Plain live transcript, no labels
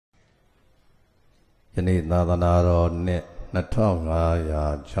Yeni Nadanaro net Natanga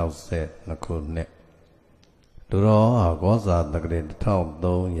ya Chauset Nakunet. Duro Agoza the great town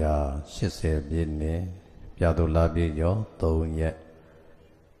do ya Shise Bini Yadulabi yo do yet.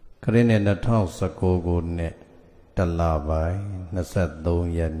 Karine the town Sakogo net Talabai Naset do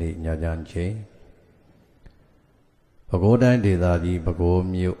yet Nyajanchi. Pagoda Didadi Pago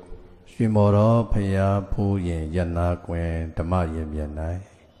Mu Shimoro Paya Puyin Yana Quen Dhamma Yanai.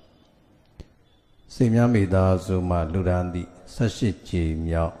 Simyamida Zuma Ludandi Sashichi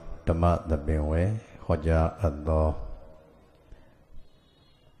Mya Dhamma Dawn Hoja Ado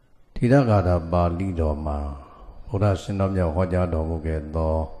Tiragada Bali Doma Buddha Sinomya Hoja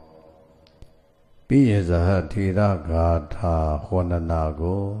Domugedo Biyazaha Tiragata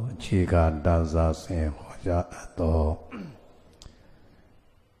Honanago Chiga Danza Sin Hoja Ado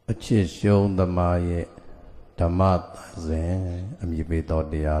Achisho Damaye Dhamma Zen Amibido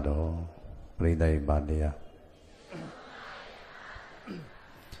Diado Riday Badia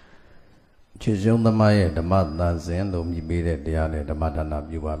Chizung the Maya, the Mad Zen, Lum Yibide Diane, the Madana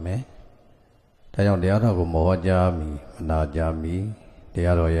Buame. Tayon the other Mohajami, Najami, the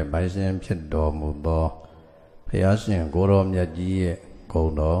other Bison, Chedo, Mudo, Piasin, Gorom Yaji,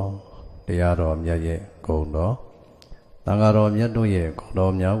 Godo, the other Yaye, Godo, Tangarom Yadoye,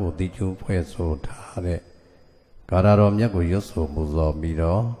 Godom Yago, did you pay so tare? Gararom Yago Yoso, Muzo,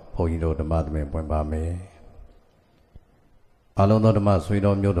 Mido. Poido the madman went by me. Alone the mass we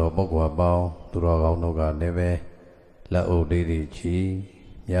don't know the Bogua bow, Durago Noga neve, La O Didi Chi,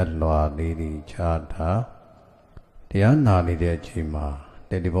 Yadloa Didi Chata, the Anna Nide Chima,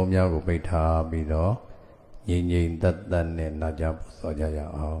 the Divomia go beta bido, yin that than Najab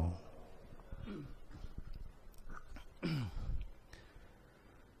Sojaya.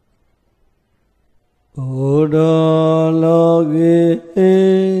 Oda logi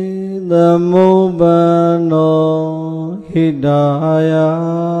Dhammadana Hidaya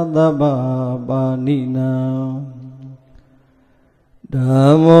Dhammadana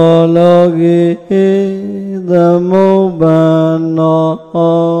Dhamma logi Dhammadana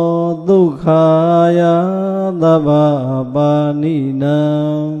Dukhaya Dhammadana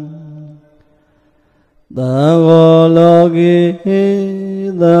Dhamma logi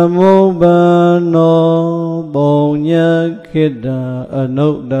Dhammadana Bonya Kida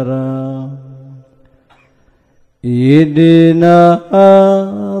Anodara Idina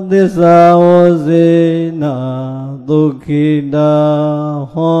Disawazina Dukida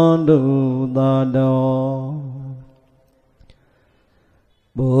Hondu Dado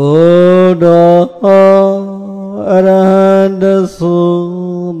Buddha Arahandasu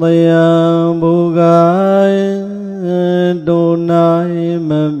Dayam Bugai Donai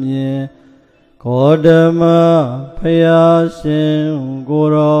Mamye Kodama Payashin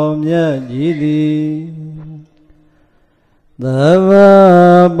Guram Yajidi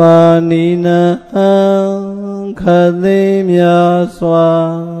Dava Banina Kadimya Swa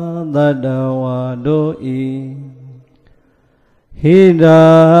Dadawa Doi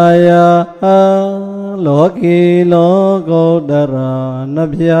Hidaya Loki Logo Dara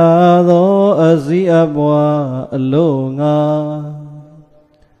Nabhyado Azi Abwa Alunga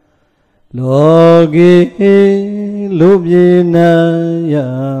Logi Lubina Ya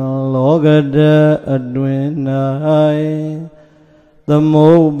Logada Adwinai The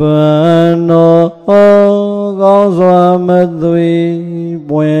Mobano Gozwa Madwi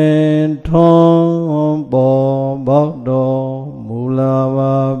Buen Tom Bogdo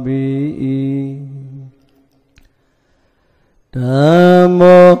Mulawabi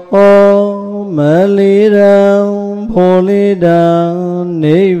Dhammo Malidam Polidam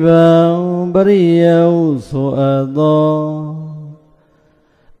Nevam Bariyau Suado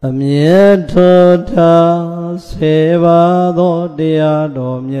Amyatota Seva Dodia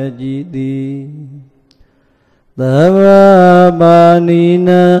Domyajidi Dhamma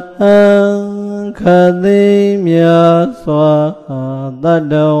Banina Kadimya Swa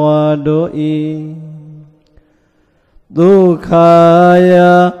Dadawa Doi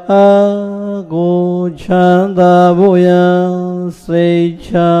Dukhaya Go Chanda Boya Say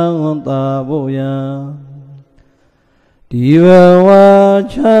Chanda Boya Diva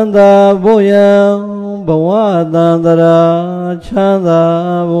Chanda Boya Bawadandara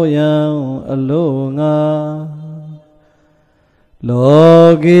Chanda Boya Alunga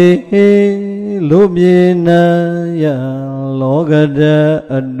Logi Lubina Ya Logada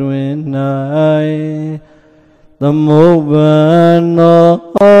Adwinai The Mobano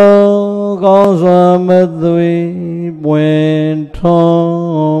Gozwa Madwi Buen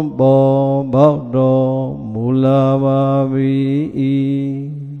Tom Bogdo Mulawabi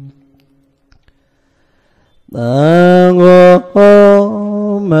Tango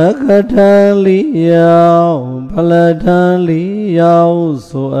Makatali Yao Palatali Yao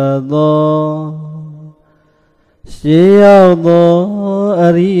Suado Shiyao Do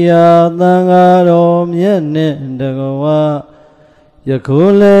Ariya Tangaro Myanen Dagawa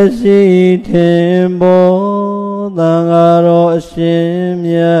Yakule Shi Tembo Tangaro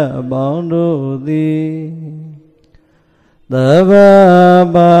Shimya Bandu Di Dava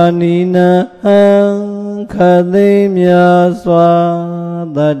Banina Kadimya Swa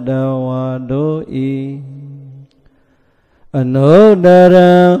Dadawa Doi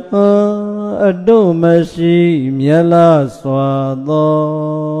Anodara Adumashi Myala Swado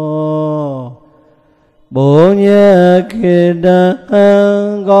Bonya Keda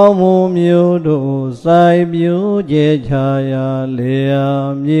Gomu Myudu Sai Byu Jechaya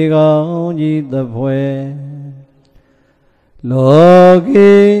Lea Migao Jitapwe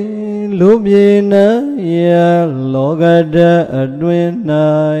Loki Lubina Ya Logada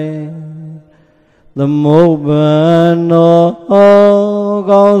Adwinai The Mobano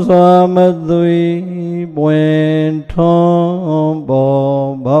Gausa Madui Buen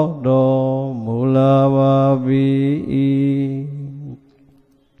Tombo Baudo Mulawabi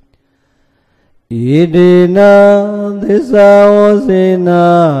Idina Disawasina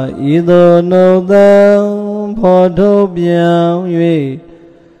Ido no them Potobian Yui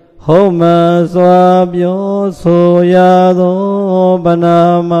Homa Swabyo Soyado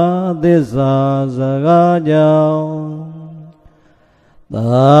Banama Disa Zagajao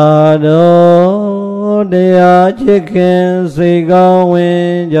Dado Dea Chicken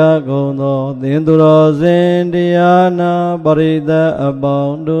Sigawin Jagono Dinduro Zindiana Barida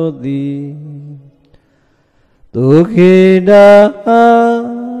Abondo Thee Tukida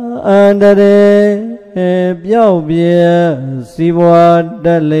Andare Biao Bia Siwa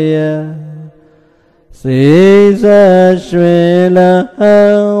Dalia Sisa Shwela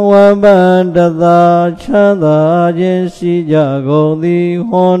Wabandada Chanda Jenshi Jago Di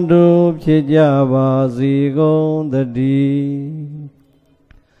Hondu Pijaba Zigo the D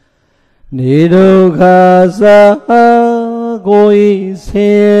Nido Kasa Goi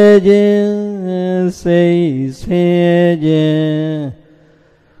Sejin Sei Sejin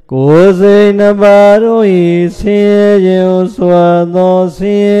Koze Nabaro Seje Swado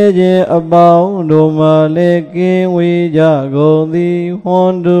Seje Abound Maleki Wijago the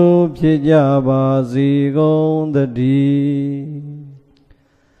Hondu Pijaba Zigo the D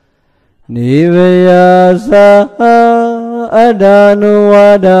Nivaya Sa Adanu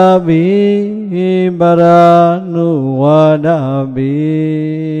Wadabi Baranu Wadabi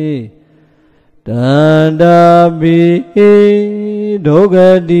Dandabi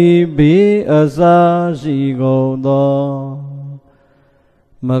Dogadi Bi Asa Shigodo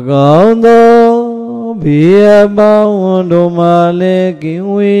Magondo Bi Abound Maleki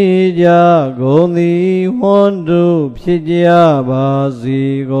Wijago the Hondu Pijaba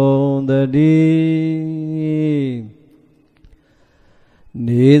Zigo the D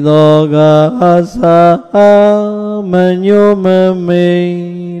Nidoga Asa Manyo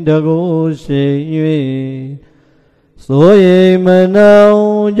Mame Dago Sheyue Soye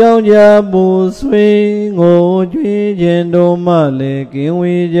Manao Jauja Bu Sui Ngo Jui Jendo Male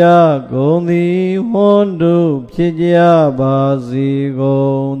Kinwija Gondi Hondu Pijia Bazi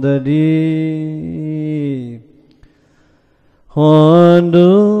Gondadi Hondu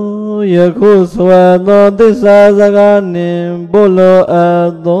Yakuswa no Tisazaganim Bolo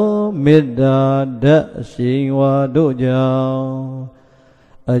Ado Mida Da Shingwa Dojao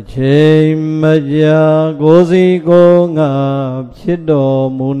Ache Maja Gozi Go Nga Chido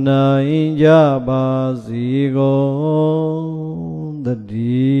Muna Inja Bazi Gondadi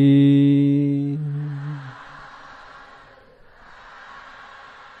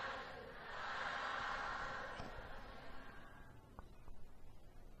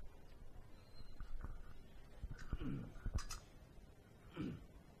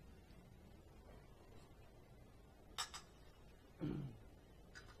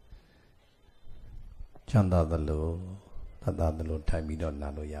Chanda the low, Tata the low time we don't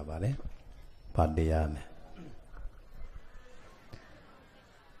know Yabare, Padian.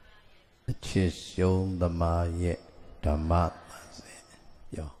 The chis yo the ma ye, Dhamma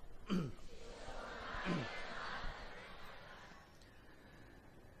yo.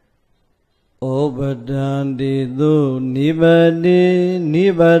 Obadandi do,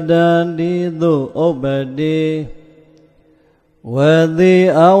 Nibadandi do, Obadi. Wadi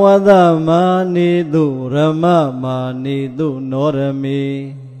awadama nidu rama nidu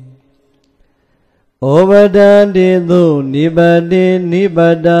norami Obadandi du nibadi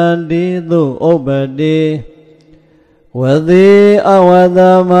nibadandi du obadi Vade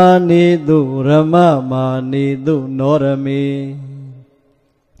avadama nidu rama nidu norami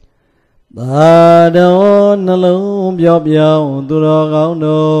Dado nalum biop yao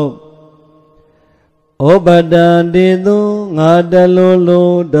duragauno Obadan didu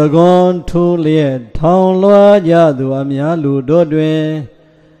ngadalulu dagon tuliet Thong loa jadu amyalu dodwe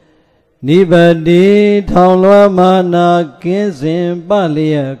Nibadi thong loa mana kinsin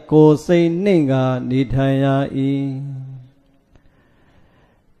palia Ko say ninga nithaya i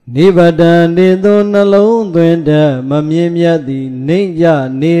Nibadan didu nalung twenda mamyem yadi ninja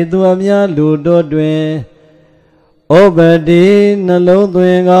nidu amyalu dodwe Obadi nalung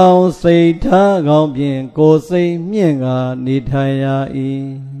twengao say tha gao bien Ko say mienga nithaya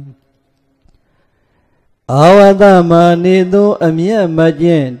i Avadama nidu amya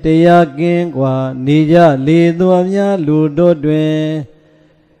majen tayakin kwa nija lidu amya ludo dwe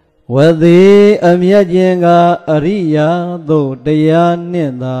Vade amya jenga ariya do taya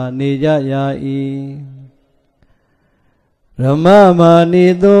ninda nija ya i Ramama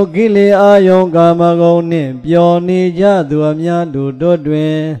nidu kili ayong kamagong nin pyo nija du amya ludo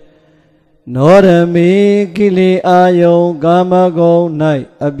dwe Norami kili ayong kamagong nai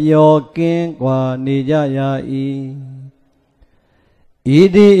abyo kin kwa nija ya i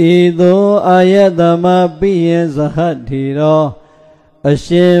Idi ido ayadama piyen sahat thiro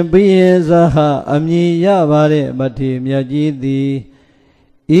Ashin piyen saha amyi yabare mati myaji di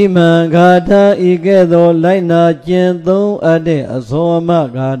Iman gata ikedo laina jintong ade asoma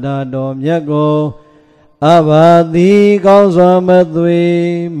gata do myago Abadi cao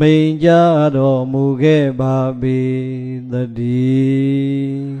samadwe menja do muge babi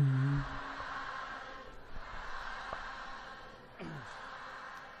tadi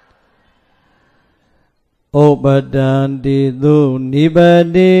Obadan didu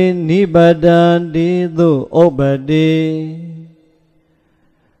nibadi nibadan didu obadi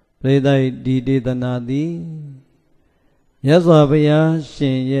Predai diditanadi Yaswa Baya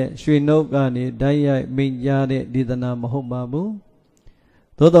Shin Ye Shui Nokani Daya Minjade Didana Mahobabu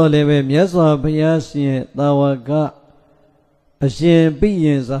Toto Leve Yaswa Baya Shin Tawaka Ashin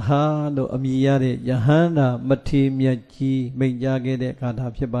Piyin Sahalo Amiyade Yahanda Mati Myaji Minjagede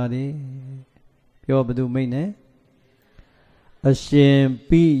Kata Pibadi Pyo Badu Mine Ashin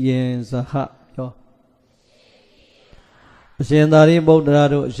Piyin Saha Ashin Dari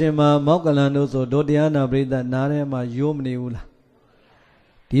Bodharo Shima Mokalando So Dodiana Brida Narema Yumni Ula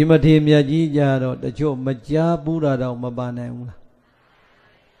Timati Myaji Jaro the Cho Maja Buddha Mabana Ula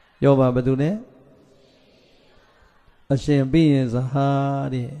Yoba Badune Ashin beings a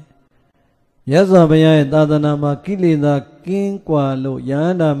hardy Yazabaya Dadanama Kilida King Kwalo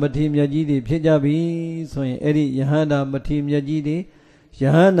Yanda Matim Yajidi Pijabi So Eddie Yahanda Matim Yajidi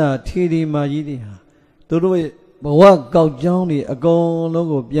Yahanda Tidi Majidi Turu Bawa Gao Johnny a go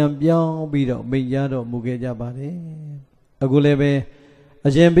logo Bian Bian Bido Biyado Mugeja Bade Agulebe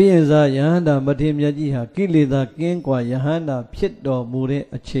Ashin beings a Yahanda Matim Yajiha Kilida King Kwa Yahanda Pito Mure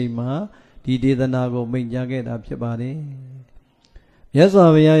Achima Didi the Nago Minjaget Apjabadi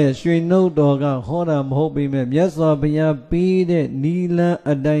Yasavaya Shui no doga Horam Hobi me Yasavaya Bide Nila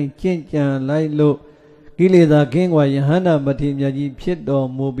Adai Chinchan Lailo Kilida King Wa Yahana Matim Yaji Pito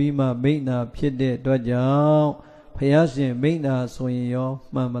Mubima Bina Pide Dwajao Payasin Bina Soyo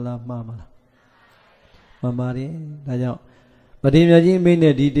Mamala Mamala Mamari Dajao Matim Yaji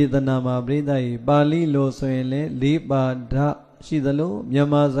Mine Didi the Nama Brida Bali Lo Soyle Liba Da Shidalo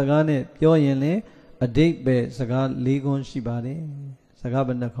Yama Zagane Pyoyele a date be Saga Legon Shibade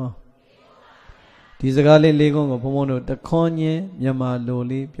Sagabanako Tizagale Legon of Pomono the Konye Yama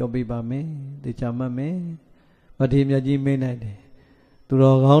Loli Pyobiba me the Chama me Matim Yaji Menade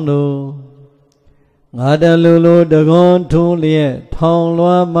Turogano Ngada Lulu Dagon Tulie Tong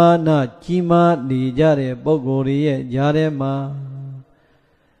Loa Mana Chima Nijare Bogorie Jarema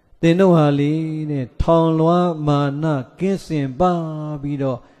Tenohali ne Tong Loa Mana Kinsin Ba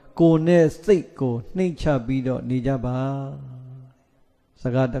Bido Ko ne Siko Nature Bido Nijaba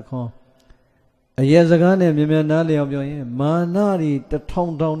Sagatako A Yazagane Mimanali of your Manari the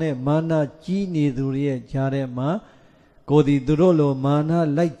Tong down Mana Gini Durie Jarema Go the Durolo Mana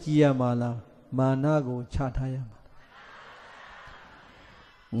like Giamala Manago Chatayama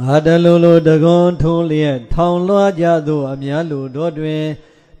Nadalolo Dagon Tulie Tong Loa Jadu Amialu Dodwe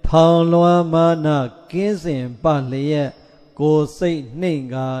Tong Loa Mana Kinsin Balia Go say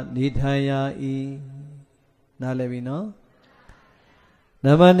Ninga Nithaya E Nalevino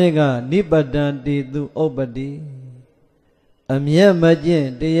Namanega Nibadan Didu Obadi Amya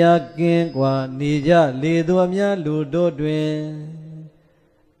Majin Deyakin Kwa Nija Lidu Amya Ludo Dwen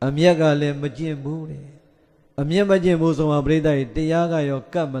Amyagale Majin Bure အမျက်မကျင့်ဘူးဆိုမှပြိဿရဲ့တရားကရော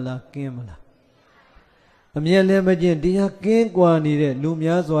ကပ်မလားကင်းမလားအမျက်လည်းမကျင့်တရားကင်းကွာနေတဲ့လူ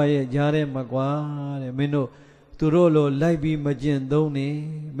များစွာရဲ့ကြားထဲမှာကွာတဲ့မင်းတို့သူတို့လိုလိုက်ပြီးမကျင့်သုံးနေ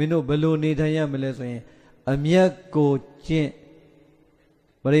မင်းတို့ဘယ်လိုနေထိုင်ရမလဲဆိုရင်အမျက်ကိုကျင့်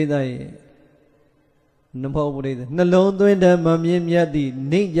ပရိသတ်ရဲ့နမောပရိသတ်နှလုံးသွင်းဓမ္မမြင့်မြတ်သည့်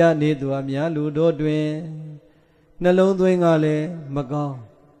နေကြနေသူအများလူတို့တွင်နှလုံးသွင်းကလည်းမကောင်း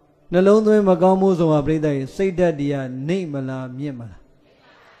နှလုံးသွင်းမကောင်းမှုဆိုတာပရိသတ်ရဲ့စိတ်ဓာတ်တရားနှိမ့်မလားမြင့်မလား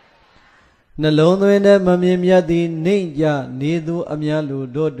နှလုံးသွင်းတဲ့မမြင်မြတ်သည်နှိမ့်ကြနေသူအများလူ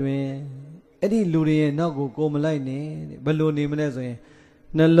တို့တွင်အဲ့ဒီလူတွေရဲ့နောက်ကိုမလိုက်နဲ့ဘယ်လိုနေမလဲဆိုရင်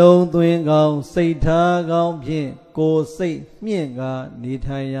နှလုံးသွင်းကောင်းစိတ်ထားကောင်းဖြင့်ကိုယ်စိတ်မြင့်ကနေ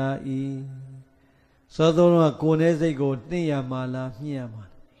ထိုင်ရ၏သောသောကကိုယ်နဲ့စိတ်ကိုနှိမ့်ရမှာလားမြင့်ရမှာ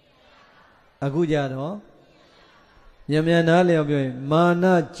လားအခုကြတော့မြန်နားလျော်ပြောရင်မာန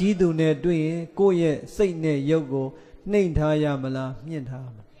ကြီးသူနဲ့တွေ့ရင်ကိုယ့်ရဲ့စိတ်နဲ့ရုပ်ကိုနှိမ့်ထားရမလားမြင့်ထား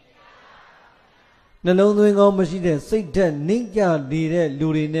မှာနှလုံးသွင်းကောင်းမရှိတဲ့စိတ်ဓာတ်နှိမ့်ကြနေတဲ့လူ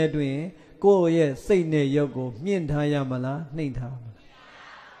တွေနဲ့တွေ့ရင်ကိုယ့်ရဲ့စိတ်နဲ့ရုပ်ကိုမြင့်ထားရမလားနှိမ့်ထားမလား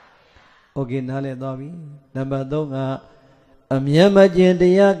โอเคနားလည်သွားပြီနံပါတ်3ကအမျက်မကျင်တ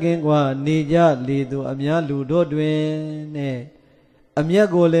ရားကင်းกว่าနေကြလေသူအများလူတို့တွင်နဲ့အမျက်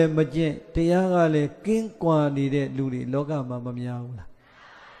ကိုလည်းမကျင့်တရားကလည်းကင်းกว่าနေတဲ့လူတွေလောကမှာမများဘူးလား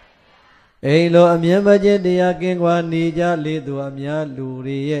အိလိုအမျက်မကျင့်တရားကင်းกว่าနေကြလေသူအများလူ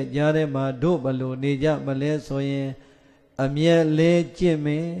တွေရဲ့ကြားထဲမှာတို့ဘလို့နေကြမလဲဆိုရင်အမျက်လဲကျင့်မ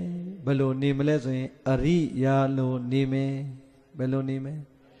ယ်ဘလို့နေမလဲဆိုရင်အရိယာလို့နေမယ်ဘယ်လိုနေမယ်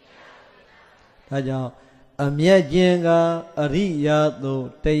ဒါကြောင့်အမျက်ကျင့်ကအရိယာသို့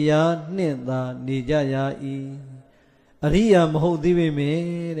တရားနှင့်သာနေကြရ၏အရိယာမဟုတ်သေးပေမဲ့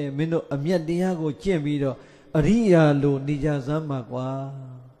တဲ့မင်းတို့အမျက်တရားကိုကျင့်ပြီးတော့အရိယာလို့နေကြစမ်းပါကွာ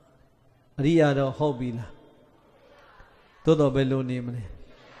အရိယာတော့ဟုတ်ပြီလားသို့တော့ဘယ်လိုနေမလဲ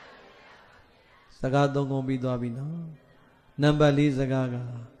စကားသုံးကုန်ပြီးသွားပြီနော်နံပါတ်4စကားက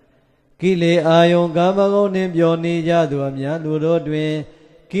ကိလေအာယုံကာမဂုဏ်နှင့်ပျော်နေကြသူအများလူတို့တွင်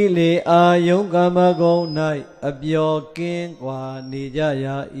ကိလေအာယုံကာမဂုဏ်၌အပျော်ကင်းกว่าနေကြရ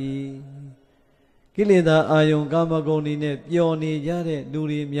၏ကိလေသာအာယုံကာမဂုဏ်တွေနဲ့ပျော်နေကြတဲ့လူ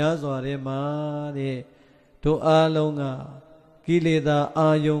တွေများစွာထဲမှာတဲ့တို့အားလုံးကကိလေသာအာ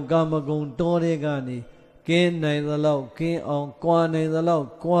ယုံကာမဂုဏ်တောတဲ့ကနေကင်းနိုင်သလောက်ကင်းအောင်ကွာနိုင်သလောက်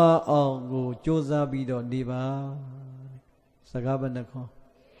ကွာအောင်ကိုကြိုးစားပြီးတော့နေပါစကားဘယ်နှခေါ်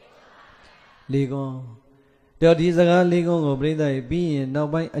၄ခေါ်တော့ဒီစကား၄ခေါ်ကိုပြိဿရေပြီးရင်နော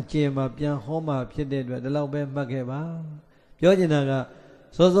က်ပိုင်းအကျယ်မှာပြန်ဟောမှာဖြစ်တဲ့အတွက်ဒီလောက်ပဲမှတ်ခဲ့ပါပြောချင်တာက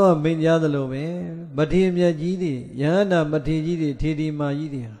စောစောမိန်ကြားသလိုပဲမထေမြတ်ကြီးတွေယဟန္တာမထေကြီးတွေထေရီမာ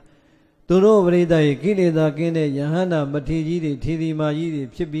ကြီးတွေဟာသူတို့ပြိဿရေကိလေသာကင်းတဲ့ယဟန္တာမထေကြီးတွေထေရီမာကြီးတွေ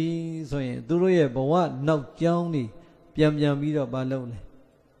ဖြစ်ပြီးဆိုရင်သူတို့ရဲ့ဘဝနောက်ကြောင်းတွေပြန်ပြီးတော့မလုပ်လဲ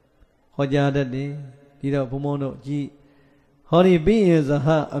ဟောကြားတတ်တယ်ဒီတော့ဘုံဘုံတို့ကြည်ဟောဒီပြီးရင်ဇဟ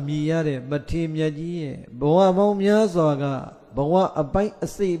အမိရတဲ့မထေမြတ်ကြီးရဲ့ဘဝပေါင်းများစွာကဘဝအပိုင်းအ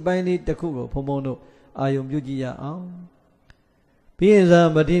စိတ်ပိုင်းလေးတစ်ခုကိုဘုံဘုံတို့အာယုံပြုကြည့်ရအောင်ပြီးရင်ဇ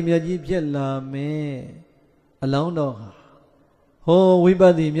မထေမြတ်ကြီးဖြစ်လာမယ်အလောင်းတော်ဟာဟောဝိပဿ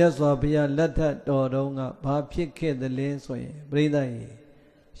နာမြတ်စွာဘုရားလက်ထက်တော်တုန်းကဘာဖြစ်ခဲ့သလဲဆိုရင်ပြိဿရေ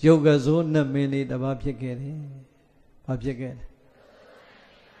ယုတ်ကစိုးနှမင်းလေးတစ်ပါးဖြစ်ခဲ့တယ်ဘာဖြစ်ခဲ့လဲ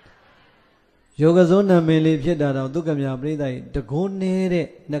ယောဂဇုံနာမင်းလေးဖြစ်တာတော့ဒုက္ခမြပြိဿရေတကိုးနေတဲ့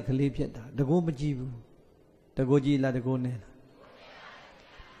နတ်ကလေးဖြစ်တာတကိုးမကြည့်ဘူးတကိုးကြည့်လားတကိုးနေလား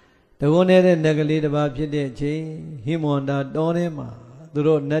တကိုးနေတဲ့နတ်ကလေးတစ်ပါးဖြစ်တဲ့အချိန်ဟိမဝန္တာတောထဲမှာသူ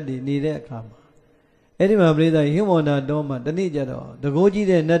တို့နတ်တွေနေတဲ့အခါမှာအဲ့ဒီမှာပြိဿရေဟိမဝန္တာတောမှာတနေ့ကျတော့တကိုးကြည့်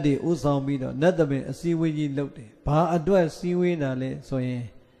တဲ့နတ်တွေဥဆောင်ပြီးတော့နတ်သမင်အစည်းအဝေးကြီးလုပ်တယ်ဘာအတွက်စည်းဝေးတာလဲဆိုရင်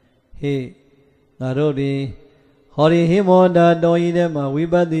ဟေးငါတို့တွေဟောဒီဟိမောတာတော်ကြီးထဲမှာဝိ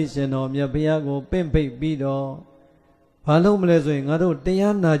ပဿနာရှင်တော်မြတ်ဘုရားကိုပင့်ဖိတ်ပြီးတော့ဘာလုပ်မလဲဆိုရင်ငါတို့တ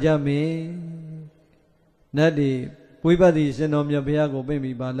ရားနာကြမယ်နတ်တွေဝိပဿနာရှင်တော်မြတ်ဘုရားကိုပင့်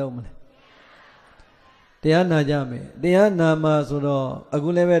ပြီးဘာလုပ်မလဲတရားနာကြမယ်တရားနာမှာဆိုတော့အခု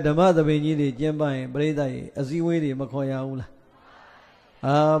လည်းပဲဓမ္မသဘင်ကြီးတွေကျင်းပရင်ပြိဿရေအစည်းအဝေးတွေမခေါ်ရဘူး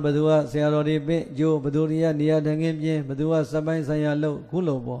လားဘသူကဆရာတော်တွေပင့်ကျိုးဘသူတွေကနေရာတန်ခင်းပြင်းဘသူကစပိုင်းဆိုင်ရာလုပ်ခု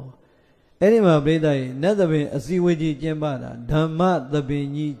လိုပေါ့အဲ့ဒီမှာပြိဿရေနတ်သဘင်အစည်းအဝေးကြီးကျင်းပတာဓမ္မသဘင်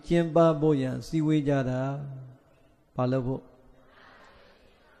ကြီးကျင်းပဖို့ရန်စည်းဝေးကြတာဘာလို့ဖို့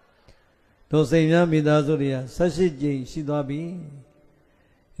တို့စိတ်များမိသားစုတွေက18ကြိမ်ရှိသွားပြီ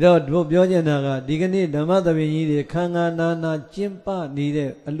ဒါတော့တို့ပြောချင်တာကဒီကနေ့ဓမ္မသဘင်ကြီးတွေခန္ဓာနာကျင်းပနေတဲ့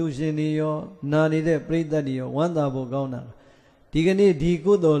အလူရှင်တွေရောနာနေတဲ့ပြိဿတွေရောဝမ်းသာဖို့ကောင်းတာဒီကနေ့ဒီ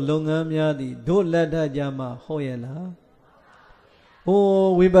ကုသိုလ်လုပ်ငန်းများသည်တို့လက်ထပ်ကြမှာဟုတ်ရဲ့လား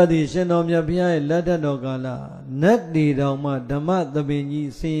Oh, we body shen on your pia, letter no gala, net the Dhamma, Dhamma the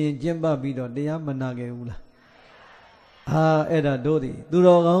Bini, saying Jemba Bido, the Yamanage. Ah, Eda Dodi,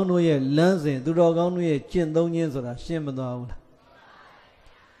 Durogano ye, Lansin, Durogano ye, Chin Donians or a Shemada.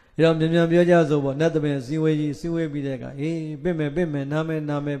 Yam Biojas over, not the man, Siwe Bidega, eh, Bime,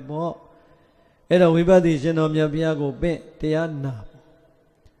 Name, Bo. Eda we body shen on your piago, bent, they are now.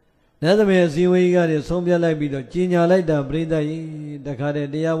 Another man, see where you got it, Sombia like Bido, Chinya like that, Brida, the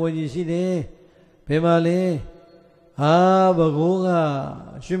Kade, Dia, when you see there, Pemale, Ah,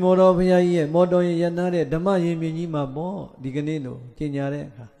 Bagoga, Shimoro, Modo Yanare, Dama Yimima Bo, Diganino,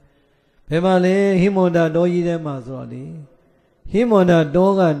 Chinyareka. Pemale, Himoda Doyi de Mazoli, Himoda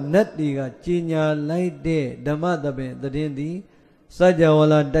Doga, Natiga, Chinya like de, Dama the Ben, the Dindi,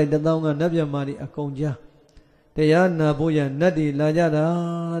 Sajawala, Daidanga, Nabia Mari, Akonja. Tayana Buya Nadi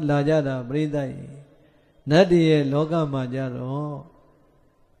Lajada Bridai Nadi Loga Majaro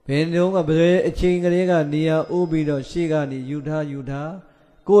Pendonga Bre Chingarega Nia Ubido Shigani Yuda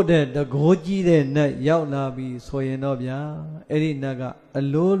Good the Goji de Net Yaulabi Soyenobia Erinaga a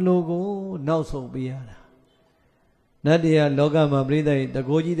low logo now so biara Nadia Loga Mabridai the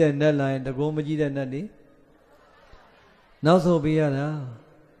Goji de Net line the Gomaji de Nadi now so biara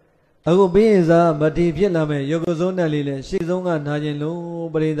Ago Beza, but if Yelame, Yogozona Lile, Shizonga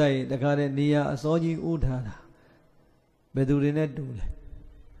Najelo, Bredai, the Karen Nia, Soji Udana. Bedurinet Dule.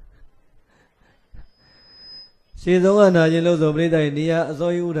 Shizonga Najelo, Bredai, Nia,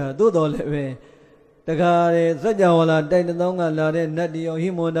 Soy Uda, Dudoleve. The Kare, Sajawala, Dainonga, Lade, Nadi, or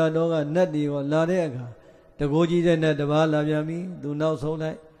Himoda Doga, Nadi, or Ladega. The Goji then at the Balayami, do now so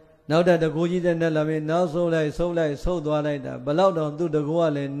like. Now that the Goji then Lame, now so like, so like that. But out on do the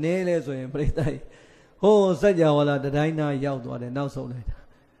Goal and nails or in Bretai. Oh, Sajawala, the Dina Yaudwa, and now so like that.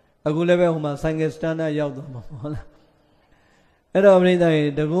 A good level whom I sang a stana Yaudwa. At all,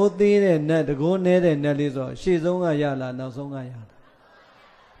 the good thing and net, the good net and Nelizo, she's on Ayala, now so Ayala.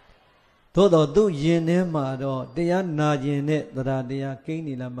 Todo do Yenema, they are not Yenet, that they are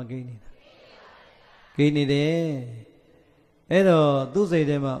Kini Lamagini. Kini de. Edo, do say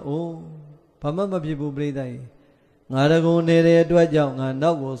them, oh, Pamama people breathe. Narago nere to a young and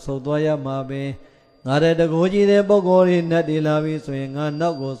now so doya mabe. Nara the goji de Bogori, Nadi Lavi, swing and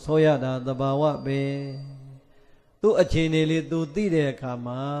now go soyada the Bawa be. Do a chinili do dide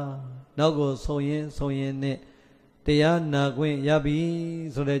kama. Now go soyen it. They are not going yabi,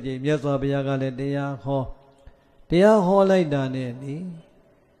 so that James Yabiaga they are ho. They are ho like Danny.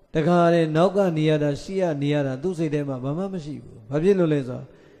 The car in Noga near the Sia near the do say them a Bamamashi, Babilo Leza,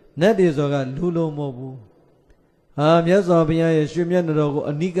 Nadis or Lulo Mobu. Yes, I'll be a Shumian rogo,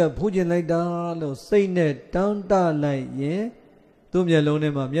 a nigger pujin like that, say net, down like, ye. Tumia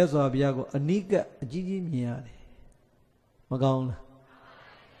Lonema, yes, I'll be a nigger, Gigi Miani. Magon.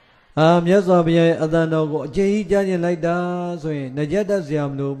 Yes, I'll be a Adanogo, Jay Jan like that, so Najada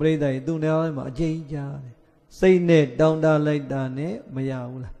Ziam no breda, do now, Jay Jan. Say net, down like that,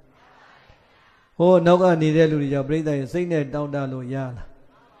 Mayaula. Oh, Noga needed to break the Saint down da lo yala.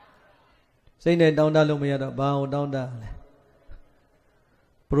 Saint down da lo mayada, bow down da.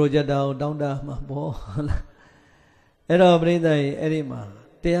 Project down da ma bo. Era break the Erima,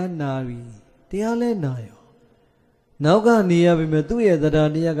 they are Navi, they are Lenayo. Noga near Vimetuya that are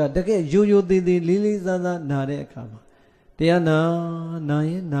Niaga, you did the lilies and that Nare kama. They are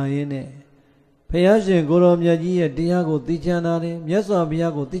Nayen. Payashin Gorom Yaji, Diago, Tichanare, Yasa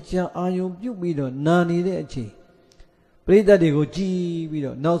Biago, Ticha, Ayu, Yubido, Nani de Chi. Pray that they go Chi,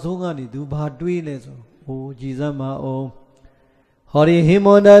 Bido, now so gani do Badui leso. Oh, Jizama, oh. Hori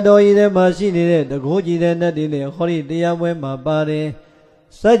Himonda doi de machine, the Goji de Nadile, Hori Diamwema Bade,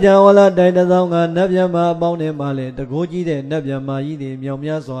 Sajawala Daidazanga, Nabyama, Bound Male, the Goji de Nabyama, Yidi,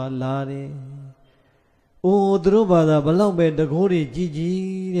 Myamyaso, Lade. Oh, Druba, the Balombe, the Gori,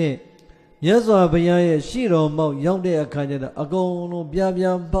 Gigi. Yes, I be a shiro mo, young day a candidate, a go no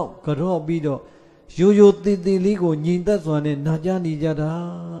biabian bout, Karo Bido. You did the legal, yin that's one in Najani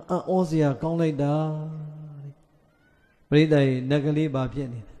Jada, a Osia, Conley da. Breda, Nagali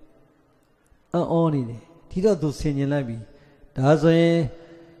Babiani. A only, Tito to Senior Labi. That's a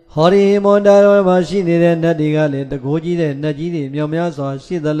Hori Monda machine and Nadigale, the Goji and Najidi, Myamyaso,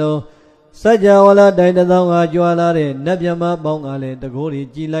 Shidalo. Sajawala Daidanga Jualare, Nabyama Bongale, the Gori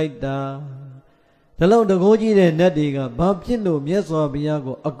Gilaita. The Lord the Goji and Nadiga, Babjino, Miaso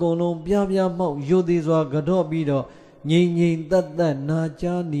Biago, Agono, Biabia Mo, Yudizwa, Gado Bido, Yin that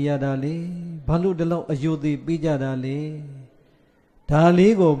Naja Niadale, Balu the Law Ayudi Bijadale.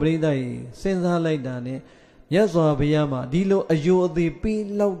 Taligo Bridai, Senza Laidane, Yaso Biama, Dilo Ayudi P.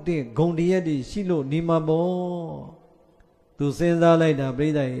 Laude, Gondiadi, Silo, Nimabo. သူစဉ်းစားလိုက်တာပြိ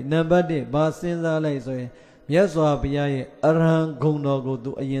ဿရဲ့နံပါတ်1ဘာစဉ်းစားလိုက်ဆိုရင်မြတ်စွာဘုရားရဲ့အရဟံဂုဏ်တော်ကို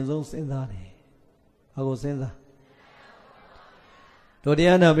သူအရင်ဆုံးစဉ်းစားတယ်။ဘာကိုစဉ်းစားတို့တ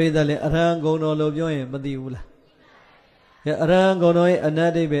ရားနာပြိဿလည်းအရဟံဂုဏ်တော်လို့ပြောရင်မသိဘူးလား။အရဟံဂုဏ်တော်ရဲ့အန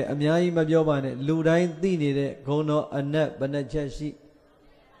တ်အိဗယ်အများကြီးမပြောပါနဲ့လူတိုင်းသိနေတဲ့ဂုဏ်တော်အနတ်ဘယ်နှချက်ရှိ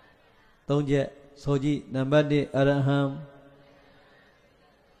3ချက်ဆိုကြည့်နံပါတ်1အရဟံ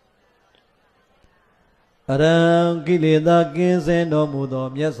အရဟံကိလေသာကင်းစင်တော်မူသော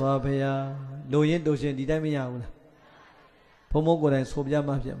မြတ်စွာဘုရားလူရင်းတို့ရှင်ဒီတိုင်းမရဘူးလားဘုံဘုံကိုယ်တိုင်ဆိုပြ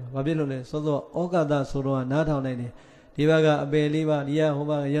မှဖြစ်မှာဘာဖြစ်လို့လဲစောစောဩဃတဆိုတော့နားထောင်နိုင်တယ်ဒီဘက်ကအပယ်လေးပါဒီကဟို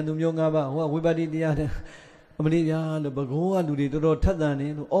ဘကရန်သူမျိုး၅ပါးဟိုကဝိပဿနာတရားတဲ့အမလီဗျာလို့ဘဂဝါလူတွေတော်တော်ထက်သန်နေ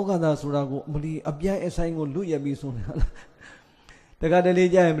လို့ဩဃတဆိုတာကိုအမလီအပြိုင်အဆိုင်ကိုလွတ်ရပြီးဆိုနေတာတခါတလေ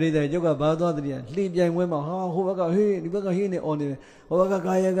ကြာရင်ပြိတ္တကျုပ်ကဘာသွားတည်းလှိပြိုင်ဝဲမှာဟာဟိုဘက်ကဟေးဒီဘက်ကဟေးနေအော်နေဟိုဘက်က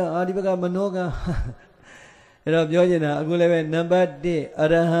ကာယကအာဒီဘက်ကမနောကအဲ့တော့ပြောချင်တာအခုလည်းပဲနံပါတ်1အ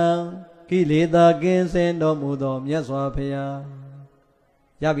ရဟံကိလေသာကင်းစင်တော်မူသောမြတ်စွာဘုရား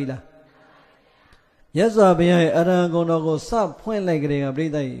ရပြီလားမြတ်စွာဘုရားရဲ့အရဟံဂုဏ်တော်ကိုစဖွင့်လိုက်ကြတဲ့ကပြိ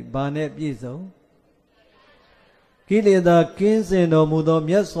တ္တကြီးဘာနဲ့ပြည့်စုံကိလေသာကင်းစင်တော်မူသော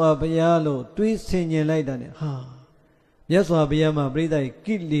မြတ်စွာဘုရားလို့တွေးဆင်ញင်လိုက်တာ ਨੇ ဟာမြတ်စွာဘုရားမှာပြိတ္တကြီး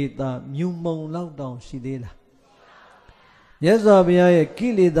ကိလေသာမြုံမုံလောက်တောင်ရှိသေးလားမြတ်စွာဘုရားရဲ့ကိ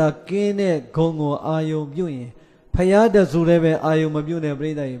လေသာကင်းတဲ့ဂုဏ်ကိုအာယုံပြုရင်ဘုရားတဆူလည်းပဲအာယုံမပြုနဲ့ပြိ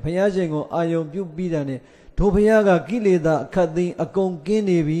တ္တကြီးဘုရားရှင်ကိုအာယုံပြုပြီးတာ ਨੇ တို့ဘုရားကကိလေသာအခတ်သိမ်းအကုန်ကင်း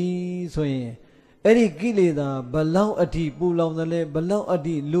နေပြီဆိုရင်အဲ့ဒီကိလေသာဘလောက်အထိပူလောင်တယ်လဲဘလောက်အ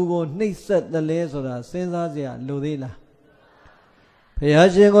ထိလူကိုနှိပ်စက်တယ်လဲဆိုတာစဉ်းစားစရာလိုသေးလားဘုရား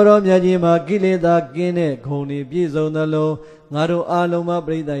ရှင်ကိုယ်တော်မြတ်ကြီးမှာကိလေသာကင်းတဲ့ဂုဏ်တွေပြည့်စုံတယ်လို့ငါတို့အားလုံးမှာ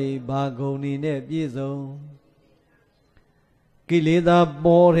ပြိတ္တကြီးဘာဂုဏ်တွေနဲ့ပြည့်စုံကိလေသာ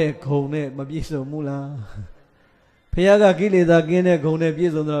ပေါ်တဲ့ဂုဏ်နဲ့မပြည့်စုံဘူးလားဘုရားကကိလေသာကင်းတဲ့ဂုဏ်နဲ့ပြ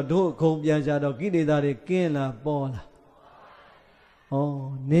ည့်စုံတော့တို့ဂုဏ်ပြန်ရှာတော့ကိလေသာတွေကင်းလားပေါ်လားဩ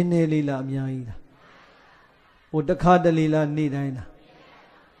နည်းနည်းလေးလားအများကြီးလားဟိုတခါတလေလားနေ့တိုင်းလား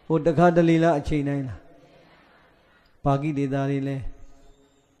ဟိုတခါတလေလားအချိန်တိုင်းလားဘာကိလေသာတွေလဲ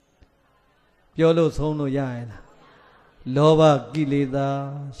ပြောလို့ဆုံးလို့ရရဲ့လားလောဘကိလေသာ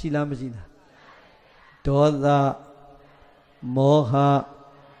ရှိလားမရှိလားဒေါသမောဟ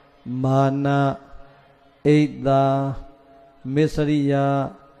မာနအိတ်တာမစ္စရိယ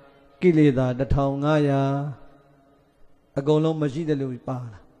ကိလေသာ1500အကုန်လုံးမရှိတယ်လို့ပါ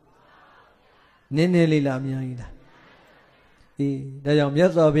လားနည်းနည်းလေးလားအများကြီးလားအေးဒါကြောင့်မြ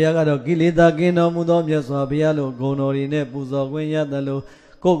တ်စွာဘုရားကတော့ကိလေသာကင်းတော်မူသောမြတ်စွာဘုရားလို့ဂုဏ်တော်တွေနဲ့ပူဇော်ခွင့်ရတယ်လို့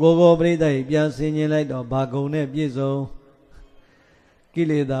ကိုပြိတ္တကြီးပြန်ဆင်ခြင်လိုက်တော့ဘာဂုဏ်နဲ့ပြည့်စုံကိ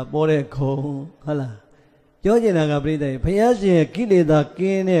လေသာပေါ်တဲ့ဂုဏ်ဟုတ်လားပြောချင်တာကပြိတ္တကြီးဘုရားရှင်ရဲ့ကိလေသာက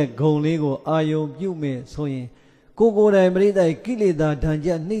င်းတဲ့ဂုဏ်လေးကိုအာယုံပြုမဲ့ဆိုရင်ကိုယ်တိုင်ပြိတ္တကြီးကိလေသာဓာန်ကြ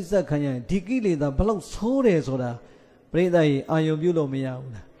နှိမ့်ဆက်ခံရရင်ဒီကိလေသာဘလောက်ဆိုးတယ်ဆိုတာပြိတ္တကြီးအာယုံပြုလို့မရ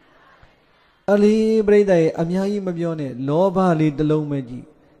ဘူးလားအလီပြိတ္တရဲ့အများကြီးမပြောနဲ့လောဘလေးတစ်လုံးပဲကြည့်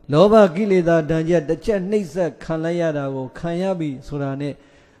လောဘကိလေသာဓာန်ကျက်တစ်ချက်နှိမ့်ဆက်ခံလိုက်ရတာကိုခံရပြီဆိုတာနဲ့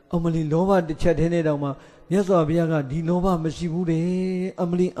အမလီလောဘတစ်ချက်တည်းနဲ့တောင်မှမြတ်စွာဘုရားကဒီလောဘမရှိဘူးတဲ့။အ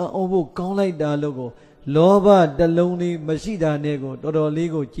မလီအံ့ဩဖို့ကောင်းလိုက်တာလို့ကိုလောဘတစ်လုံးလေးမရှိတာနဲ့ကိုတော်တော်လေး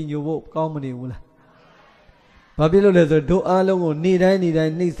ကိုကြည်ညိုဖို့ကောင်းမနေဘူးလား။ဘာဖြစ်လို့လဲဆိုတို့အားလုံးကိုနေ့တိုင်းနှိ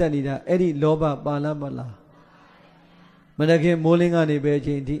မ့်ဆက်နေတာအဲ့ဒီလောဘပါလားမလား။မနခင်မိုးလင်းကနေပဲအ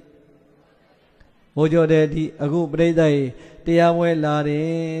ချိန်ထိမိုးကြောတဲ့အထိအခုပြိဿရေတရားပွဲလာတ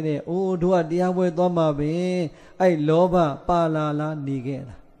ယ်တဲ့။အိုးတို့ကတရားပွဲသွားမှာပဲ။အဲ့လောဘပါလာလားနေခဲ့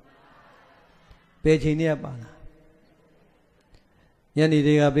တာ။ဘယ်ချိန်နဲ့ပါလား။ညနေ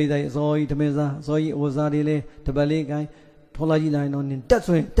တွေကပြိဿရေအစောကြီးဓမင်းစားအစောကြီးအိုစားတွေလေတပတ်လေးကိုင်းထောလာကြီးလာရင်တော့နင်တက်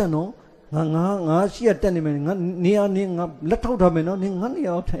ဆိုရင်တက်နော်။ငါရှိရတက်နေမယ်ငါနေရာနေငါလက်ထောက်ထားမယ်နော်နင်ငါနေ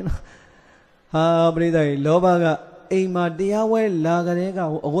ရာထိုင်နော်။ဟာပြိဿရေလောဘကအိမ်မှာတရားဝဲလာကြတဲ့က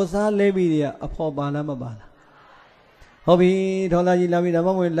ဟိုအဝတ်စားလဲပြီးတွေကအဖော်ပါလားမပါလားဟုတ်ပြီထော်လာကြီးလာပြီဒါမှ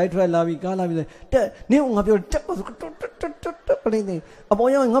မဟုတ်လိုက်ထွက်လာပြီကားလာပြီတက်နင်းငါပြောတက်ပါဆိုတက်ပလင်းနေအပေါ်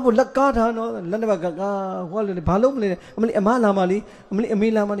ရောက်ငါ့ဘလက်ကားထားနော်လက်နဲ့ကဟိုလေဘာလို့မလဲအမလီအမလာမလေးအမလီအမေ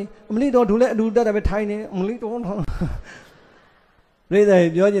လာမလေးအမလီတော့ဒူလဲအဒူတက်တယ်ပဲထိုင်နေအမလီတော့ရိသေ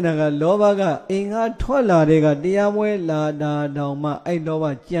ပြောနေတာကလောဘကအင်္ဂါထွက်လာတဲ့ကတရားဝဲလာတာတောင်မှအဲ့လောဘ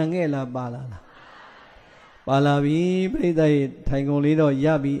ကြံခဲ့လားပါလားပါလာပြီပြိဿရဲ့ထိုင်ကုန်လေးတော့ရ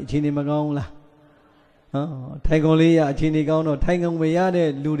ပြီအခြေအနေမကောင်းလားဟောထိုင်ကုန်လေးရအခြေအနေကောင်းတော့ထိုင်ကုန်မရတဲ့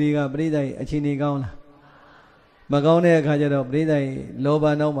လူတွေကပြိဿရဲ့အခြေအနေကောင်းလားမကောင်းတဲ့အခါကျတော့ပြိဿရဲ့လောဘ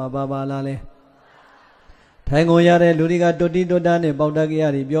နောက်မှာပါလာလဲထ Tango Yare, Ludiga, Totito Dane,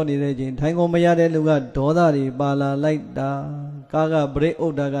 Bautagari, Bioni Regin, Tango Mayade, Luga, Dodari, Bala, Light Da, Gaga, Break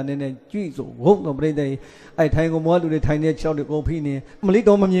Odagan, and Jesus, Hook of Brede. I tango more to the tiny child of opinion.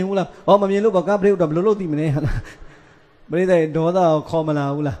 Malito Mamula, or Mamilu, Gabriel, the Blue Timene. Brede, Doda,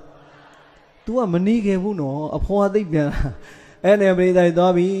 Comala. To a Manige Wuno, a poor thing. And every day,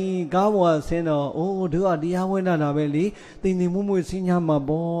 Dobby, Gawa, Seno, oh, do a dear winner, Nabelli, the Nimu Sinyama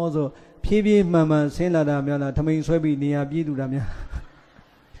Bozo, Pibi, Mamma, Sena Damiana, Tamin Swabi, near Bidu Damia.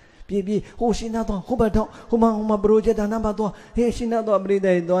 Pibi, oh, she not on Huberto, Huma Broja, and Namato, here she not every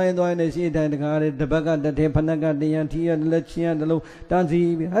day, doing the seat and the car, the Baga, the Tempanaga, the Antia, the Lechia, the Low,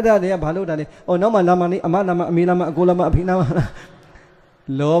 Danzi, Hada, the Paludane, oh, no, Lamani, Amana, Milama, Gulama, Pina.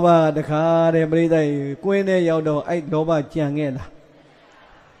 Loba the car every day, Queen Yodo, I Loba Chiangela.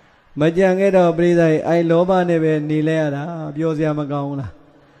 Majangeda every day, I Loba never Nilera, Biosia Magona.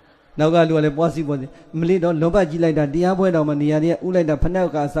 Now got to a possible Mlido, Loba Gilada, Diabueda, Mania, Uleda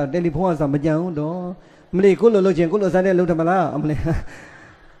Panaka, Telephone, Majando, Mlikulo, Logiculo, Sade Lutamala,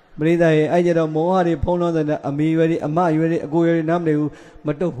 Brida, I did a more pono than a me very a my very good number,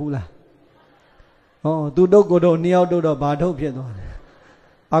 Matohula. Oh, do go near do the Bato Piano.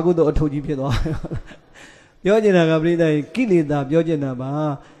 I go to a Toji Piano. Yojina Gabrida, Kilida, Yojina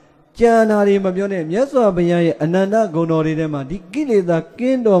Ba, Janari Mabione, Yeswa Bia, Ananda, Gonoridema, the Kilida,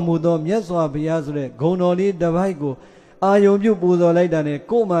 Kendo Mudom, Yeswa Biazre, Gonori, Davaigo, Ayo Buzo Laidane,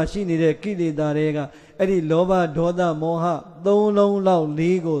 Koma, Shini, Kilida Rega, Eddie Loba, Doda, Moha, Dolong Lao,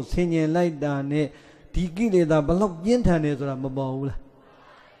 Lego, Senior Laidane, Tikilida, Balok Yentanes, Mabaula.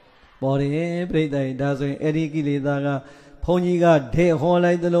 Body, Brida, doesn't Eddie Kilida. Poniga, De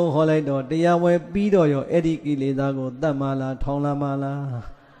Holai, the low Holai, or the Yahweh Bido, your Eddie Gilidago, Damala, Tonla Mala.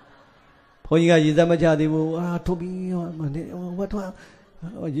 Poniga, Yizamaja, to be what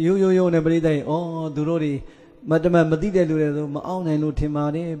you every day, oh, Durori, Madame Madida, Maon and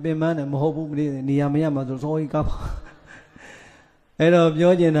Lutimani, Beman and Mohobu, Niamayama, so he come. Head of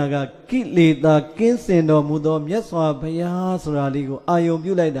Yojanaga, Kilida, Kinsin or Mudom, Yeswa, Payas, Radigo, Ayom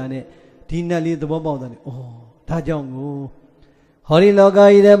Buladane, Tina Lee the Bobo, oh. Tajongu Hori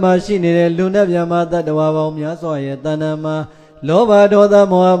Logai machine, Luna Yamata, the Wawamia, Soya, Tanama, Loba Doda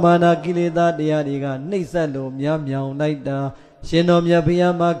Moamana, Kilida, Diadiga, Nisalo, Yam Yam, Naida, Shenomia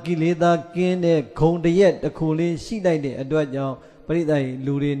Piama, Kilida, Kine, Konde yet, the coolie, she died at Dwajo, Prida,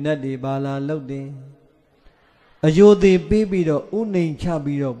 Luri, Nadi, Bala, Lodi. A Yodi, Bibido, Unin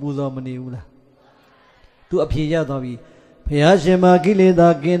Chabido, Buzomaniula. To appear Yadovi, Piashima,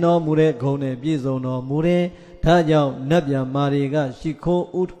 Kilida, Geno, Mure, Kone, Bizono, Mure. Tajao, Nabia, Mariga,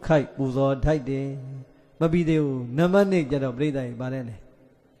 Shiko, Utkai, Buzo, Taide, Mabideo, Namane, Jada, Breda, Barene.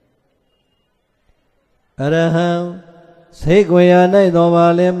 Araham, Sequoia,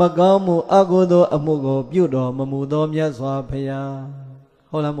 Naidovale, Magamu, Agodo, Amugo, Budo, Mamudo, Yaswa, Paya,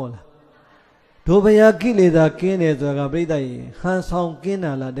 Holamola. Tobaya, Kilida, Kene, Breda, Hansong,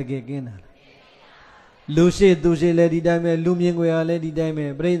 Kinala, the Gagina. Lucy, Duce, Lady Dame, Luminguea, Lady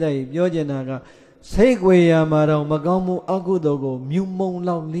Dame, Breda, Yojanaga. Segway Amaro, Magamu, Agudogo, Mumon,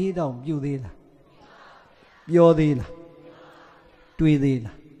 Lao, lead on, Budila. Yodila.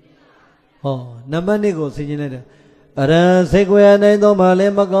 Twidila. Oh, Namanego, Siginator. Ara Segway, Nado, Male,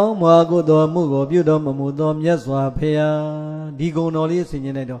 Magam, Magudo, Mugo, Budom, Mudom, Yaswa, Pea, Digo, Noli,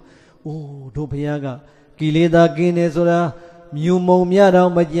 Siginator. Oh, Topiaga, Kilida, Guinesura, Mumo, Miada,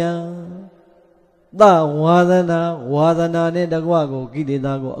 Maja. Da, Wadana, Nedaguago,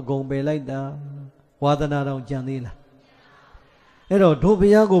 Gididago, Gombe like that. Wadana Janila. Ero,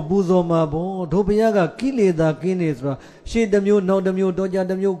 Topiago, Buzo Mabo, Topiaga, Kilida, Guinesra, she the mute, no the mute, Doja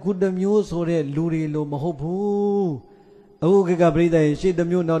the mute, good the mute, so that Luri Lo Mahopu. Oh, Gabrida, she the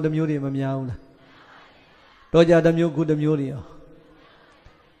mute, not the mute, Mamiauna. Doja the mute, good the mute.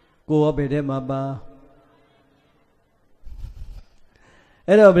 Go up at Maba.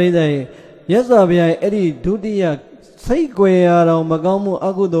 Ero, Brida, yes, Abia, Eddie, Dudia. Sequoia, Magamu,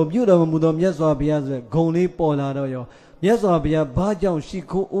 Agudo, Budo, Mudom, Yaswa, Biaz, Goni, Polado, Yaswa, Bia, Bajan,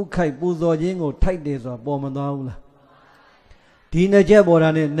 Shiko, Ukai, Buzo, Jingo, tight days of Bomandaula. Tina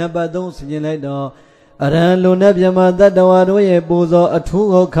Jaborane, never don't see later. Aran Lunabia, that the Wadoye, Buzo, a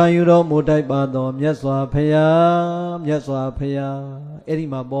two Kayuro, Mutai Badom, Yaswa, Paya,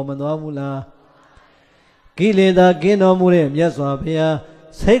 Edima, Bomandaula. Kilida, Gino Murem, Yaswa, Paya.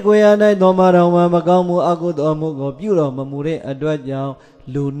 Sequoia, Nomara, Magamu, Agud, Amugo, Bureau, Mamure, Adwaja,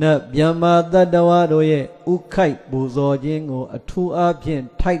 Luna, Yama, that the Wadoye, Ukai, Buzo, Jingo, a 2 up in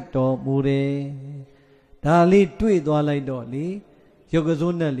tight door, Mure. Dali, tweet, Walai Dolly,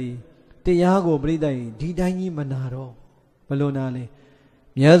 Yogazunali, Tiago, Brida, Didani Manaro, Malonale,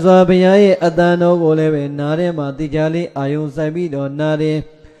 မြတ်စွာဘုရားရဲ့အတန်တော်ကိုလည်းပဲနားထဲမှာသိကြလေးအာယုံစိုက်ပြီးတော့နားတယ်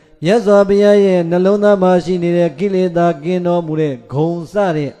မြတ်စွာဘုရားရဲ့နှလုံးသားမှာရှိနေတဲ့ကိလေသာကင်းတော်မူတဲ့ဂုံစ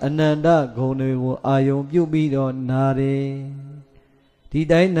တဲ့အနန္တဂုံတွေကိုအာယုံပြုပြီးတော့နားတယ်ဒီ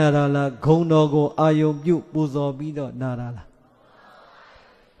တိုင်းနာတာလားဂုံတော်ကိုအာယုံပြုပူဇော်ပြီးတော့နာတာလား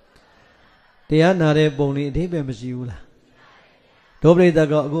တရားနာတဲ့ပုံလေးအသေးပဲမရှိဘူးလားဒုပရိသတ်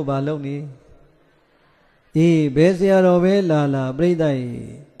ကအခုဘာလုပ်နေအေးဘယ်ဆရာတော်ပဲလာပရိသတ်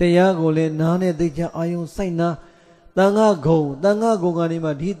တရားကိုလည်းနားနဲ့သိချအာယုံစိုက်နာတန်ခါဂုံကနေ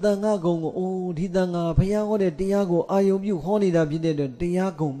မှဒီတန်ခါဂုံကိုအိုးဒီတန်ခါဘုရားဟောတဲ့တရားကိုအာယုံပြုဟောနေတာဖြစ်တဲ့အတွက်တ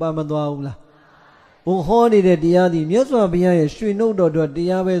ရားဂုံပါမသွားဘူးလားဘုံဟောနေတဲ့တရားဒီမြတ်စွာဘုရားရဲ့ရွှေနှုတ်တော်အတွက်တ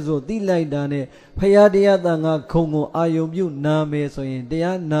ရားပဲဆိုသိလိုက်တာနဲ့ဘုရားတရားတန်ခါဂုံကိုအာယုံပြုနာမယ်ဆိုရင်တ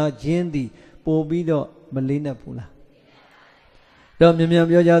ရားနာခြင်းသည်ပို့ပြီးတော့မလေးနဲ့ဘူးလားတော့မြန်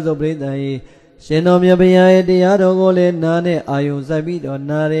ပြောကြစို့ပရိသတ်ကြီးရှင်တော်မြတ်ဘုရားရဲ့တရားတော်ကိုလည်းနားနဲ့အာယုံစိုက်ပြီးတော့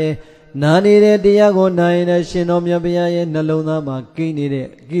နာတယ်နာနေတဲ့တရားကိုနာရင်လည်းရှင်တော်မြတ်ဘုရားရဲ့နှလုံးသားမှာကိန်းနေတဲ့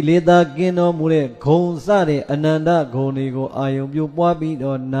ကိလေသာကင်းတော်မူတဲ့ဂုံစတဲ့အနန္တဂုံတွေကိုအာယုံပြုပွားပြီး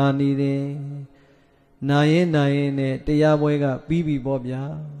တော့နာနေတယ်နာရင်နဲ့တရားပွဲကပြီးပြီပေါ့ဗျာ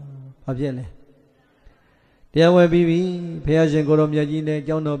ဘာဖြစ်လဲတရားပွဲပြီးပြီဘုရားရှင်ကိုယ်တော်မြတ်ကြီးလည်း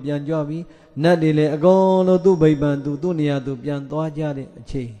ကြောင်းတော်ပြန်ကြွပြီနတ်တွေလည်းအကုန်လုံးသူ့ဗိဗ္ဗံသူ့နေရာသူပြန်သွားကြတဲ့အ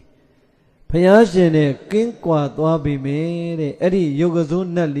ချိန်ဘုရားရှင်နဲ့ကင်းကွာသွားပြီမယ်တဲ့အဲ့ဒီယုတ်ကစိုး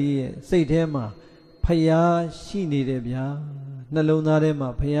နတ်လေးရဲ့စိတ်ထဲမှာဘုရားရှိနေတယ်ဗျာနှလုံးသားထဲမှာ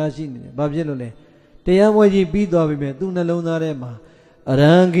ဘုရားရှိနေတယ်ဘာဖြစ်လို့လဲတရားပွဲကြီးပြီးသွားပြီမယ်သူ့နှလုံးသားထဲမှာအရ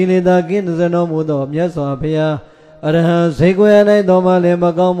ဟံကိလေသာကင်းစတော်မူသောမြတ်စွာဘုရားအရဟံစိတ်ကိုယ်၌တော်မှလည်းမ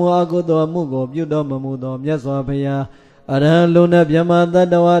ကောင်းမှုအကုသိုလ်မှုကိုပြုတော်မမူသောမြတ်စွာဘုရားအရဟံလုံနဲ့မြမတတ္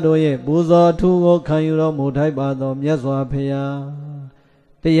တဝါတို့ရဲ့ပူဇော်အထူးကိုခံယူတော်မူထိုက်ပါသောမြတ်စွာဘုရား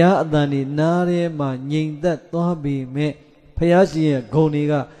တရားအတန်ဒီနားထဲမှာငြိမ်သက်သွားပြီမဲ့ဘုရားရှင်ရဲ့ဂုဏ်တွေ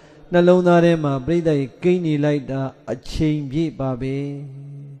ကနှလုံးသားထဲမှာပြိတ္တိကိန်းနေလိုက်တာအချိန်ပြည့်ပါပဲ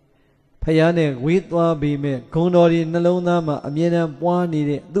ဘုရားနဲ့ဝေးသွားပြီမဲ့ဂုဏ်တော်ဒီနှလုံးသားမှာအမြဲတမ်းပွားနေ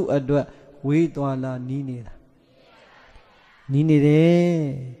တဲ့သူ့အတွက်ဝေးသွားလာနီးနေတာနီးနေတယ်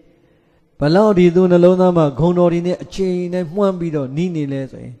ဘလောက်ဒီသူနှလုံးသားမှာဂုဏ်တော်ဒီနဲ့အချိန်နဲ့မှန်းပြီးတော့နီးနေလဲ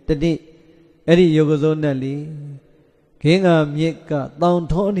ဆိုရင်တတိအဲ့ဒီယောဂဇောနဲ့လေခင်းကမြစ်ကတောင်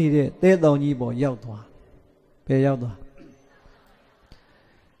ထောနေတဲ့သဲတောင်ကြီးပေါ်ရောက်သွားဘယ်ရောက်သွား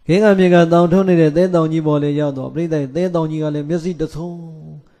ခင်းကမြစ်ကတောင်ထောနေတဲ့သဲတောင်ကြီးပေါ်လေရောက်သွားပြိတ္တသဲတောင်ကြီးကလည်းမျက်စိတဆုံး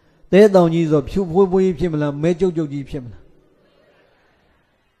သဲတောင်ကြီးဆိုဖြူဖွေးဖွေးဖြစ်မလားမဲကြုတ်ကြုတ်ကြီးဖြစ်မလား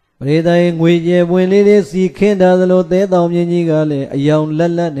ပရိသတ်ငွေကျဲပွင့်လေးစီခင်းထားသလိုသဲတောင်မြင်းကြီးကလည်းအယောင်လ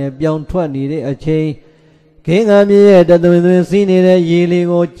က်နဲ့ပြောင်းထွက်နေတဲ့အချိန်ခင်းကမြစ်ရဲ့တသွင်သွင်စီးနေတဲ့ရေလေး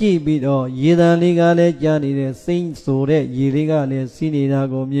ကိုကြည့်ပြီးတော့ရေတံလေးကလည်းကြားနေတဲ့စိမ့်ဆိုတဲ့ရေလေးကလည်းစီးနေတာ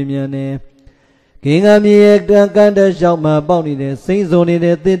ကိုမြင်မြန်နေခင်းကမြစ်ရဲ့ကန်းတဲ့လျှောက်မှာပေါက်နေတဲ့စိမ့်ဆိုနေ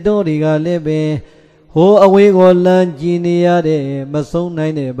တဲ့သစ်တောတွေကလည်းပဲဟိုအဝေးကိုလမ်းကြည့်နေရတဲ့မဆုံးနို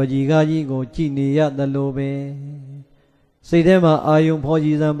င်တဲ့ပကြီးကားကြီးကိုကြည့်နေရသလိုပဲစိတ်ထဲမှာအာယုံဖော်ကြ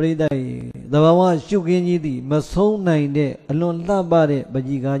ည်စံပြိတ္တသဘာဝရှုခင်းကြီးသည်မဆုံးနိုင်တဲ့အလွန်လှပတဲ့ပ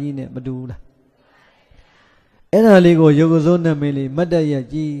ကြီးကားကြီးနဲ့မတူဘူးလားအဲ့ဒါလေးကိုယုတ်ကစိုးနဲ့မင်းလေးမတ်တရ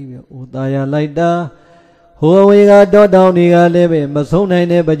ကြည့်ပြီးအိုตายလိုက်တာဟိုအဝေးကတောတောင်တွေကလည်းပဲမဆုံးနိုင်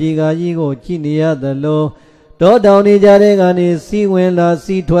တဲ့ပကြီးကားကြီးကိုကြည့်နေရသလိုတောတောင်နေကြတဲ့ကနေစီဝင်လာ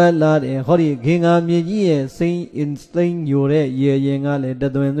စီထွက်လာတဲ့ဟောဒီခင်္ဃာမြေကြီးရဲ့စိမ့်အင်းစိမ့်ညိုတဲ့ရေရင်ကလည်းတ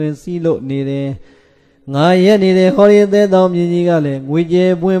သွင်သွင်စီးလို့နေတယ်ငါရက်နေတဲ့ဟောဒီသဲတောင်မြေကြီးကလည်းငွေကြေ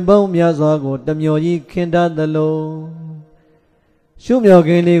ပွင့်ပုံးများစွာကိုတမျော်ကြီးခင်းထားသလိုရှုမြော်ခ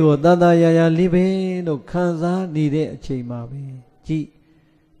င်းလေးကိုတတရရလေးပဲလို့ခံစားနေတဲ့အချိန်မှာပဲကြည့်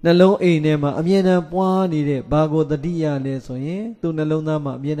နှလုံးအိမ်ထဲမှာအမြဲတမ်းပွားနေတဲ့ဘာကိုတတိယလဲဆိုရင်သူ့နှလုံးသား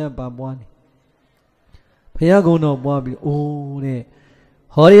မှာအမြဲတမ်းပါပွားနေဘုရားကုံတော်ပွားပြီးအိုးတဲ့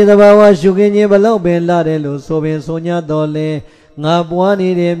ဟောဒီသဘာဝရှုခင်းခြင်းဘလောက်ပင်လာတယ်လို့ဆိုပင်ဆိုညတော်လဲငါပွားနေ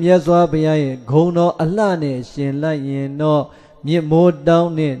တဲ့မြတ်စွာဘုရားရဲ့ဂုဏ်တော်အလှနဲ့ရှင်လိုက်ရင်တော့မြစ်မိုးတော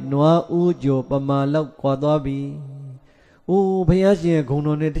င်းနဲ့နွားဥကြိုပမာလောက်ကွာသွားပြီ။အိုးဘုရားရှင်ရဲ့ဂုဏ်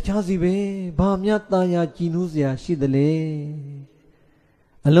တော်နဲ့တခြားစီပဲဘာမြတ်သားရကြည်နူးစရာရှိသလဲ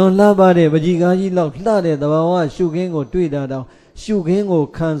။အလွန်လှပတဲ့ပကြီးကားကြီးလောက်လှတဲ့သဘာဝရှုခင်းကိုတွေ့တာတော့ရှုခင်းကို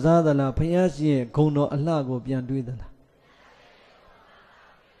ခံစားသလားဘုရားရှင်ရဲ့ဂုဏ်တော်အလှကိုပြန်တွေ့သလား။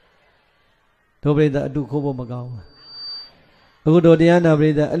ဒုပရိသအတုခိုးဖို့မကောင်းဘူး။အခုတော်တရားနာပ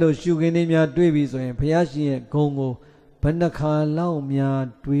ရိသတ်အဲ့လိုရှုခင်းလေးများတွေးပြီးဆိုရင်ဘုရားရှင်ရဲ့ဂုဏ်ကိုဘယ်နှခါလောက်များ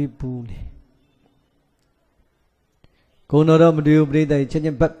တွေးဘူးလေဂုဏ်တော်တော့မတွေးဘူးပရိသတ်ချက်ချ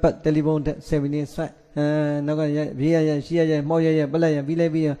င်းဘတ်တယ်လီဖုန်း7 minutes ဆွတ်နောက်ကဘေးရရှိရမောက်ရပလက်ရပြီးလို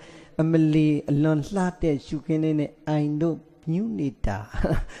က်ပြီးအမလီအလွန်လှတဲ့ရှုခင်းလေးနဲ့အိုင်တို့ညူနေတာ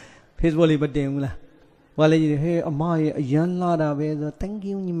Facebook လေးမတင်ဘူးလား Wale hey amai ayan la da be so thank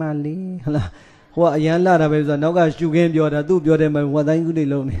you ni mali hala wa ayan la da be soနောက်ကရှုခင်းပြောတာသူပြောတယ်မဝတ်တိုင်းခုနေ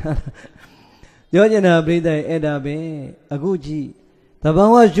လုံးနေပြောချင်တာပြိတ္တအဲ့ဒါပဲအခုကြည့်တဘာ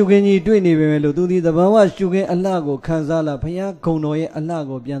ဝရှုခင်းကြီးတွေ့နေပေမဲ့လို့သူဒီတဘာဝရှုခင်းအလှကိုခံစားလာဘုရားဂုံတော်ရဲ့အလှ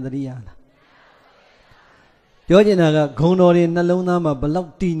ကိုပြန်သတိရလားပြောချင်တာကဂုံတော်တွေနှလုံးသားမှာဘလောက်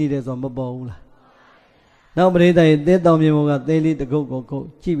တည်နေတယ်ဆိုတော့မပေါ်ဘူးလားနောက်ပြိတ္တရဲ့သဲတောင်မြေပေါ်ကသဲလေးတစ်ခုတ်ကိုခုတ်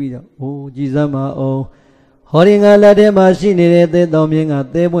ကြည့်ပြီးတော့ဟိုကြည်စမ်းမအောင်ဟောဒီငါလက်ထဲမှာရှိနေတဲ့သဲတောင်မြင်းက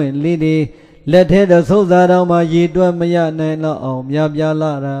သဲပွင့်လေးတွေလက်ထဲတဆုပ်စားတော်မှာရေတွက်မရနိုင်တော့အောင်များပြား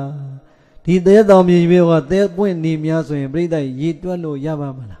လာတာဒီသဲတောင်မြင်းမျိုးကသဲပွင့်နေများဆိုရင်ပြိတ္တရေတွက်လို့ရပါ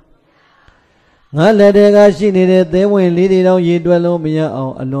မလားငါလက်ထဲကရှိနေတဲ့သဲပွင့်လေးတွေတော့ရေတွက်လို့မရအော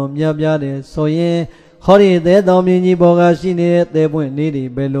င်အလွန်များပြားတယ်ဆိုရင်ဟောဒီသဲတောင်မြင်းကြီးပေါ်ကရှိနေတဲ့သဲပွင့်လေးတွေ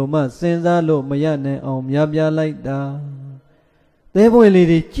ဘယ်လိုမှစဉ်းစားလို့မရနိုင်အောင်များပြားလိုက်တာသဲပွင့်လေး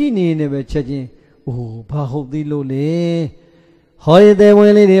တွေကြည်နေနေပဲချက်ချင်းအိုးဘာဟုတ်သေးလို့လေဟောဒီသဲပွ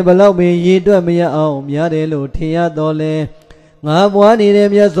င့်လေးတွေဘလောက်ပင်ရေတွက်မရအောင်များတယ်လို့ထင်ရတော့လဲငါပွားနေတဲ့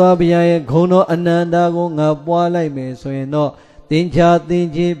မြတ်စွာဘုရားရဲ့ဂုဏ်တော်အနန္တကိုငါပွားလိုက်မယ်ဆိုရင်တော့သင်္ချာသင်္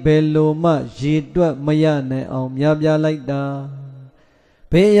ချေဘယ်လိုမှရေတွက်မရနိုင်အောင်များပြားလိုက်တာ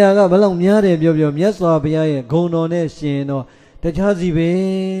ဘယ်အရာကဘလောက်များတယ်ပြောပြောမြတ်စွာဘုရားရဲ့ဂုဏ်တော်နဲ့ရှင်တော့တခြားစီပဲ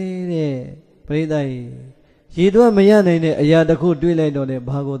တဲ့ပရိသတ်ရေတွက်မရနိုင်တဲ့အရာတစ်ခုတွေးလိုက်တော့လေ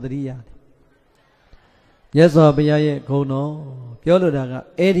ဘာကိုသတိရလဲမြတ်စွာဘုရားရဲ့ဂုဏ်တော်ပြောလို့တာက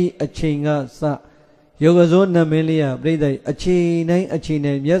အဲ့ဒီအချိန်ကစယောဂဇောနမင်းလေးကပြိတ္တိအချိန်တိုင်း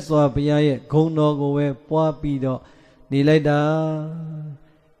မြတ်စွာဘုရားရဲ့ဂုဏ်တော်ကိုပဲပွားပြီးတော့နေလိုက်တာ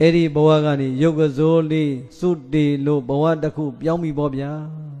အဲ့ဒီဘဝကနေယောဂဇောလေးစုတေလို့ဘဝတစ်ခုပြောင်းပြီပေါ့ဗျာ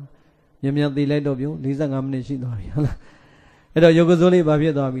မြန်သိလိုက်တော့ပြု45မိနစ်ရှိသွားပြီဟုတ်လားအဲ့တော့ယောဂဇောလေးဘာဖြ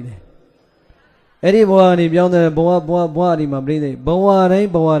စ်သွားပြီလဲအဲ့ဒီဘဝကနေပြောင်းတဲ့ဘဝဒီမှာပြိတ္တိဘဝတိုင်း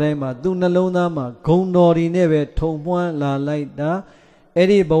မှာသူ့နှလုံးသားမှာဂုဏ်တော်တွေနဲ့ပဲထုံပွမ်းလာလိုက်တာအဲ့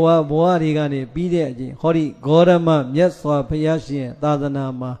ဒီဘဝတွေကနေပြီးတဲ့အချိန်ဟောဒီဂေါရမမြတ်စွာဘုရားရှင်သာသနာ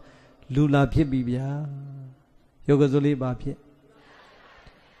မှာလူလာဖြစ်ပြီဗျာယောဂဇုလေးဘာဖြစ်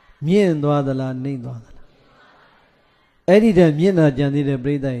မြင့်သွားသလားနှိမ့်သွားသလားအဲ့ဒီတည်းမြင့်တာကြံသေးတဲ့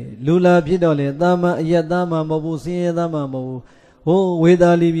ပြိတ္တိလူလာဖြစ်တော့လေသာမန်အယက်သားမှာမဟုတ်ဘူးဆင်းရဲသားမှာမဟုတ်ဘူးဟိုဝေ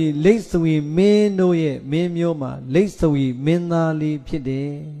သာလီပြည်လိတ်ဆွေမင်းတို့ရဲ့မင်းမျိုးမှာလိတ်ဆွေမင်းသားလေးဖြစ်တယ်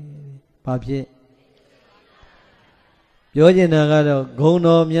ဘာဖြစ်ပြောချင်တာကတော့ဂုံ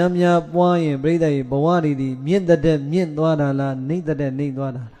တော်များပွားရင်ပြိတ္တိဘဝတွေမြင့်တဲ့မြင့်သွားတာလားနှိမ့်တဲ့နှိမ့်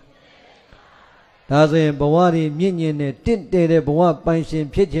သွားတာလားဒါဆိုရင်ဘဝတွေမြင့်ညင်တဲ့တင့်တယ်တဲ့ဘဝပိုင်ရှင်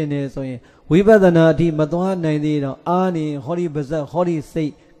ဖြစ်ခြင်းနဲ့ဆိုရင်ဝိပဿနာအထိမသွားနိုင်သေးတော့အားနေဟောဒီပါဇက်ဟောဒီစိ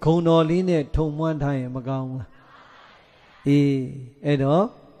တ်ဂုံတော်လေးနဲ့ထုံမွမ်းထားရင်မကောင်းဘူးလားအေးအဲ့တော့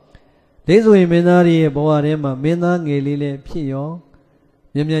ဒိဆိုရင်မင်းသားရဲ့ဘဝထဲမှာမင်းသားငယ်လေးလည်းဖြစ်ရော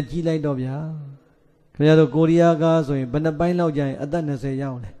မြန်ကြီးလိုက်တော့ဗျာခင်ဗျားတို့ကိုရီးယားကားဆိုရင်ဘယ်နှပိုင်းလောက်ကြာရင်အသက်20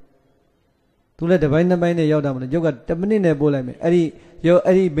ရောက်လဲသူလည်းတစ်ပိုင်းနှစ်ပိုင်းနဲ့ရောက်တာမလို့ရုပ်က10မိနစ်နဲ့ပို့လိုက်မယ်အဲ့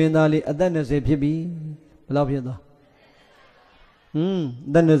ဒီမင်းသားလေးအသက်20ဖြစ်ပြီဘယ်လောက်ဖြစ်သွား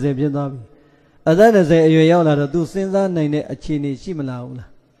အသက်20ဖြစ်သွားပြီအသက်20အရွယ်ရောက်လာတော့သူစဉ်းစားနိုင်တဲ့အခြေအနေရှိမလားဘူးလား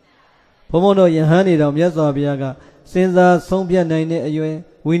ဘုံဘုံတို့ယဟန်နေတော်မြတ်စွာဘုရားကစဉ်းစားဆုံးဖြတ်နိုင်တဲ့အရွယ်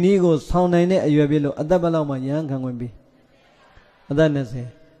ဝိနည်းကိုဆောင်းနိုင်တဲ့အရွယ်ပြလို့အသက်ဘယ်လောက်မှယဟန်ခံဝင်ပြီ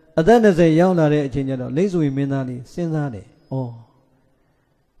အသက်20ရောက်လာတဲ့အချိန်ကျတော့လိတ်ဆွေမင်းသားလေးစဉ်းစားတယ်။ဩ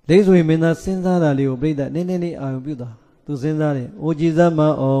လိတ်ဆွေမင်းသားစဉ်းစားတာလေးကိုပြိတ္တနည်းနည်းလေးအာရုံပြုသွားသူစဉ်းစားတယ်။အိုကြည်စမ်းမ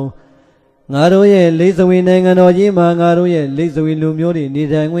အောင်ငါတို့ရဲ့လိတ်ဆွေနိုင်ငံတော်ကြီးမှာငါတို့ရဲ့လိတ်ဆွေလူမျိုးတွေနေ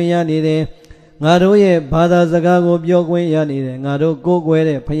ထိုင်ခွင့်ရနေတယ်။ငါတို့ရဲ့ဘာသာစကားကိုပြောခွင့်ရနေတယ်။ငါတို့ကိုးကွယ်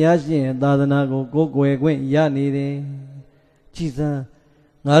တဲ့ဘုရားရှင်သာသနာကိုကိုးကွယ်ခွင့်ရနေတယ်။ကြည်စမ်း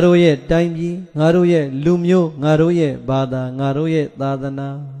ငါတို့ရဲ့တိုင်းပြည်ငါတို့ရဲ့လူမျိုးငါတို့ရဲ့ဘာသာငါတို့ရဲ့သာသနာ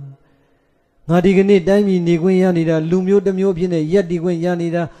ငါဒီကနေ့တိုင်းပြည်နေခွင့်ရနေတာလူမျိုးတစ်မျိုးဖြစ်နေရက်တီခွင့်ရနေ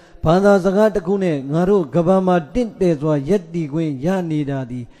တာဘာသာစကားတစ်ခုနဲ့ငါတို့ကဘာမှာတင့်တယ်စွာရက်တီခွင့်ရနေတာ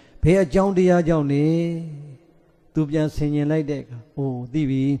ဒီဘယ်အကြောင်းတရားကြောင့်လဲသူပြန်ဆင်ញင်လိုက်တဲ့အခါအိုးသိ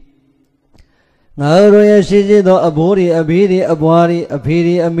ပြီငါတို့ရဲ့ရှိရှိသောအဘိုးတွေအဘေးတွေအဘွားတွေအဖေ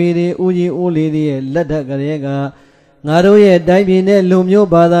တွေအမေတွေဦးကြီးဦးလေးတွေရဲ့လက်ထက်ကလေးကငါတို့ရဲ့တိုင်းပြည်နဲ့လူမျိုး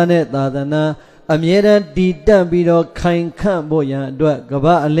ဘာသာနဲ့သာသနာအမြဲတမ်းတည်တတ်ပြီးတော့ခိုင်ခန့်ဖို့ရန်အတွက်ကမ္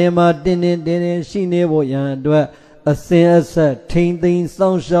ဘာအလင်းမှာတင်းရှိနေဖို့ရန်အတွက်အစဉ်အဆက်ထိမ့်သိမ်းစော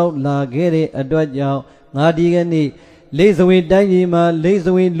င့်ရှောက်လာခဲ့တဲ့အတွက်ကြောင့်ငါဒီကနေ့လိတ်ဆွေတိုင်းပြည်မှာလိတ်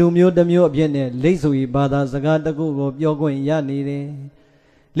ဆွေလူမျိုးတစ်မျိုးအဖြစ်နဲ့လိတ်ဆွေဘာသာစကားတစ်ခုကိုပြောခွင့်ရနေတယ်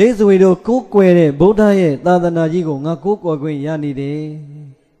လိတ်ဆွေတို့ကိုးကွယ်တဲ့ဗုဒ္ဓရဲ့သာသနာကြီးကိုငါကိုးကွယ်ခွင့်ရနေတယ်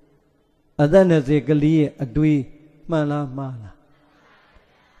အသက်20ကလေးရဲ့အတွေးမှန်လားမှားလား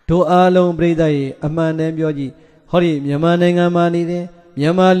တို့အားလုံးပြိဿရဲ့အမှန်တမ်းပြောကြည့်ဟောဒီမြန်မာနိုင်ငံမှာနေတယ်မြ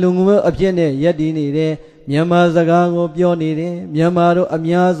န်မာလူမျိုးအဖြစ်နဲ့ယက်တည်နေတယ် မြန်မာစကားကိုပြောနေတယ်မြန်မာတို့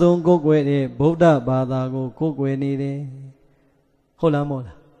အများဆုံးကိုးကွယ်တဲ့ဗုဒ္ဓဘာသာကိုကိုးကွယ်နေတယ်ဟုတ်လား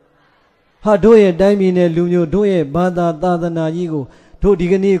မဟုတ်လားဟာတို့ရဲ့တိုင်းပြည်နဲ့လူမျိုးတို့ရဲ့ဘာသာသာသနာကြီးကိုတို့ဒီ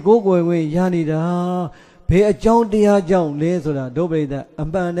ကနေ့ကိုးကွယ်ခွင့်ရနေတာဘယ်အကြောင်းတရားကြောင့်လဲဆိုတာတို့ပြိတ္တအ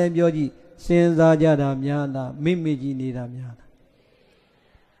မှန်တည်းပြောကြည့်စဉ်းစားကြတာများလားမိမိကြည့်နေတာများ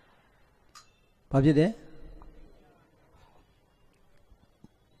လားဘာဖြစ်တယ်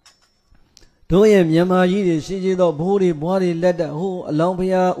တို့ရဲ့မြန်မာကြီးတွေရှိရှိသောဘိုးတွေဘွားတွေလက်တက်ဟိုအလော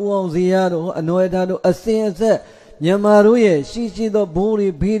င်းဖျားဥအောင်ဇေယျတို့အနွယ်ထားတို့အစင်အဆက်မြန်မာတို့ရဲ့ရှိရှိသောဘိုးတွေ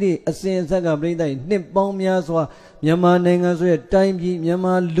ဘေးတွေအစင်အဆက်ကပြိတ္တနှစ်ပေါင်းများစွာမြန်မာနိုင်ငံဆိုရဲ့တို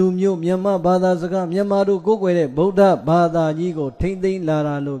င်းပြည်မြန်မာလူမျိုးမြန်မာဘာသာစကားမြန်မာတို့ကိုးကွယ်တဲ့ဗုဒ္ဓဘာသာကြီးကိုထိမ့်သိ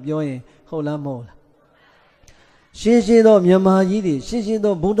မ်းလာတာလို့ပြောရင်ဟုတ်လားမဟုတ်လားရှိရှိသောမြန်မာကြီးတွေရှိ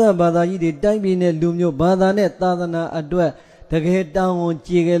ရှိသောဗုဒ္ဓဘာသာကြီးတွေတိုင်းပြည်နဲ့လူမျိုးဘာသာနဲ့သာသနာအတွက်တကယ်တောင်းဝန်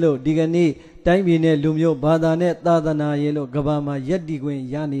ကြည်ခဲ့လို့ဒီကနေ့တိုင်းပြည်နဲ့လူမျိုးဘာသာနဲ့သာသနာရေးလို့ကဘာမှာယက်တီခွင့်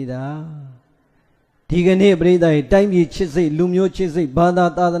ရနေတာဒီကနေ့ပြိဿရဲ့တိုင်းပြည်ချစ်စိတ်လူ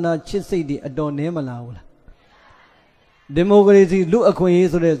မျိုးချစ်စိတ်ဘာသာသာသနာချစ်စိတ်တွေအတော်နည်းမလားဘူးလားဒီမိုကရေစီလူအခွင့်အရေး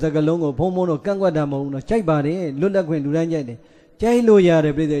ဆိုတဲ့စကားလုံးကိုဘုံဘုံတို့ကန့်ကွက်တာမဟုတ်ဘူးနော်ကြိုက်ပါတယ်လွတ်လပ်ခွင့်လူတိုင်းကြိုက်တယ်ကြိုက်လို့ရ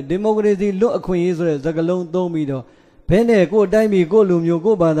တယ်ပြိဿဒီမိုကရေစီလူအခွင့်အရေးဆိုတဲ့စကားလုံးသုံးပြီးတော့ဘယ်နဲ့ကိုယ်တိုင်းပြည်ကိုယ်လူမျိုး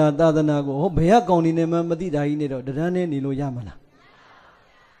ကိုယ်ဘာသာသာသနာကိုဟောဘယ်ကကောင်းနေနေမှမသိတာကြီးနဲ့တော့တရားနဲ့နေလို့ရမှာလား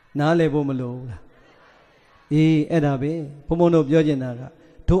နားလည်ဖို့မလိုဘူးလားအေးအဲ့ဒါပဲဘုံဘုံတို့ပြောချင်တာ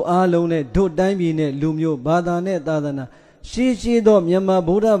ကတို့အားလုံးနဲ့တို့တိုင်းပြည်နဲ့လူမျိုးဘာသာနဲ့သာသနာရှိရှိသောမြန်မာ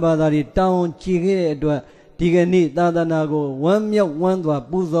ဗုဒ္ဓဘာသာတွေတောင်းကြည်ခဲ့တဲ့အတွက်ဒီကနေ့သာသနာကိုဝမ်းမြောက်ဝမ်းစွာ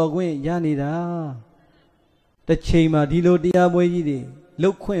ပူဇော်ခွင့်ရနေတာတစ်ချိန်မှာဒီလိုတရားပွဲကြီးတွေ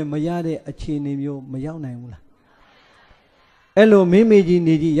လှုပ်ခွင့်မရတဲ့အခြေအနေမျိုးမရောက်နိုင်ဘူးလားအဲ့လိုမိမိကြီးနေ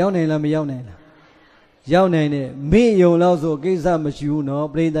ကြီးရောက်နိုင်လားမရောက်နိုင်လားရောက်နိုင်တယ်မိယုံလောက်ဆိုကိစ္စမရှိ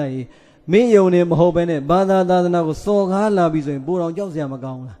ဘူးနော်ပြိဿကြီးမိယုံနေမဟုတ်ဘဲနဲ့ဘာသာသာသနာကိုစော်ကားလာပြီဆိုရင်ပိုတော်ကြောက်စရာ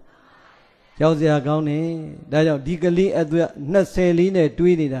မကောင်းလားကြောက်စရာကောင်းတယ်ဒါကြောင့်ဒီကလေးအတွက်20လေးနဲ့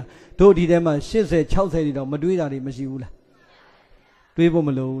တွေးနေတာတို့ဒီထဲမှာ80 60တွေတော့မတွေးတာတွေမရှိဘူး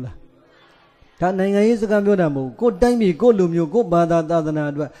လားတွေးဖို့မလိုဘူးလားဒါနိုင်ငံရေးစကားပြောတာမဟုတ်ကိုယ်တိုင်းပြည်ကိုယ်လူမျိုးကိုယ်ဘာသာသာ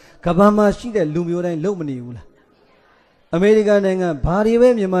သနာအတွက်ကဘာမှရှိတဲ့လူမျိုးတိုင်းလုံမနေဘူးလားအမေရိကန်နိုင်ငံဘာတွေ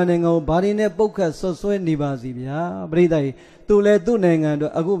ပဲမြန်မာနိုင်ငံကိုဘာတွေနဲ့ပုတ်ခတ်ဆွဆွဲနေပါစီဗျာပရိသတ်ကြီးသူလည်းသူ့နိုင်ငံအတွ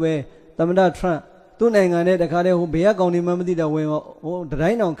က်အခုပဲသမ္မတထရန့်သူ့နိုင်ငံနဲ့တခါတည်းဟိုဘေးကကောင်နေမှမသိတော့ဝင်ဟို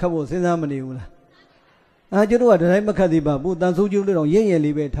တတိုင်းတောင်ခတ်ဖို့စဉ်းစားမနေဘူးလားကျတို့ကတတိုင်းမခတ်သေးပါဘူးတန်ဆိုး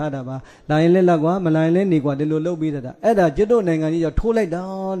ကျိုးလို့တော့ရဲရဲလေးပဲထားတာပါလာရင်လည်းလက်ကွာမလာရင်လည်းနေကွာဒီလိုလုပ်ပြီးတာအဲ့ဒါကျတို့နိုင်ငံကြီးကထိုးလိုက်တာ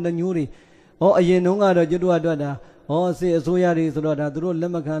လက်ညိုးတွေဟောအရင်တုန်းကတော့ကျတို့အတွက်ဒါဟောစစ်အစိုးရတွေဆိုတော့ဒါသူတို့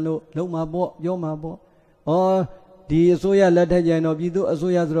လက်မခံလို့လုံးမှာပေါ့ပြောမှာပေါ့ဟောဒီအစိုးရလက်ထက်ကျရင်တော့ပြည်သူ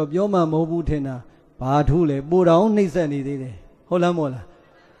အစိုးရဆိုတော့ပြောမှာမဟုတ်ဘူးထင်တာဘာထူးလဲပိုတောင်နှိမ့်ဆက်နေသေးတယ်ဟုတ်လားမဟုတ်လား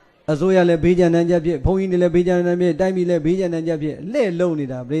အစိုးရလည်းဘေးကျန်တန်းချက်ဖြစ်ဘုန်းကြီးတွေလည်းဘေးကျန်တန်းဖြစ်တိုင်းပြည်လည်းဘေးကျန်တန်းချက်ဖြစ်လှဲ့လုံနေ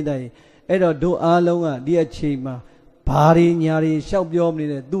တာပြိဿကြီးအဲ့တော့တို့အားလုံးကဒီအချိန်မှာဘာတွေညာတွေရှောက်ပြော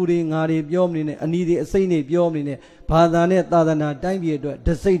မနေနဲ့သူတွေငါတွေပြောမနေနဲ့အနီးတွေအစိမ့်တွေပြောမနေနဲ့ဘာသာနဲ့သာသနာတိုင်းပြည်အတွက်တ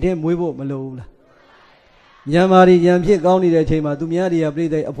စိတ်တည်းမွေးဖို့မလိုဘူးလားမြန်မာတွေရံဖြစ်ကောင်းနေတဲ့အချိန်မှာသူများတွေကပြိ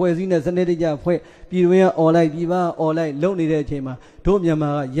ဿကြီးအဖွဲ့အစည်းနဲ့စနစ်တကျဖွဲ့ပြည်တွင်းကអော်လိုက်ပြည်ပអော်လိုက်လုံနေတဲ့အချိန်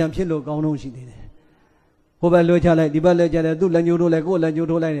မှာတို့မြန်မာကရံဖြစ်လို့ကောင်းတော့ရှိသေးတယ်ဟိုဘက်လွှဲချလိုက်ဒီဘက်လွှဲချလိုက်သူ့လက်ညှိုးထိုးလိုက်ကိုယ်လက်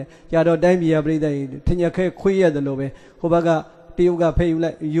ညှိုးထိုးလိုက်တယ်ကြာတော့တိုင်းပြည်ကပြိဿကြီးထင်ရခဲခွေးရတယ်လို့ပဲဟိုဘက်ကတရုတ်က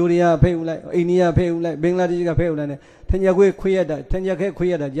ဖဲ့ယူလိုက်ယူရီးယားဖဲ့ယူလိုက်အိန္ဒိယဖဲ့ယူလိုက်ဘင်္ဂလားဒေ့ရှ်ကဖဲ့ယူလိုက်နဲ့ထင်ရခွေးရတာထင်ရခဲခွေး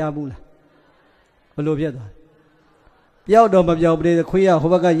ရတာကြားဘူးလားဘယ်လိုဖြစ်သွားပျောက်တော့မပျောက်ပြိဿခွေးရဟို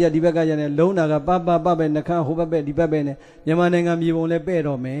ဘက်ကရက်ဒီဘက်ကရက်နဲ့လုံးတာကပပဲနှခမ်းဟိုဘက်ပဲဒီဘက်ပဲနဲ့မြန်မာနိုင်ငံမြေပုံလည်း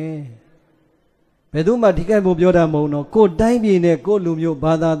ပဲ့တော့မယ်ဘယ်သူမှထိခိုက်ဖို့ပြောတာမဟုတ်တော့ကိုယ်တိုင်းပြည်နဲ့ကိုယ်လူ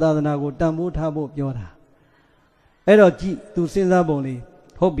မျိုးဘာသာသာသနာကိုတန်ဖိုးထားဖို့ပြောတာအဲ့တော့ကြည့်သူစဉ်းစားပုံလေး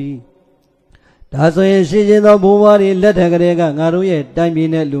ဟုတ်ပြီဒါဆိုရင်ရှိခြင်းသောဘိုးဘွားတွေလက်ထက်ကလေးကငါတို့ရဲ့တို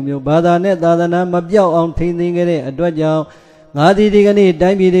င်းပြည်နဲ့လူမျိုးဘာသာနဲ့သာသနာမပြောက်အောင်ထိန်းသိမ်းခဲ့တဲ့အတွက်ကြောင့်ငါဒီက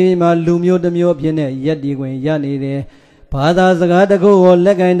နေ့တိုင်းပြည်တွေမှာလူမျိုးတစ်မျိုးဖြစ်နေရက်တည်ခွင့်ရနေတယ်ဘာသာစကားတစ်ခုကိုလ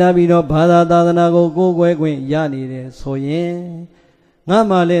က်ကင်ထားပြီးတော့ဘာသာသာသနာကိုကိုးကွယ်ခွင့်ရနေတယ်ဆို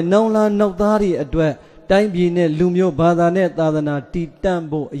ရင်ငါမှလည်းနောင်လာနောက်သားတွေအတွက်တိုင်းပြည်နဲ့လူမျိုးဘာသာနဲ့သာသနာတည်တံ့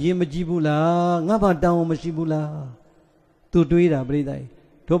ဖို့အရင်မကြည့်ဘူးလားငါဘာတောင်းမရှိဘူးလားသူတွေးတာပြိဿကြီး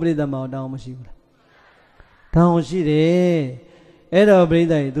တို့ပြိဿမအောင်တောင်းမရှိဘူးလားတောင်းရှိတယ်အဲ့တော့ပြိ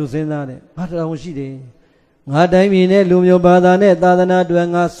ဿကြီးသူစဉ်းစားတယ်ငါတောင်းရှိတယ်ငါတိုင်းပြည်နဲ့လူမျိုးဘာသာနဲ့သာသနာတွေ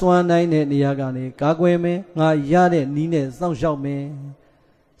ငါစွမ်းနိုင်တဲ့နေရာကနေကာကွယ်မယ်ငါရတဲ့နီးနဲ့စောင့်ရှောက်မယ်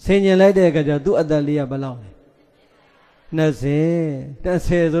ဆင်ញင်လိုက်တဲ့အခါကျသူ့အသက်လေးကဘယ်လောက်လဲ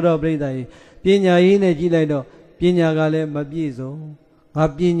20ဆိုတော့ပြိဿကြီးပညာရေးနဲ့ကြည့်လိုက်တော့ပညာကလည်းမပြည့်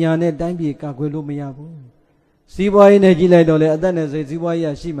စုံငါပညာနဲ့တိုင်းပြည်ကာကွယ်လို့မရဘူးစီးပွားရေးနဲ့ကြည့်လိုက်တော့လေအသက်20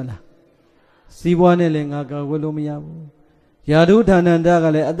စီးပွားရေးရှိမလား Siwane le ngaka Wolomiabu. Yadu Tananda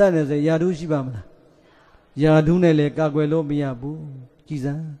Gale Adana say Yadu Shibamana. Yadu Nele Kagwelo Miabu.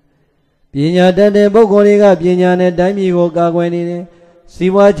 Giza. Pinya Dade Bogoriga, Pinya Daimigo Gagwenine.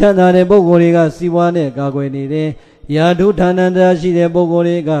 Siwa Chana de Bogoriga, Siwane Gagwenine. Yadu Tananda Shide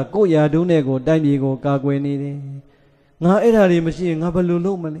Bogoriga, Go Yadu Nego, Daimigo Gagwenine. Na Edari machine,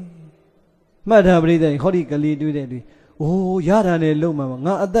 Habalulu Mani. Madame Bride, Horically do that. Oh, Yarane Luma,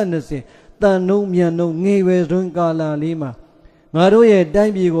 Na Adana say, Tanu Miano, Neve Runkala Lima. Maroye,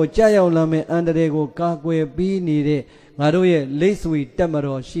 Daimigo, Chayolame, Andrego, Kagwe, Bini, Maroye, Lacewi,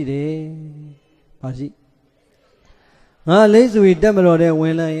 Tamaro, Shide. Pasi. Lacewi, Tamaro,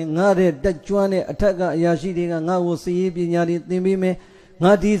 when I Nare, Dachuane, Ataka, Yashidi, and I will see Pinyari, Timime.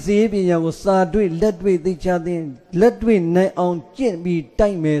 Ngati si pinya ko sa twi let twiသိချတဲ့let twiနိုင်အောင်ကျင့်ပြီးတို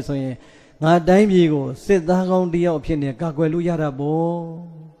က်မယ်ဆိုရင်ငါတိုင်းပြည်ကိုစစ်သားကောင်းတယောက်ဖြစ်နေကာကွယ်လို့ရတာပေါ့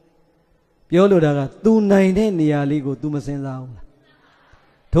ပြောလို့တာက तू နိုင်တဲ့နေရာလေးကို तू မစင်စားဘူးလား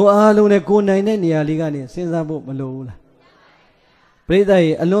တို့အားလုံးနဲ့ကိုနိုင်တဲ့နေရာလေးကနေစဉ်းစားဖို့မလိုဘူးလားပရိသတ်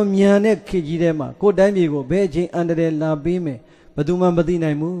ရဲ့အလွန်မြန်တဲ့ခေတ်ကြီးထဲမှာကိုတိုင်းပြည်ကိုဘယ်အချိန်အန္တရာယ်လာပေးမယ်ဘယ်သူမှမသိ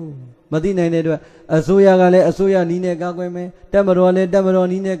နိုင်ဘူးမသိနိုင်တဲ့အတွက်အစိုးရကလည်းအစိုးရနီးနဲ့ကာကွယ်မယ်တပ်မတော်လည်းတပ်မတော်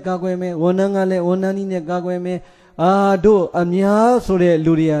နီးနဲ့ကာကွယ်မယ်ဝန်ထမ်းကလည်းဝန်ထမ်းနီးနဲ့ကာကွယ်မယ်တို့အများဆိုတဲ့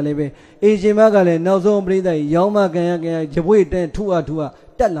လူတွေကလည်းပဲအေရှင်မကလည်းနောက်ဆုံးပြိဿကြီးရောင်းမကန်ရကြပွေတဲ့ထူအ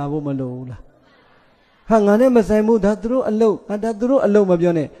တက်လာဖို့မလိုဘူးလားဟာငါနဲ့မဆိုင်ဘူးဒါသူတို့အလုပ်ဒါသူတို့အလုပ်မ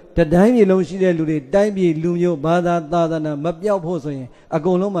ပြောနဲ့တတိုင်းပြည်လုံးရှိတဲ့လူတွေတိုင်းပြည်လူမျိုးဘာသာသာသနာမပြောက်ဖို့ဆိုရင်အ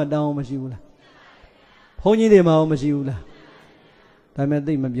ကုန်လုံးမှတောင်းအောင်မရှိဘူးလားဘုန်းကြီးတွေမှအောင်မရှိဘူးလားဒါမဲ့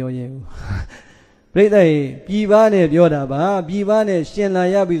သိမပြောရဲဘူးပြိဿရေပြည်ပနဲ့ပြောတာပါပြည်ပနဲ့ရှင်လာ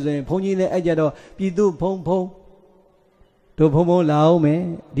ရပြီဆိုရင်ဘုန်းကြီးလည်းအဲ့ကြတော့ပြည်သူဖုံတို့ဖုံလာအောင်မယ်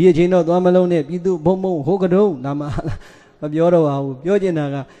ဒီအချိန်တော့သွားမလုံးနဲ့ပြည်သူဖုံဟိုကတုံးနာမမပြောတော့ပါဘူးပြောချင်တာ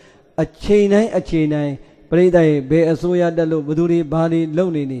ကအချိန်တိုင်းပြိဿရေဘယ်အစိုးရတက်လို့ဘသူတွေဘာတွေလု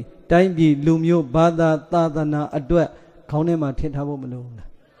ပ်နေတိုင်းပြည်လူမျိုးဘာသာသာသနာအတွက်ခေါင်းထဲမှာထင်ထားဖို့မလိုဘူးလား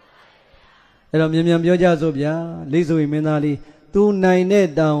အဲ့တော့မြန်ပြောကြစို့ဗျာလိတ်ဆွေမင်းသားလေးသူနိုင်တဲ့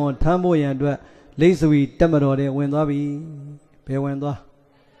တောင်ထမ်းဖို့ရန်အတွက်လိတ်ဆွေတက်မတော်တဲ့ဝင်သွားပြီဘယ်ဝင်သွား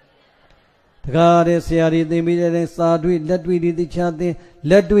တကားတဲ့ဆရာတွေသင်ပြီးတဲ့စာတွေ့လက်တွေ့တွေသိချတဲ့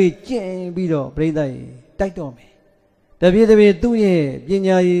လက်တွေ့ကျင့်ပြီးတော့ပြိဿရေတိုက်တော့မယ်တပြေးသူ့ရဲ့ပ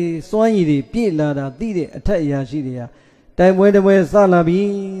ညာရည်စွမ်းရည်တွေပြည့်လာတာသိတဲ့အထက်အရာရှိတွေကတိုင်ပွဲတစ်ပွဲစလာပြီ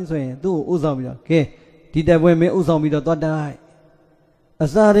ဆိုရင်သူ့ကိုဥဆောင်ပြီးတော့ကဲဒီတိုင်ပွဲမင်းဥဆောင်ပြီးတော့သွားတိုက်အ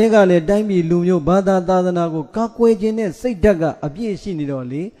စာတွေကလည်းတိုင်းပြည်လူမျိုးဘာသာသာသနာကိုကာကွယ်ခြင်းနဲ့စိတ်ဓာတ်ကအပြည့်ရှိနေတော့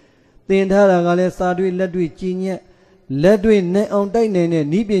လေသင်ထားတာကလည်းစာတွေ့လက်တွေ့ကြည်ညက်လက်တွေ့နိုင်အောင်တိုက်နေတဲ့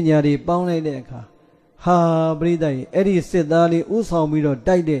ဤပညာတွေပေါင်းလိုက်တဲ့အခါဟာပရိသတ်အဲ့ဒီစစ်သားလေးဥဆောင်ပြီးတော့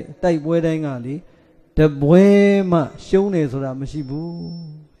တိုက်တဲ့တိုက်ပွဲတိုင်းကလေတပွဲမှရှုံးတယ်ဆိုတာမရှိဘူး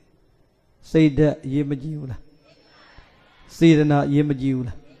စိတ်ဓာတ်အရေးမကြီးဘူးလားစေတနာအရေးမကြီးဘူး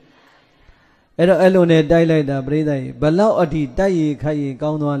လားအဲ့တော့အဲ့လိုနဲ့တိုက်လိုက်တာပြိဿရေဘလောက်အထိတိုက်ရခိုက်ရ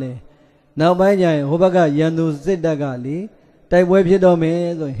ကောင်းသွားလဲနောက်ပိုင်းကျရင်ဟိုဘက်ကရန်သူစစ်တပ်ကလေတိုက်ပွဲဖြစ်တော့မယ်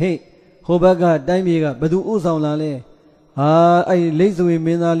ဆိုရင်ဟိုဘက်ကတိုင်းပြည်ကဘသူဥဆောင်လာလဲအဲ့လိတ်ဆွေမ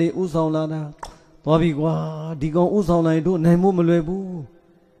င်းသားလေးဥဆောင်လာတာသွားပြီကွာဒီကောင်ဥဆောင်လာရင်တို့နိုင်ဖို့မလွယ်ဘူး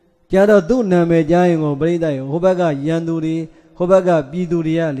ကြတော့သူ့နာမည်ကြားရင်ကိုပြိဿရေဟိုဘက်ကရန်သူတွေဟိုဘက်ကပြည်သူ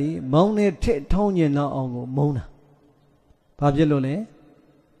တွေကလေမောင်းနဲ့ထစ်ထောင်းကျင်တော့အောင်ကိုမုန်းတာဘာဖြစ်လို့လဲ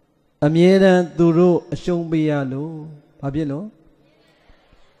အမြဲတမ်းသူတို့အရှုံးပေးရလို့ဘာဖြစ်လို့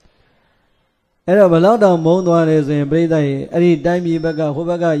အဲ့တော့ဘလောက်တောင်မုန်းသွားတယ်ဆိုရင်ပြိဿရေအဲ့ဒီတိုင်းပြည်ဘက်ကဟို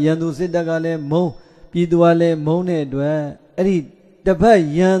ဘက်ကရန်သူစစ်တပ်ကလည်းမုန်းပြည်သူကလည်းမုန်းတဲ့အတွက်အဲ့ဒီတစ်ဖက်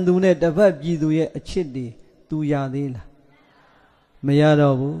ရန်သူနဲ့တစ်ဖက်ပြည်သူရဲ့အချစ်တွေသူရသေးလားမရ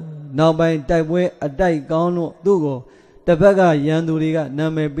တော့ဘူးနောက်ပိုင်းတိုက်ပွဲအတိုက်ကောင်းလို့သူ့ကိုတစ်ဖက်ကရန်သူတွေကနာ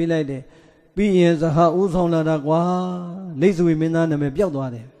မည်ပေးလိုက်တယ်ပြီးရင်ဇဟာဥဆောင်လာတာကွာလိတ်ဆွေမင်းသားနာမည်ပျောက်